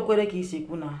nwere ụjọ kwere ka isi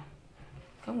kwu na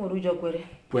ka nwere ụjọ kwere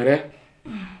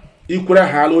ikwere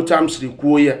ha ala otu m siri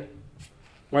kwuo ya.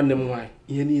 Nwanne m nwaanyị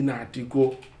ihe niile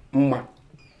adịgo mma.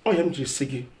 Onye m ji si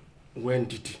gị nwee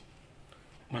ndidi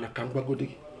mana ka m gwagodi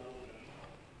gị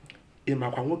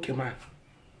ịmakwa nwoke ma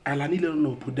ala niile nọ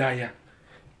n'obodo anyị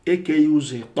ekeghị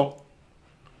ụzọ ịtọ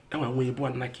enwe nwe ibu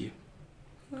anakie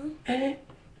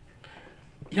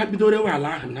ya bidoro ewe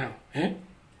ala ahụ na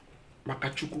maka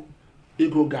Chukwu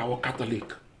ego ga-awụ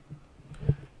Katọlik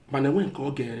mana enwe nke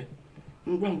ọ ga-ere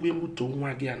ngwa ngwa emuto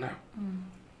nwa gị ya na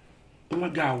nwa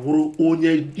gị awụrụ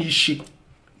onye isi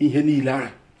ihe niile ahụ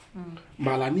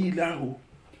ma ala niile ahụ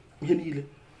ihe niile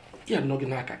ya nọ gị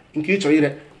n'aka nke ị chọrọ ire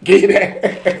gị ire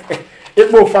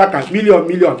ịkpọ ofe aka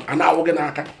milion a na-awụ gị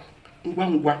n'aka ngwa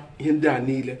ngwa ihe ndị a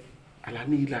niile ala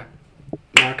niile a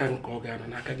n'aka nke ọ ga-anọ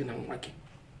n'aka gị na nwa gị.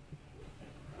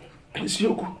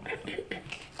 Eziokwu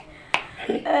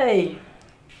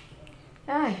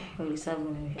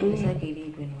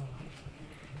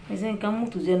eze nka m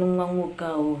tụzienụ nwa nwoke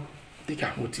ahụ dịka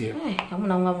otie ka mụ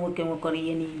na nwa m nwoke nwekọrọ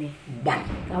ihe niile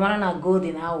ka mara na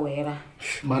golden awera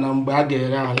mana mgbe a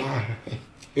ga-ere ala ahụ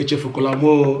echefukwala m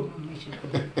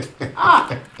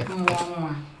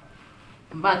nwa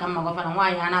mba ka mma gọfana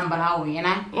nwaanyị Anambra awụghị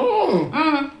na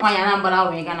nwaanyị Anambra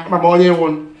awụghị gana mama onye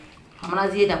nwụrụ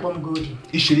amarazi ihe dakpọ m golden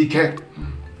ishiri ike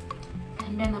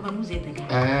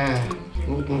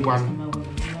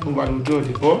ngwa n'udo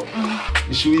dị o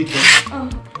ishiri ike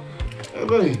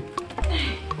ebe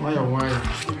nwayọ nwayọ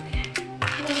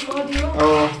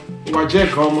ngwa jee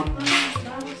ka ọma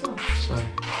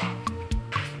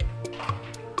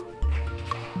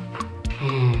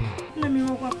nne m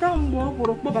ịhụkwa kamgbe ọ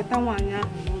gwụrụ kpọbata nwaanyị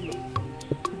ahụ n'ụlọ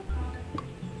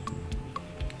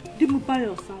di m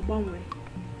Pius agbanwee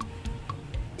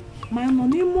ma nọ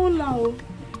n'ime ụlọ o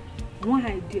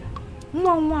nwaanyị di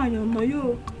nwa nwaanyị nọ ya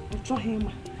o ọ chọghị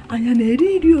ịma anya na-eri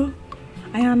iri o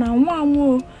anya na-anwụ anwụ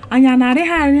o anya na-arị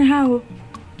ha o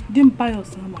di m Pius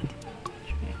amadị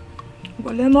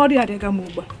gwale n'ọrịa adịga m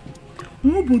ugbu a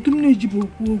nwa bụ otu m na-ejibu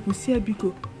okwu si biko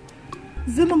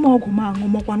zinu m ọgwụ m aṅụ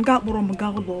makwa nga akpọrọ m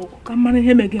gaa ụlọ ọgwụ ka mara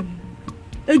ihe mege m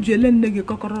ejuele nne gị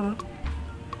kọkọrọrọ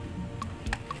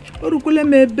o rukwele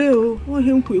m ebe o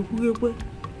ohe nkwa ekwughị ekwe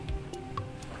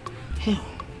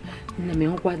nne m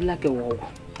ịhụkwadịla kewa ọgwụ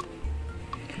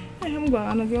ihe m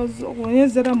gwara gị ọzọ onye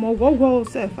zere m ọgwụ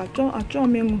sef achọọ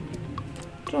m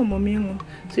ịṅụ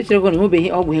sichịrịgo na ịhụbeghị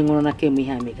ọgwụ ihe ṅụrụ na kemgbe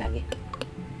ihe amịga gị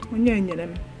onye nyere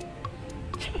m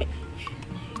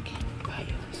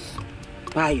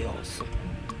Pius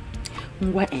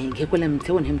ngwa ga-ekwela m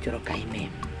tewe ihe m chọrọ ka anyị mee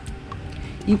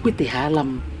ikweteghala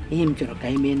m ihe m chọrọ ka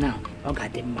anyị mee na ọ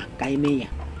ga-adị mma ka anyị mee ya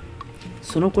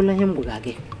sorokwala ihe m gwara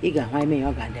gị ị ga-ahụ anyị mee ya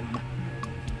ọ ga-adị mma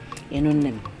ịnụ nne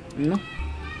m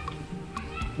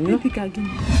nnụ dịka gị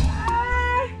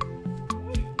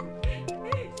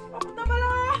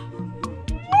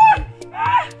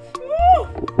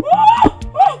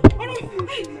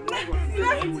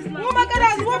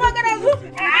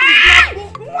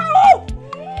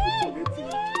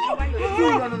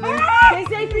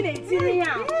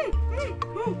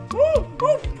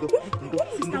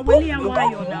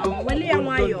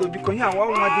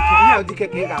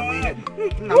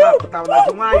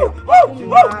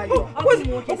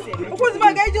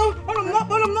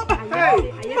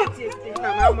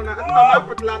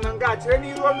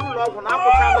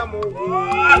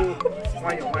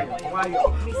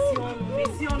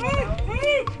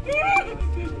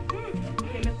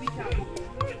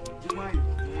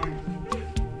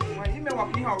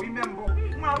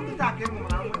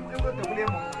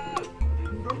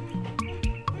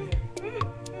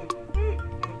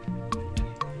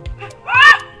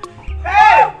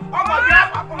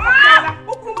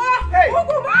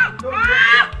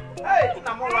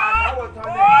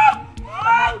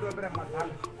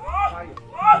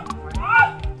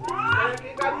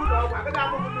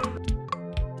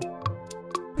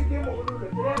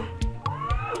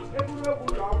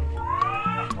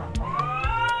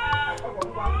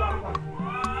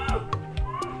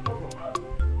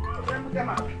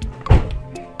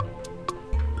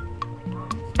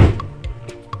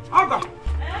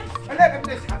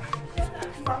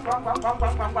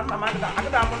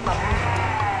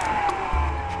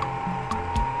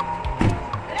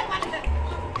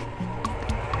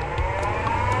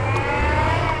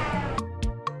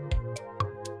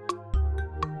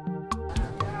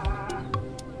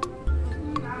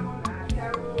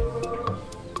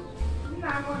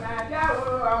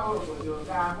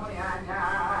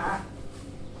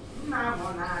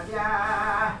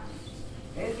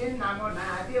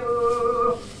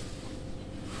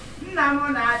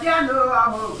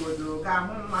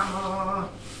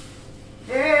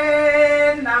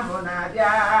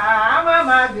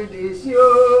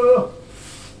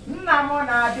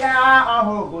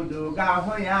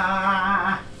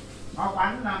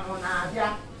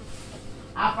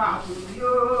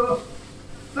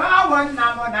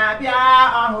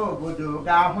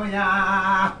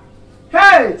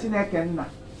Chineke nna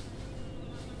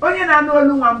onye na-anụ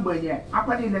olu nwa mgbenye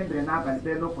akwa niile mbere n'abalị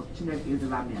bere n'ụkwụ Chineke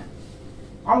ezela m ya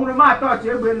ọ nwụrụ m atọ ọchị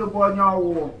egbe elu bụ onye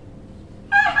ọwụwụ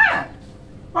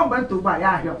ọ mgbe ntụ ụgbọ ya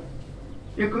ahịa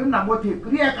ekuru nna moto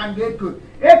ekuru ya ka m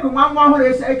ga-eku nwa ọhụrụ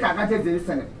esi ka agaje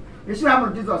Jerusalem esi ya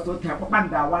mụrụ Jizọs otu ya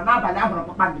kpakpando awa n'abalị ahụrụ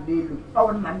kpakpando n'elu ọ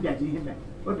wụrụ nna m bịaji ihe mee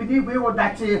obido igwe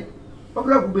ịwụdachi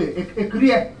obere ogbugbe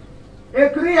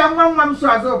ekuru ya nwa m so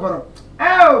azụ ụbọrọ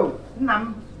nna m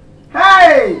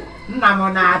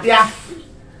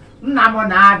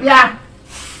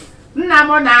nna m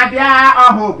na-abịa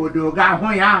ọha obodo ga-ahụ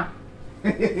ya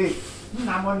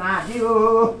nna m na-adị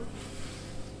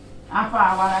afọ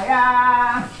awara ya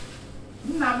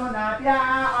nna m na-abịa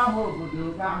ọha obodo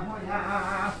ga-ahụ ya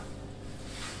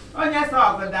onye sọ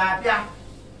ọgọdọ abịa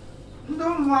ndị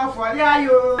mmụọ fọrịa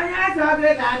ya onye sọ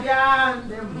ọgọdọ na-abịa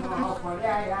ndị mmụọ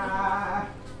fọrịa ya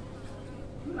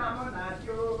nna m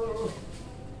na-abịa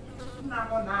nna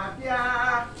m na-abịa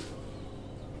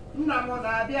nna m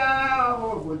na-abịa ọha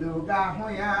obodo ga-ahụ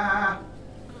ya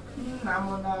nna m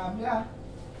na-abịa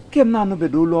kem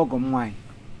na-anụbedo ụlọ ọgọ m nwaanyị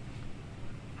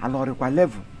alọrịkwa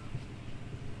level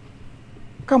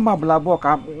kamgbe agbụla abụọ ka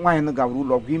nwaanyị gawara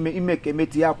ụlọ ọgwụ ime ka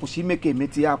emeti ya akwụsị ime ka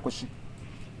emeti ya akwụsị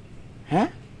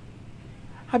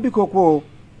ha biko kwuo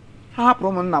ha hapụrụ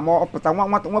ụmụnna m ọpụta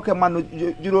nwata nwoke mmanụ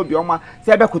jiri obi ọma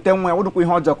si abịakwute nwa ya wụdụkwa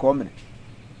ihe ọjọọ ka o mere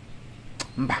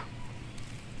mba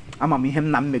ama m ihe m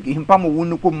na mmega ihe mpa m wu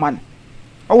nnukwu mmanụ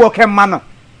ọ nwoke mmanụ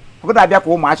ọgọdọ abịa ka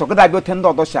ụmụacha ọgọdọ abịa ote ndị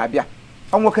ọdọ si abịa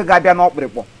ọ nwoke ga-abịa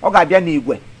n'ọkpụrịkpọ ọ ga-abịa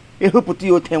n'igwe ehupụta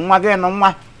ya ote nwa gị nọ nwa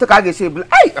tụka a ga-esi ebula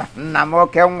ai nna m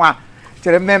oke nwa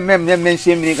chere mmemme m nye mme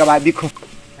nsie mmiri gaba biko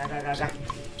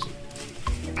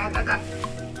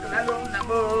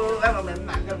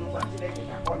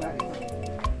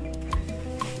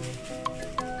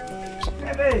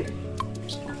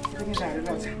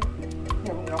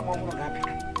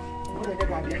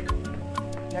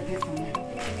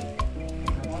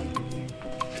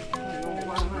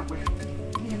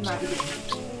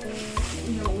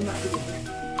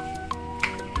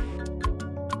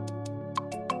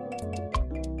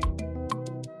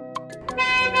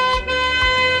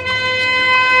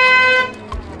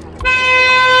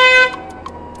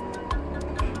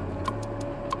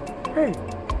Hey,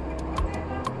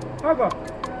 Ogo.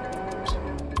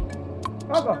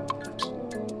 Ogo.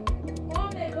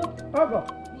 Ogo.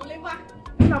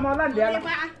 Nna m ọla ndị ala.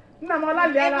 Nna m ọla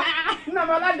ndị ala. Nna m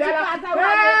ọla ndị ala.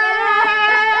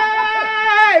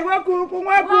 Hey, nwoke ukwu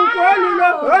olulo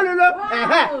olulo.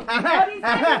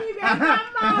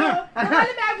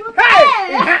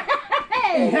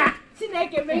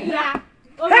 Chineke megira.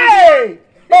 Hey!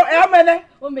 Omene!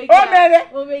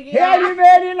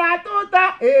 Erimeri na-atọ ụtọ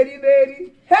erimeri.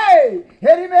 Hey!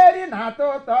 Erimeri na-atọ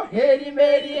ụtọ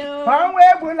erimeri. Ọnwa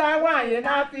egbula nwaanyị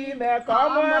n'afọ ime ka ọ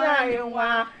mụọrọ anyị nwa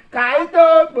ka anyị too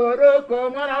okporoko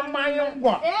ṅụrụ mmanya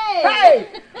ngwọ. Hey!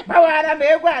 Gbawara m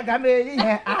egwu aga m eri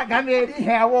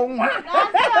ihe wụ nwa.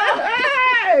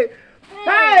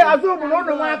 Hey! Ọzọ ụmụrụ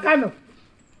ụnụ nwa aka nọ.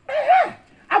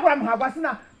 Agwara m ha gwasị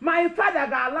na my father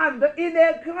ga-land in a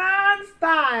grand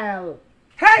style.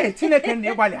 Hey, Chineke ndị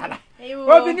ịgbalị ala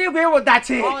obi n'igwe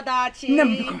ịwụdachi nne m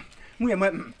biko nwunye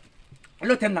m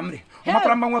lote nna m dị ọ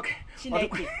matara mma nwoke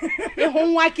Chineke ịhụ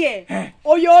nwa ke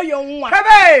oyo nwa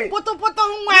pụtụpụtụ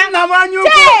nwa nna m onye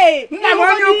ukwu nna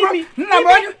m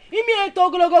onye imi eto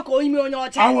ogologo ka imi onye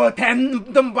ọcha awote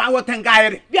ndị mbụ awote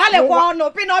ngaịrị bịa lekwa ọnụ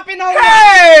pịnọ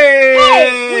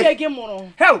nwunye gị mụrụ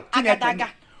agadaga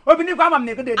obi n'igwe ama m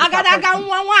na ego agadaga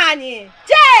nwa nwaanyị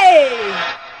chee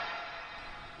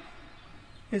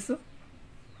eso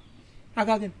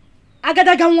agaghị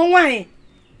agadaga nwa nwaanyị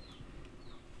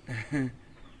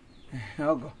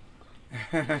ọgọ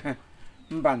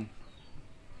mba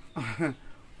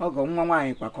ọgọ nwa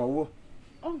nwaanyị kwakọwo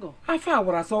ọgọ afọ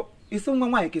awara sọ iso nwa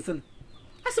nwaanyị kesịn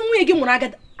asị nwunye gị mụrụ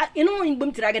agada ịnụ mgbe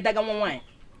m tiri agadaga nwa nwaanyị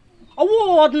ọwụ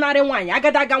ọdịnarị nwaanyị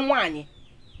agadaga nwaanyị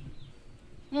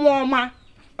nwa ọma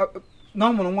na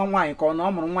ọ mụrụ nwa nwaanyị ka ọ na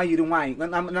ọ mụrụ nwa yiri nwaanyị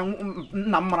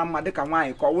nna m mara mma dịka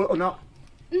nwaanyị ka ọ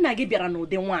nna gị bịara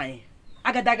n'ụdị nwaanyị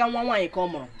agadaga nwa nwaanyị ka ọ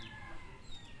mụrụ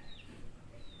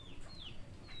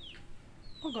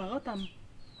ọ ga-aghọta m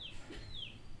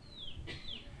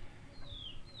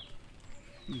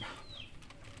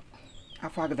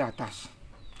afọ agada atas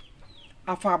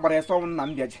afọ agbara ya sọnwụ nna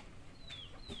m bịaje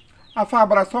afọ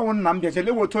agbara sọnwụ nna m bịaje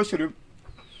lewe otu o siri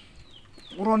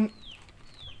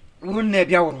wụrụ nne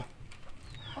bịa wụrụ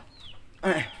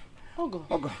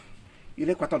ọgọ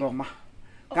ilekwatara ọma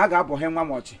ka a ga-abọhe nwa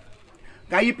m ọchị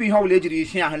ga yipụ ihe ọbụla ejiri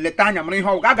isi ahụ leta anya mara ihe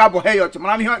ọbụla ga ga-abọhe ya ọchị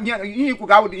mara ihe ikwu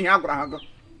ga-awụdị ihe a gwara ha go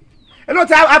ele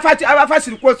otu afa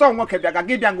siri kwuo sọ nwoke bịa ga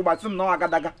gị bịa ngụgbasị m n'ọnwa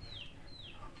agadaga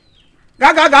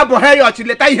ga-abọhe ya ọchị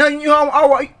leta ihe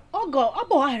ọwọ ọgọ ọ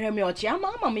bọgharịrị m ọchị ama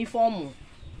m ife ọmụ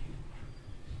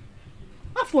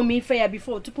afọ m ife ya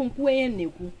bifo tupu m kwuo ihe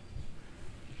na-ekwu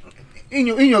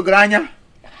inyogoro anya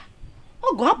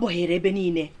ọgọ abọghere ebe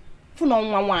niile fụ na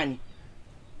nwa nwaanyị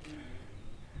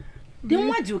dị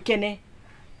nwa dị ukene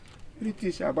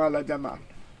British agbaala German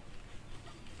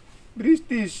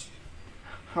British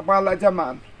agbaala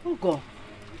German ọgọ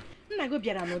nna gị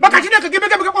bịara n'ụdị maka Chineke gị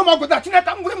mege kpọm ọgụ da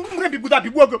Chineke mgbe bigbuda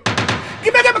bigbuo ogo gị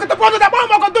mege kpọm ọgụ da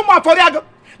kpọm ọgụ dụ ma fọrọ agụ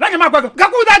na anya magwa gị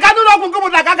gakwa ụda ga n'ụlọ ọgwụ ngụ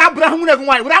da ga abụrụ ahụ nwunye gị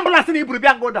nwaanyị were ambụlansị na iburu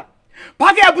bịa ngụ ụda pa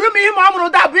gị eburu m ihe ma ọ mụrụ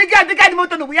ụda bụ ị ga-adịga dị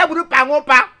moto na ya buru pa nwụ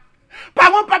pa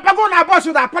Pago na boss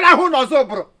da pala hu no so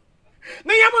bro.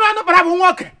 Ni yemu na no para bu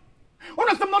nwoke.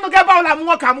 Uno sem no ga ba wala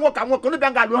nwoke no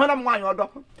banga lu hana nwanyi odo.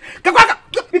 Ke kwa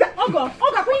Ogo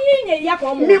kwa ihe ya ka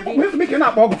o mo. Miki na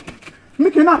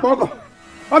akpọ ọgọ.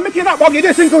 O miki na akpọ ọgọ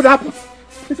ide single dap.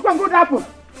 Isikwa ngo dap. Ogo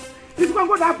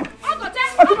te.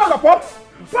 Ogo po.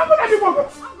 Pago na di bogo.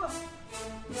 Ogo.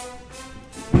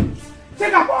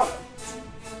 Take up.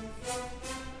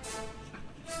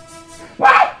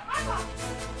 What?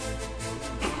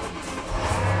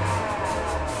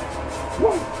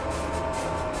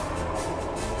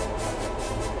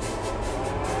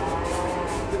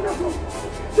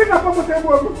 Chega pra você,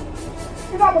 bobo.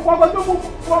 E dá pra pagar todo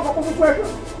mundo, paga pra você.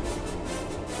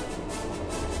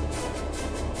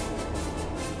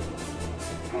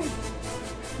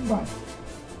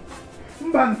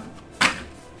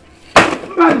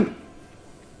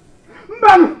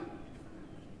 Mbano.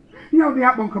 Yaw di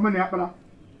hapon kaman ya para.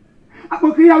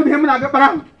 Ako ki yaw di hem na ga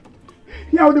para.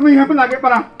 Yaw di mi hem na ga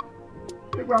para.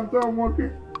 E kwa to mo ke.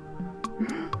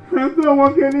 To mo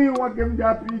ke ni wa kem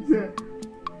ja priche.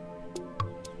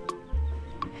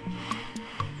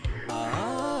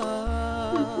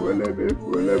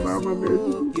 Wala mama me.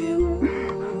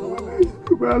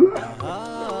 Kubala.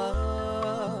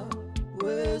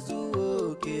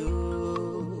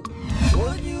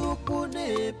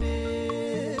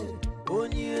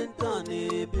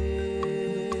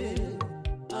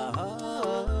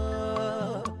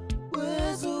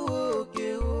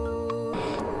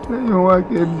 Leyo wa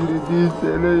kem dice.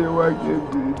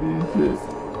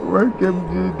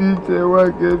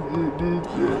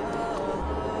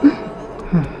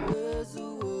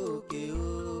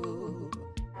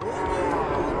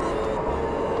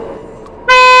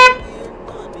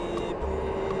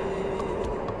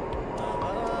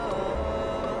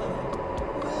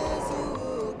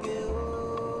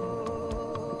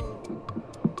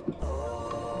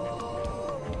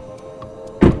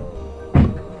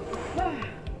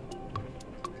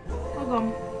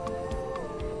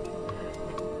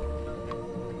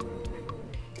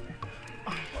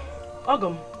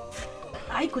 Ogom,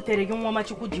 ai kutere gị nwa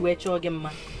Machukwu ji wee chọọ gị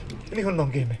mma. Ele ho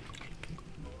nonge me.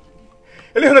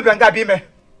 Ele ho banga bi me.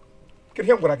 Kedu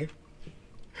ihe ngwara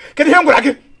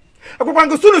gị? Akwụkwọ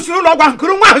ngo sunu ụlọ ọgwa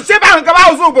nkuru nwa ahụ sebe ahụ nke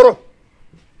ba ụzọ ụbụrụ.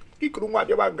 Ikuru nwa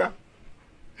bịa banga.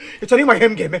 Ị chọrọ ịma ihe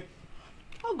m ga-eme?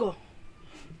 Ogo,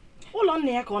 ụlọ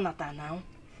nna ya ka ọ nata na ahụ.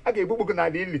 A ga-egbugbu gị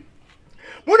n'ala ili.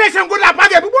 Mụ na-ese ngwụla apa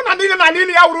ga-egbugbu n'ala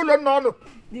ili ya wuru ụlọ nna ọnụ.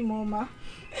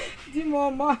 Di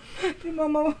mama,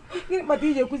 gịnị kpata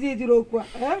iji ekwuzi idiri okwu a?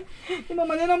 Di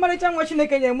mama, nye na ọmarịcha nwa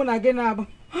Chineke nyere mụ na gị na-abụ.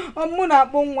 Mụ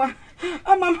na-akpụ nwa.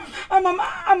 Ama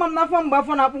m n'afọ mgbe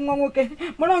afọ na-akpụ nwa nwoke.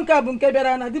 Mara nke a bụ nke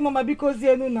bịara na di mama biko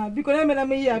zienu na biko na-emela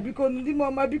m ihe a biko di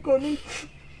mama biko nu.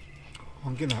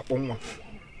 Gị na-akpụ nwa.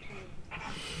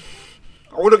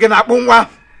 Ọwụrụ gị na-akpụ nwa.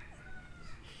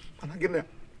 Mana gị na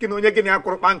onye gị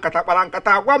na-akụrụ kpara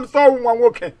nkata gwa m sọ nwa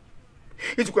nwoke.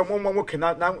 Ijikwa mụọ nwa nwoke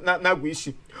na-agwa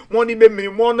isi mụọ n'ime mmiri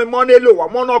mụọ n'elu ụwa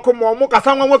mụọ n'ọkụ mụọ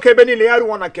kasa nwa nwoke ebe niile ya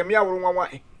ruo na kem ya wụrụ nwa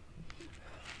nwaanyị.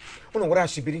 Ụnụ nwere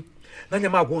ashibiri n'anya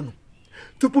m agwa ụnụ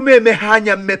tupu m emeghe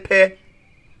anya mmepe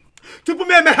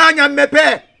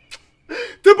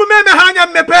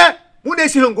mụ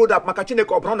na-esighị ngoda maka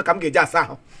Chineke ọ bụrụ na ka m ga-eji asa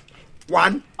ahụ.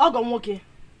 Ọgọ nwoke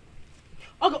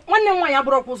nwanne m nwaanyị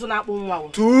abụrụ ọkwa ụzụ na-akpụ nwa.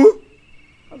 2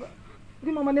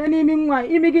 Di mama na n'imi nwa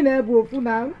imi gị na-ebu ofu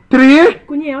na 3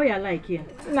 kunye ya o ya like ya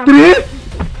 3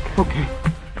 Okay.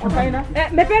 Okaina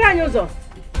mepere anyị ụzọ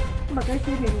maka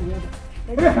isi ebe ni ya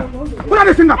Pura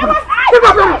de Singapore.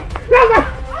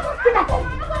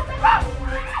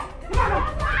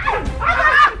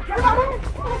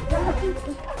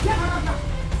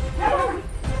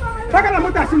 Saca la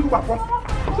moto assim do papo.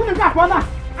 Se não dá fona.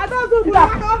 Ada do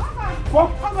buraco. Pô.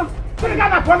 Se não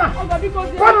dá fona.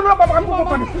 Quando não baba com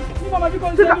fone. Ni mama biko.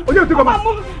 Olha o teu mama.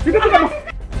 Diga tu mama.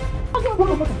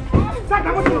 Saca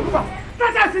a moto do papo.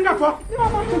 Saca Singapore.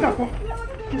 Singapore.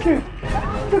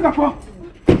 Singapore.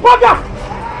 Poga!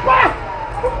 Vai!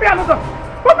 Copia, motor!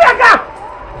 Copia, cá!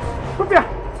 Copia!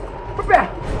 Copia!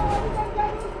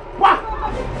 Vá!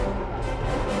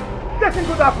 Deixa eu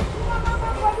cuidar, pô!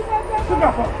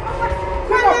 Singapore!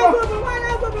 Singapore!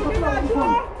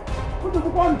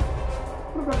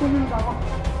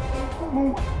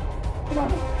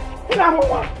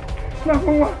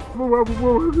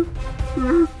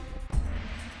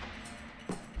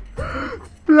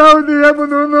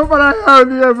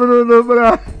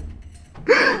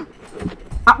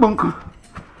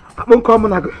 Akpọnkọ mụ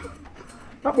na gị.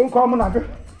 Akpọnkọ mụ na gị.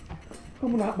 Ọ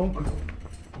mụ na akpọnkọ.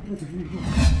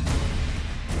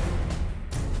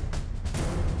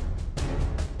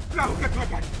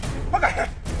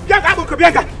 Bịa ka akpọnkọ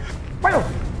bịa ka. Payo.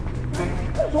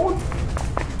 So.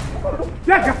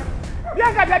 Bianca.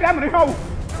 Bianca dia mri ho.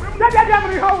 Dia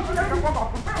mri ho.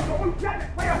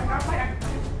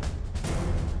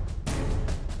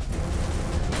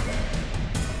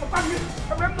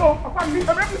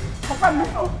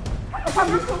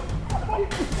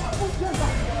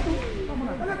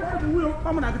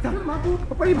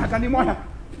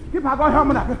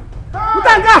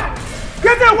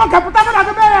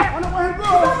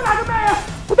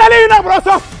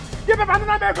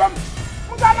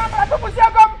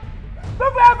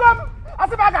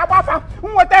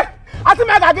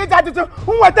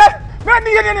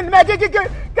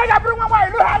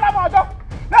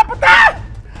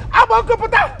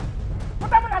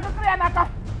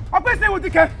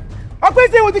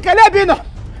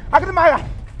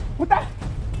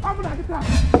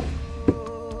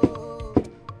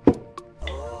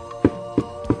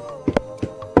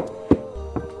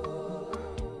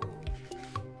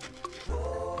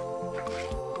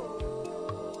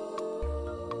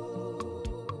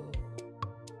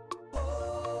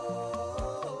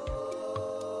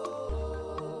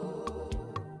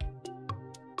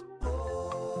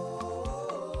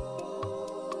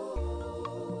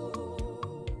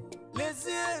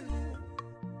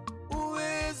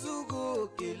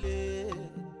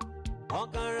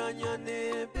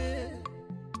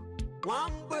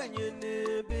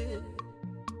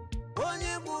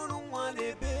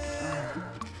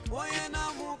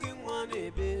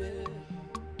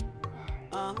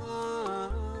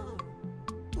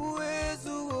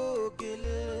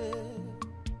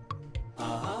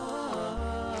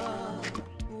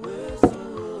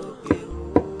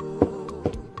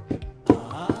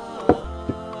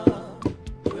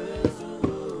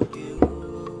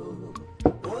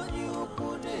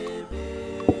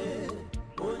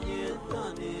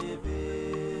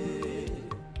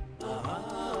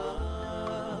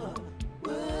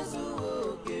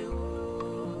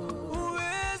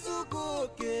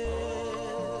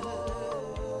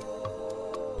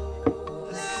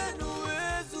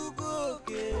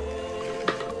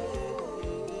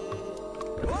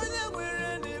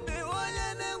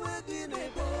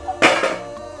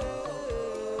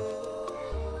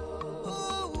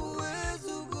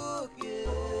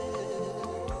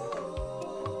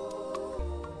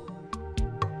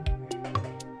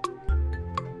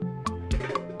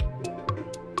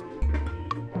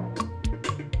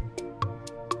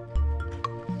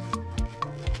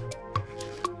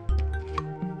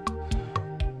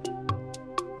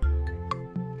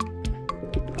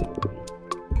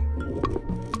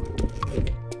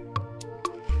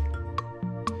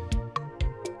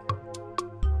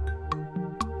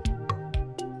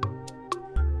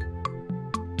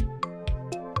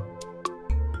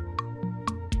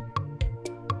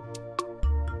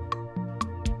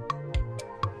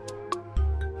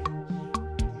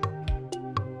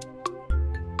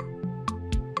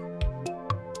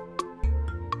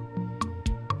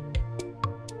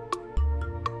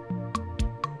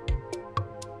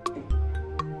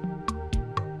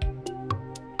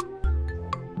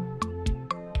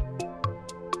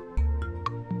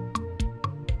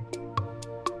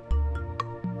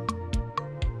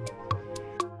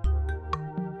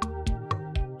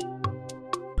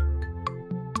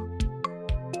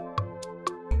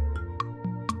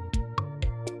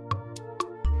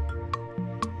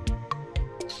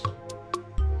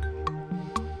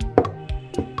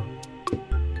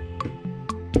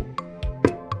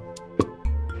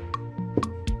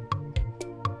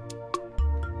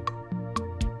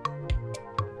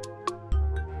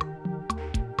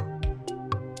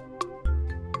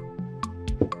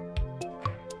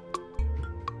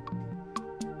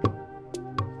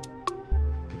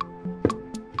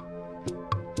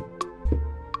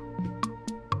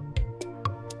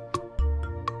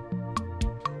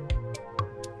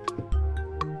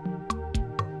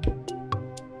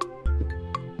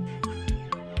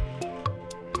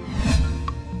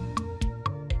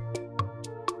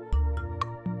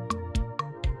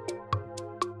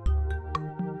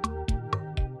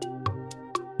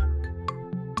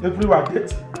 Everywhere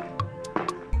dirty.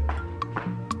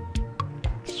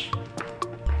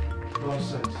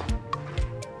 Nonsense.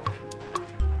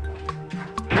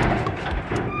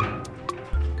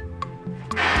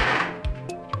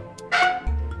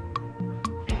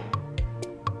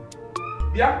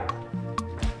 Bia.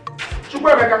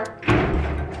 Chukwemeka.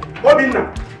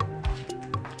 Obinna.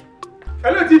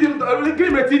 Ele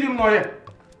TV no here.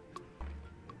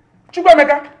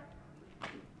 Chukwemeka.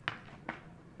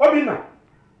 Obinna.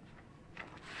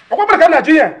 Ọkwa bere ka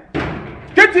Nigeria.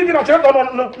 Ke TV na chere no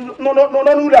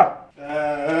n'ụlọ.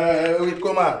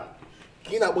 Koma.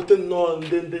 gị na-akpọte nnọọ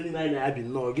ndị niile na-abị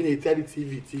nnọọ gị na-etigharị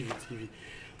TV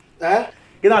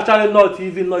gị na-achọrị nnọọ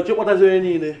TV nnọọ iche kpọtazi onye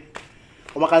niile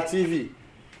ọ maka TV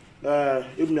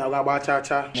ebu m agwa agba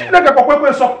chacha Chineke kpọkwa ekwe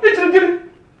nsọ ichiri gịnị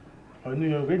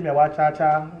ebu m agba chacha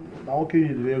na nwoke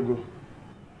yiri ego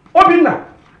Obinna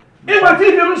ịgwa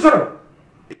TV m sọrọ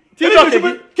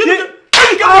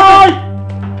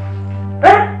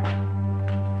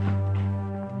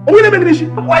onye na-eme gịnị isi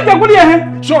why you gonna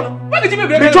here Sean why did you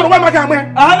make me Sean why make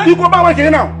am you go back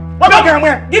here now why make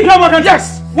am give him one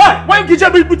yes why you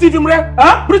just put TV mre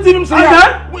put TV mse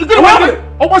ya you go why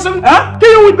o boss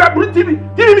can you with that put TV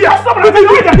give me ya stop put TV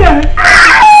here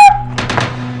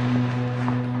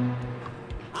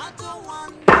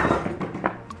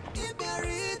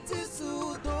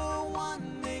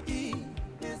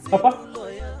Papa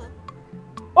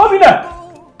Obinna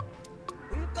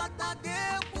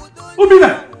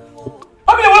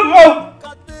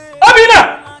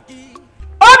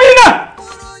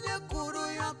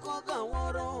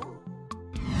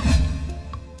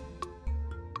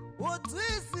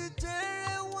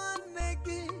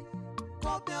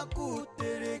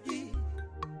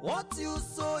what you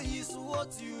sow is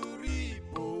what you reap.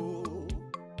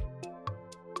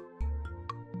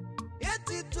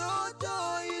 Eti jojo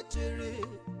ichere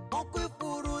okwe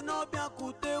furu no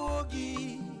biakute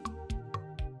wogi.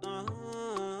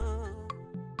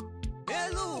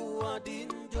 Elu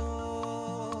adinjo.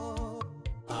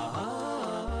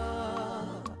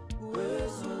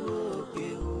 Wezu oke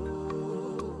o.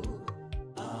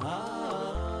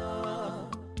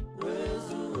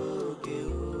 Wezu oke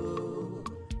o.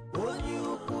 Onye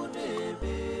ukwu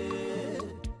n'ebe,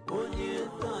 onye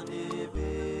nta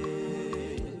n'ebe.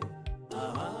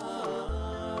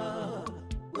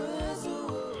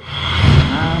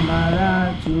 Amara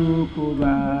Chukwu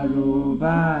bara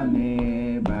ụba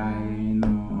n'ebe anyị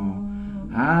nọ.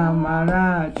 Amara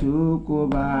Chukwu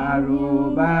bara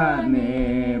ụba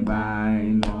n'ebe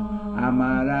anyị nọ.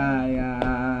 Amara ya.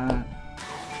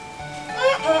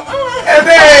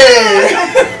 Ebe!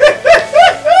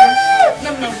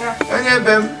 Onye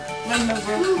be m.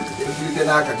 Ebirite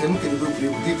n'aka ka m kiri gị okiri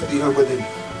gị pụta ihe obodo m.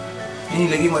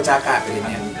 Niile gị nwecha aka akpịrị m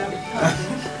ya.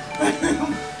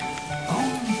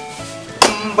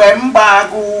 Mgbe m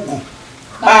gbago ugwu,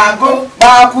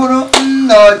 gbakwuru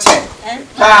nna ochie,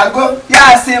 ya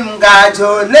sị m gaje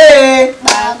ole,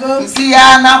 nsị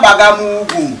ya na-agbaga m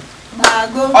ugwu,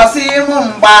 ọ sị m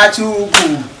mgbachi ugwu,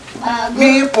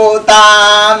 mịpụta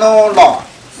n'ụlọ,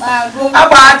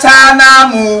 agbachana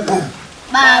m ugwu,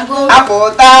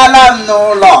 apụtala m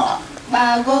n'ụlọ,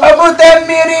 o bute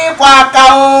mmiri ịkwa aka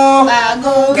o,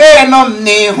 ga-enọ m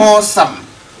n'ihu sọ m.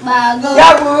 Ya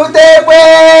bute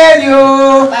kweri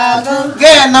o,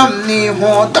 ga-enọ m n'ihu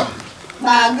ụtọ m.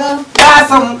 Ya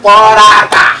sị m kpọrọ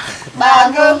aka, ma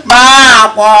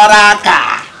kpọrọ aka,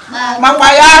 makwa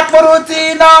ya kpụrụ ti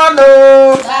n'ọnụ,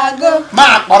 ma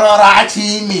kpọrọrọ achị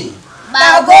imi.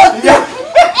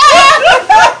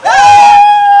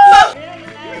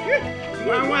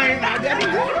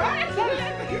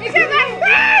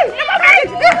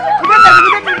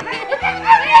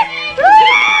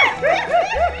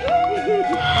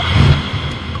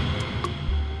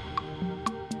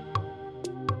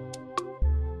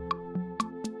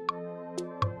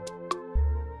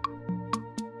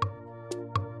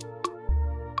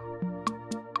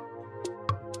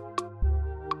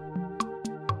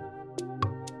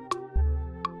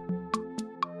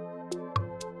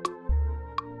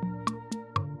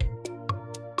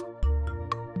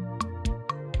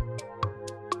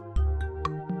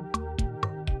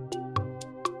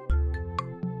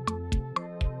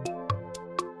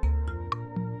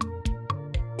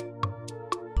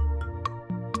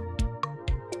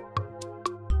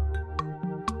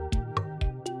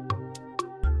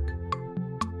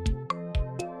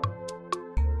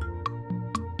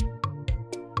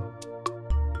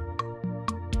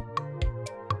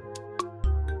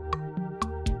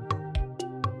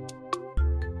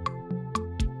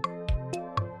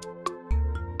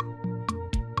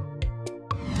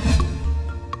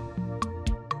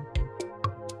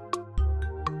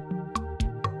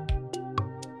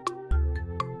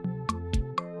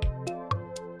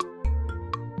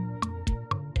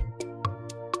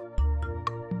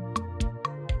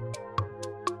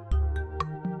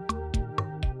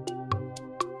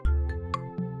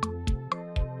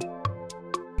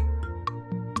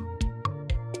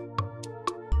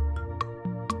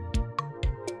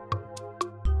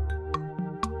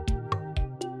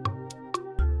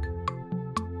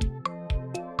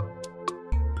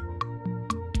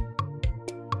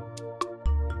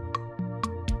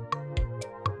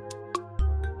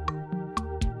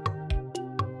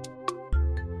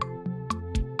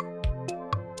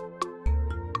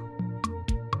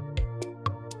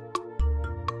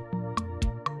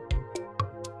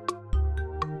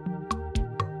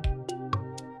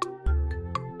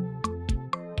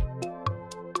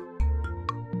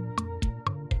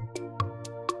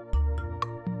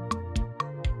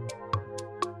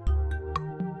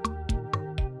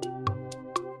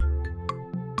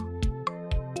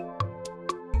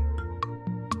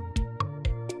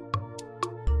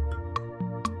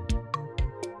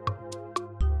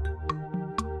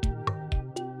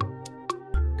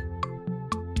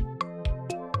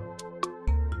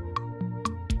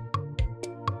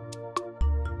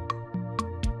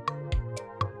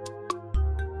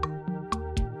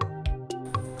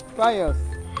 Pius.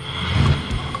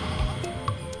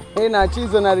 Ị na-achọ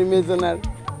izonarị m ezonarị.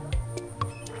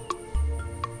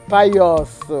 Pius.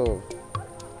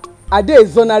 Ada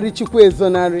ezonarị Chukwu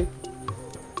ezonarị.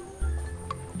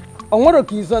 O nwere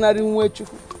ka izonarị nwe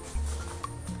Chukwu.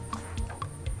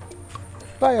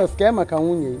 Pius ka maka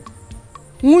nwunye.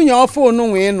 Nwunye ọfụ onu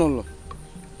nwe ịnụlụ.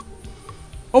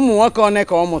 Ụmụ nwoke one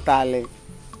ka ọ mụtali.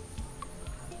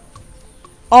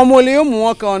 Ọmụli ụmụ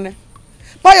nwoke one.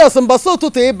 Pius mbọsị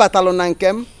ụtụtụ ịbatalụ na nke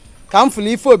m ka m fụlụ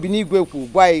ife Obinigwe kwu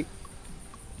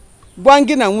gwa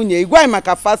gị na nwunye gwa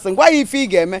maka fasting gwa ya ife ị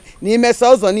ga-eme na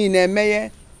imesa ụzọ niile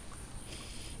emeghe.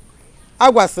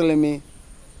 Agwasịrị m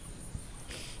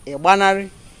ịgbanarị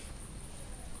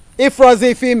ifrozi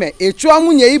ife ime ịchụọ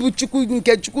nwunye ibu Chukwu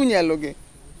nke Chukwu nyelụ gị.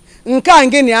 Nke a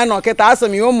gị na ya nọ kịta asị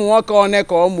m ya ụmụ nwoke one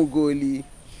ka ọ mụgoli.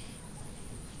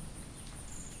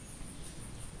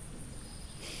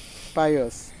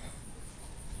 Pius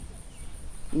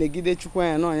negide Chukwu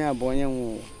anya na onye bụ onye nwe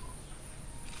ụwa.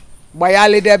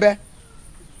 Gbanyalidebe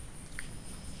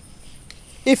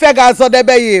ife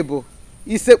ga-azọdebe ya bụ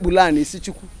isekpula na isi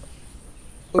Chukwu.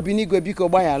 Obinigwe biko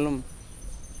gbanyalụ m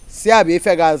si abụ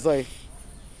ife ga-azọ ya.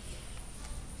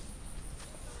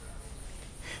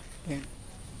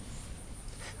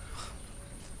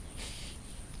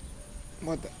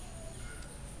 Mother,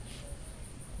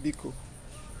 biko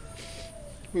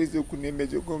eziokwu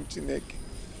na-emejogo m Chineke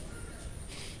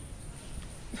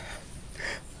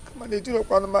kama na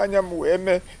ejirokwanụ m anya m wee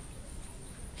mee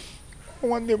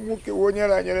nwanne m nwoke wee onye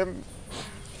ranyere m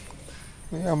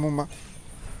ihe amụma.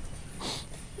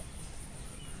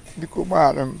 Biko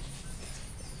gbaghara m,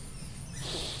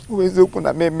 eziokwu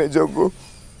na m emejogo,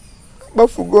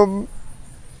 akpafugo m,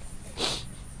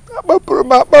 akpapụrụ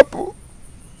m akpapụ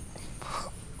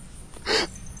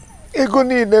ego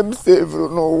niile m sevuru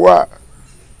n'ụwa,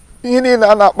 ihe niile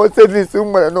a na-akpọ sevisi m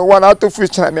nwere n'ụwa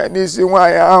na-atụfuchara m ya n'isi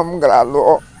nwaanyị ahụ m gara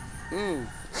lụọ.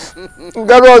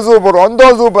 Ngara ọzọ ụbọrọ ndị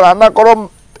ọzọ ụbọrọ anakọrọ m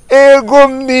ego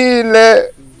m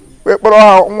niile wee kpọrọ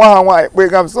ha nwa ha nwaanyị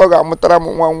kpega m sị ọ ga-amụtara m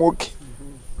nwa nwoke.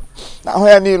 Ahụ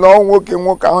ya niile ọ nwoke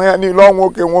nwoke, ahụ ya niile ọ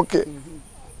nwoke nwoke,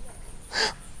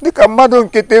 dịka mmadụ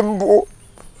nkịtị mbụ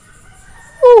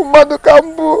mmadụ ka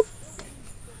mbụ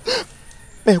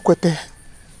na-ekweta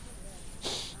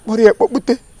kpọrọ ya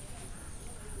kpọkpute.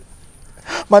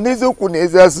 Mana eziokwu na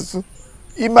ezi asụsụ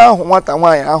ime ahụ nwata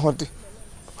nwaanyị ahụ dị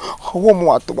ọwụ m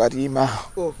nwa tụgbara ime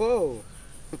ahụ.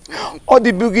 Ọ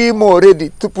dịbugo ime oredi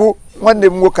tupu nwanne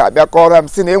m nwoke abịa kọrọ m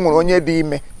sị na e nwere onye dị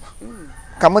ime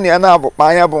ka mụ na ya na-abụkpa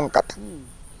anya bụ nkata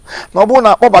na ọ bụrụ na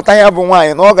akpọbata ya bụ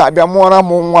nwaanyị na ọ ga-abịa mụọra m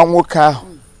nwa nwoke ahụ.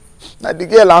 Na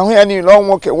digela ahụ ya niile ọ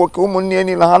nwoke nwoke, ụmụnne ya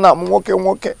niile ha na-amụ nwoke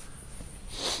nwoke.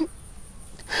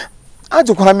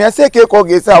 Ajụkwara m ya sị eke ka ọ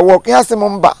ga-esi awụ ọkụ, ya sị m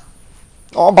mba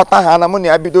na ọ bata ha na mụ na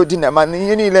ya bido di na mana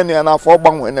ihe niile na ya n'afọ ọ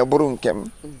gbanwere na bụrụ nke m.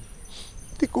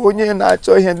 Dịka onye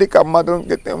na-achọ ihe dịka mmadụ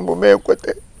nkịtị mbụ m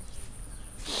ekwete,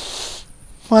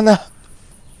 mana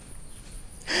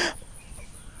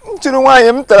m chịrị nwaanyị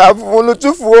m tara afụfụ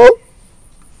tụfuo,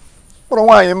 kpọrọ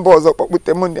nwaanyị mba ọzọ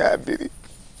kpọkpute mụ na ya biri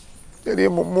tere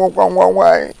ịmụ mmụọkwa nwa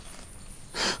nwaanyị.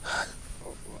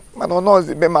 Mana ọ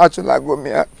nọọzi be m achụlago m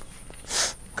ya.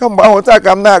 Kamgbe ahụ taa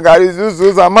ka m na-agarizi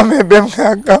ụzọ ama m ebe m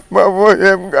ga-aga mabụ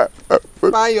onye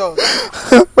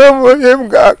m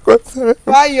ga-akọsara.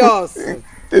 Pius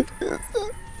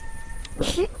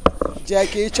jee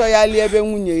ka ị chọyalie ebe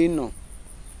nwunye ị nọ,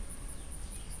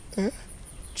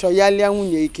 chọyalia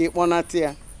nwunye ike ịkpọnata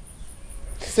ya,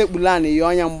 sekpula na ihe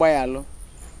ọnya mgbaghalụ,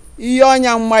 ihe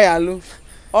ọnya mgbaghalụ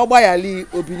ọ gbaghali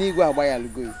Obinigwe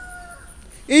agbaghalụgo gị.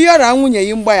 Ihe ọra nwunye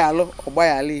yi mgbaghalụ ọ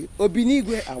gbaghali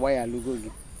Obinigwe agbaghalụgo gị.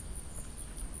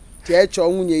 Jee chọọ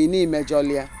nwunye yi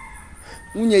n'imejọlia,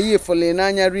 nwunye yi ifụli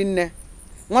n'anya rinne.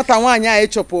 Nwata nwaanyị a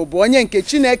ịchọpụ bụ onye nke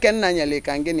Chineke nna nyere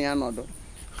ka gị na ya nọdụ.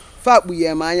 Fakpughe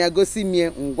m anya gosi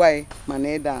mie ngwa mana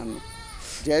ịda anụ.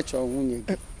 Jee chọọ nwunye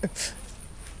gị.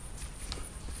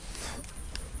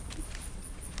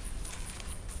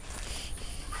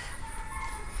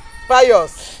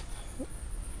 Pius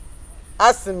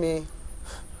asị m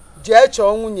jee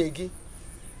chọọ nwunye gị.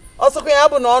 Ọsọkwa ya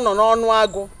bụ na ọ nọ n'ọnụ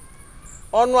agụ,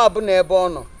 ọnụ abụ na ebe ọ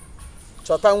nọ,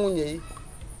 chọta nwunye gị.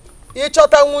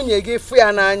 Ịchọta nwunye gị fụ ya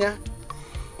n'anya,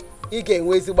 ị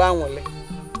ga-enwe ezigbo anwụlị.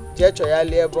 Jee chọọ ya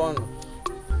lie ebe ọ nọ.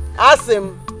 Asị m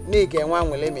na ị ga-enwe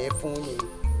anwụlị ma ịfụ nwunye gị.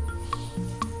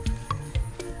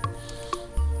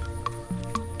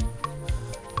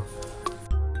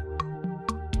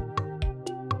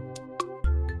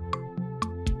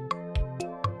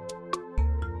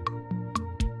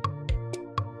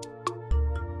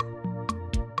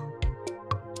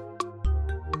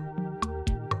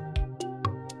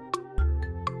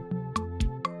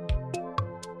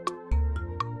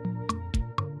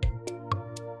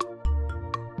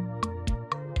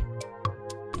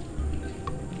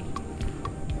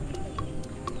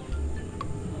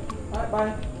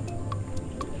 Bye.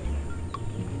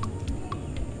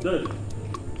 Daddy.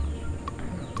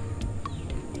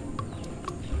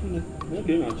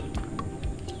 Okay, na-achọ.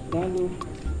 Daalụ.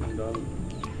 Daalụ.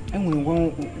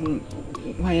 Enwere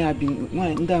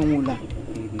nwaanyị ndị a nwụla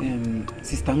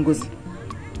Sista Ngozi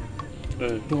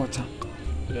dị ọcha.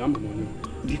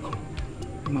 Biko,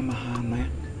 mama ha na ya.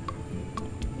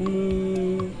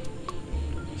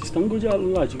 Sista Ngozi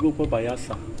alaghachigo kwa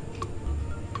Bayelsa.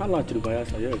 Ha laghachiri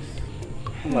Bayelsa, yes.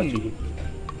 Ha laghachiri.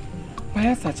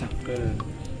 Bayelsa cha?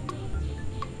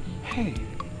 Hey.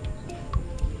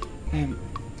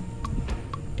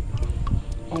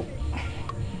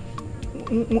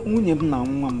 Nwunye m na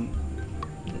nwa m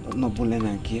nọbụla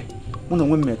na nke ya. Mụ na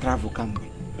onwe m mere travel kamgbe.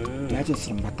 Ya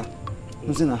jesiri m bata.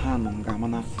 Nzi na ha nọ nga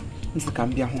mana nsị ka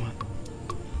m bịa hụ ha.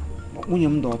 Nwunye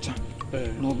m dị ọcha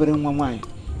na obere nwa nwaanyị.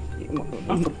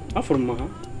 Afọrọ m ha.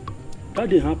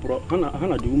 Daddy ha pụrụ ha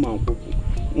na dị woman kwụkwụ.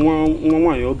 Nwa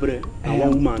nwaanyị obere na nwa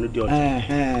woman dị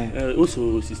ọcha. O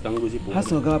so Sista Ngozi pụrụ. Ha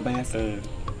so gawa Bayelsa.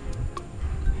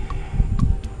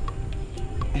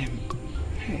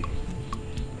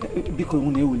 Biko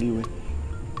mụ na-ewuli iwe.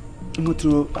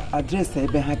 Nwetụrụ adreesị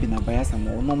ebe ha bi na Bayelsa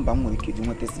ma ọ nọmba m nwere ike iji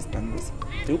nweta Sista Ngozi.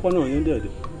 Ịkwa na onye ndị dị?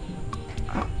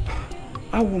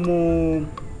 Awụ m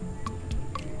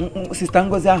Sista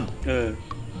Ngozi ahụ.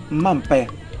 Mma mpa ya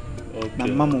na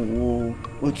mma m wụ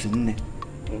otu nne.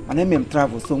 Mana eme m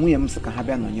travel so nwunye m sị ka ha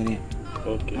bịa nọnyere ya.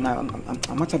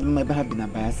 Amachaghị m ebe ha bi na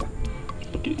Bayelsa.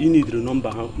 Ị nidiri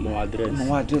nọmba ha ma adreesị?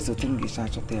 Ma adreesị otu m ga-esi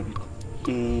achọta ya biko.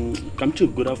 Ka m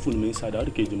check goda phone m inside, ọ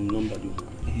dị ka eji m nọmba dị.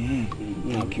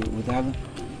 Thank you. Daalụ.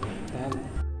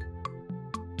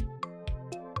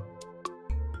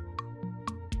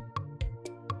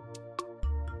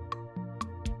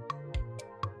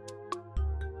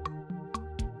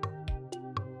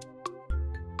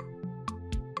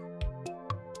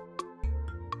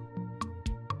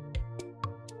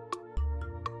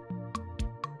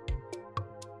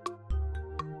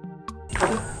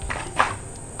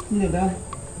 Nne, daalụ.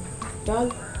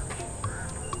 Daalụ.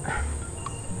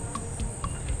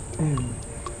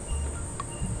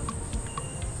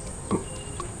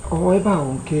 Ebe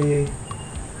ahụ nke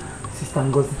Sista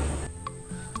Ngozi.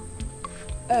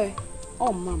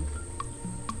 Mama.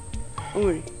 O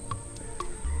nwere.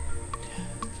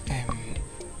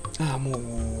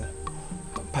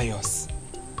 Pius.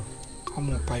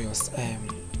 Pius.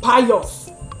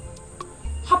 Pius.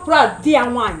 Hapụrụ di ya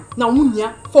nwaanyị na nwunye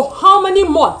ya for how many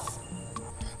months?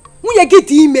 Nwunye gị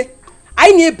dị ime.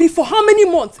 Anyị na-ebi for how many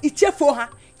months? Ichefuo ha.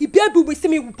 Ibia bụ isi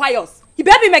m igwu Pius.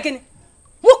 Ibia bụ ime gịnị?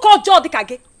 Nwoke ọjọọ dị ka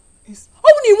gị. Ọ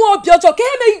bụ na inwe obi ọjọọ ka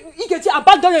eme ị ga-eji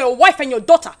abandon your wife and your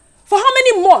daughter for how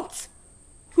many months?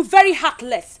 You're very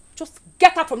heartless. Just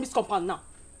get out from this compound now.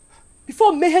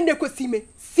 Before mehe na-ekwesị ime.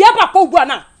 Si ebe akwa ugbu a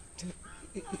na.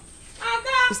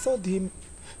 It's all the...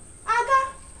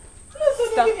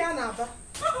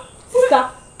 Sister,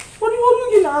 what do you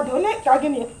want to do? Let's go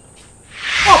again.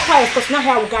 Oh, Pius, because now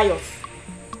here we Gaius.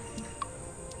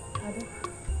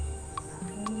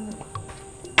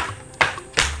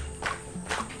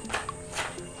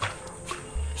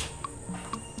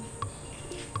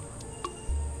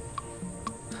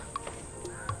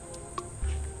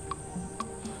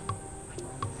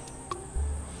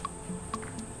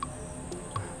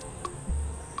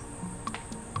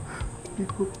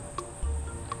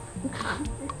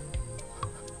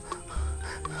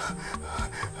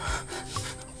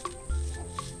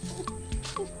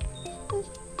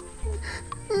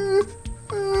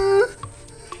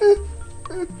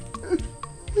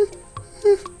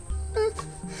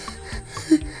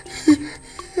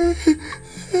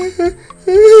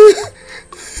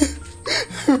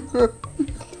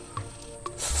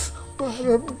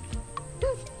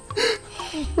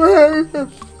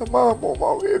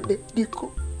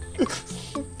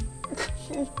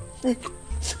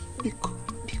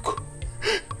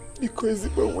 Biko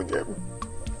ezigbo nwunye m.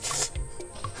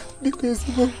 Biko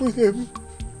ezigbo nwunye m.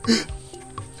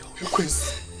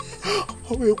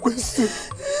 O wee kwesị.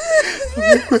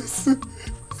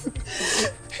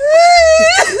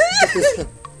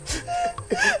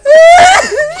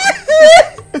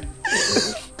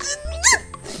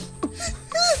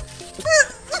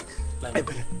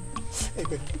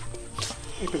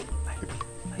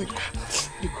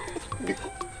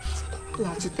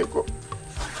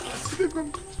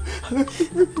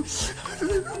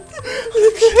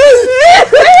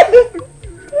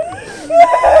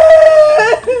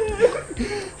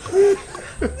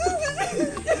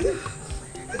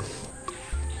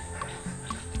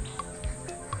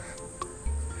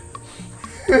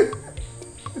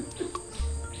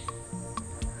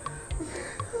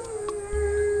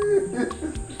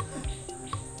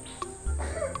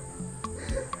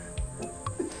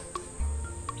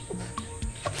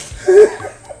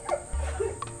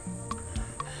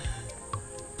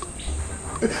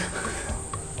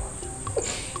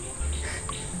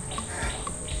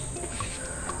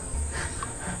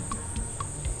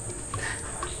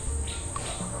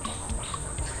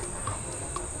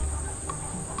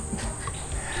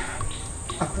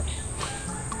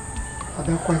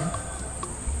 Adakwa.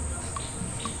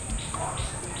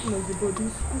 No, the body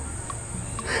school.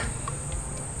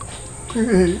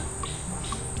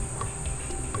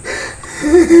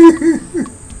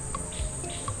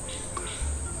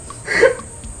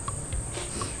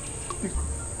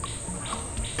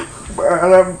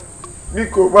 Baram,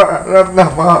 Miko Baram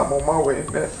Nama, Mama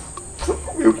Wayne.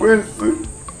 We went soon.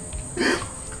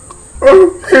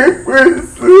 Okay, went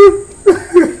soon.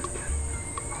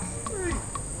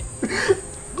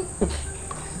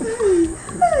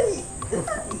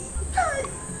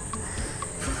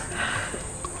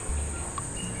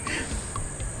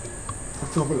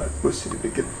 Like pushing it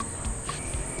again.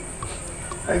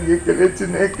 I get it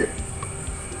in naked.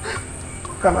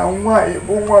 Can I why?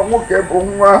 Buma, walk a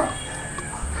buma.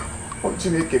 What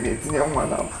you make it in your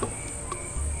one up?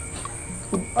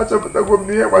 I chop the good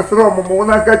near was wrong.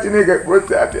 Mona catching a get what's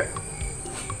that?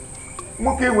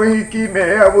 Mookie when he keep me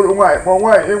every wife, or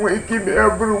why when he keep me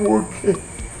every wookie.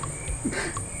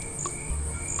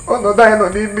 Oh, no, I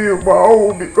don't need me,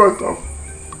 but because of.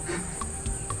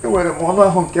 When a mona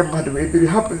home came mad, maybe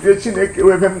happens that she make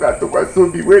with him got to was so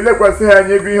be well, let us say, I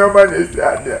never hear man is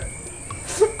there.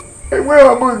 And where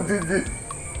among did it?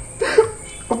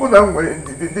 Upon I'm going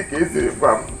to the case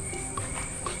from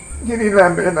getting a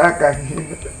man I can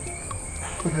hear.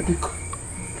 But I become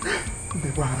the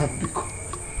one because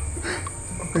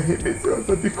okay, he makes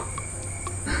also because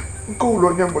go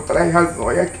on your motor, I has no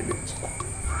yakilage.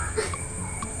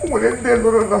 When they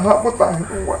don't know how much I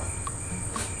want.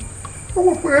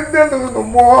 Oh, friend, no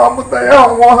more. I'm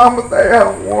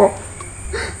tired.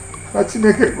 Let's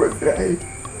make it with the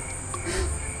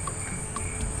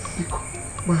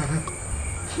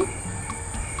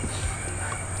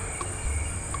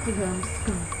I'm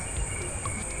scared.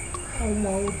 I'm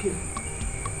okay.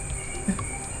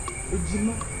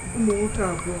 Ejima, I'm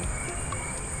okay.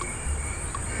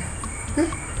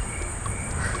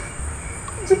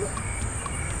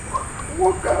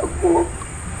 Walk out.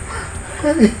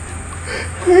 Hey.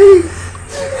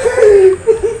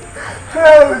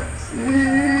 How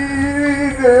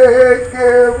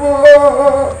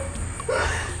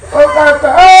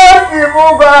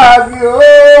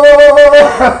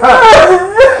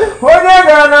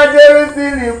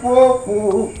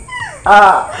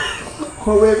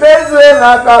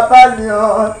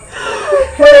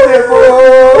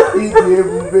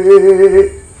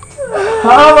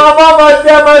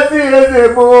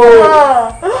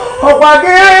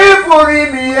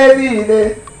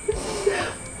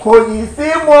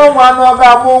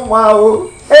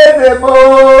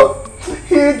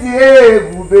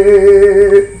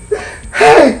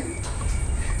hey!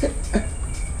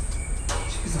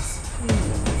 Jesus.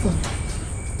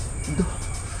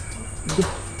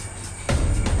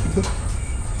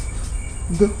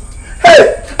 Hey!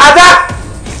 Ada!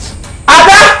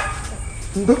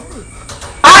 Jesus.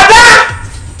 Ada!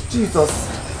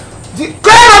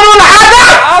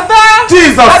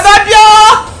 Jesus!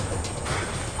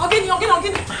 Okay.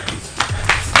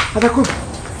 Ada, come.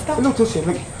 Look to see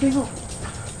me. Jesus!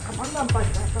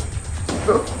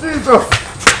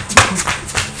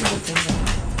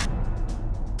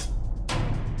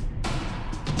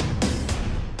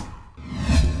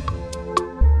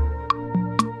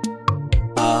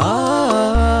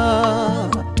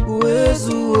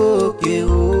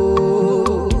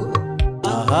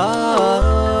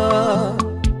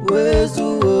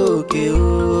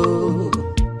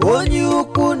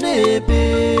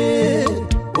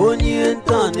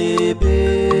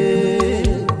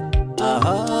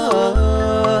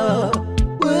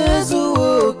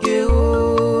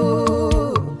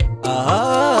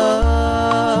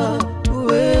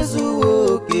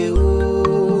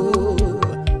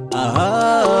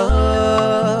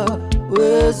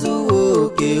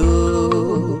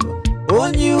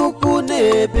 Onye ukwu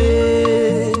n'ebe,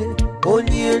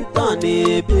 onye nta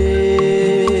n'ebe.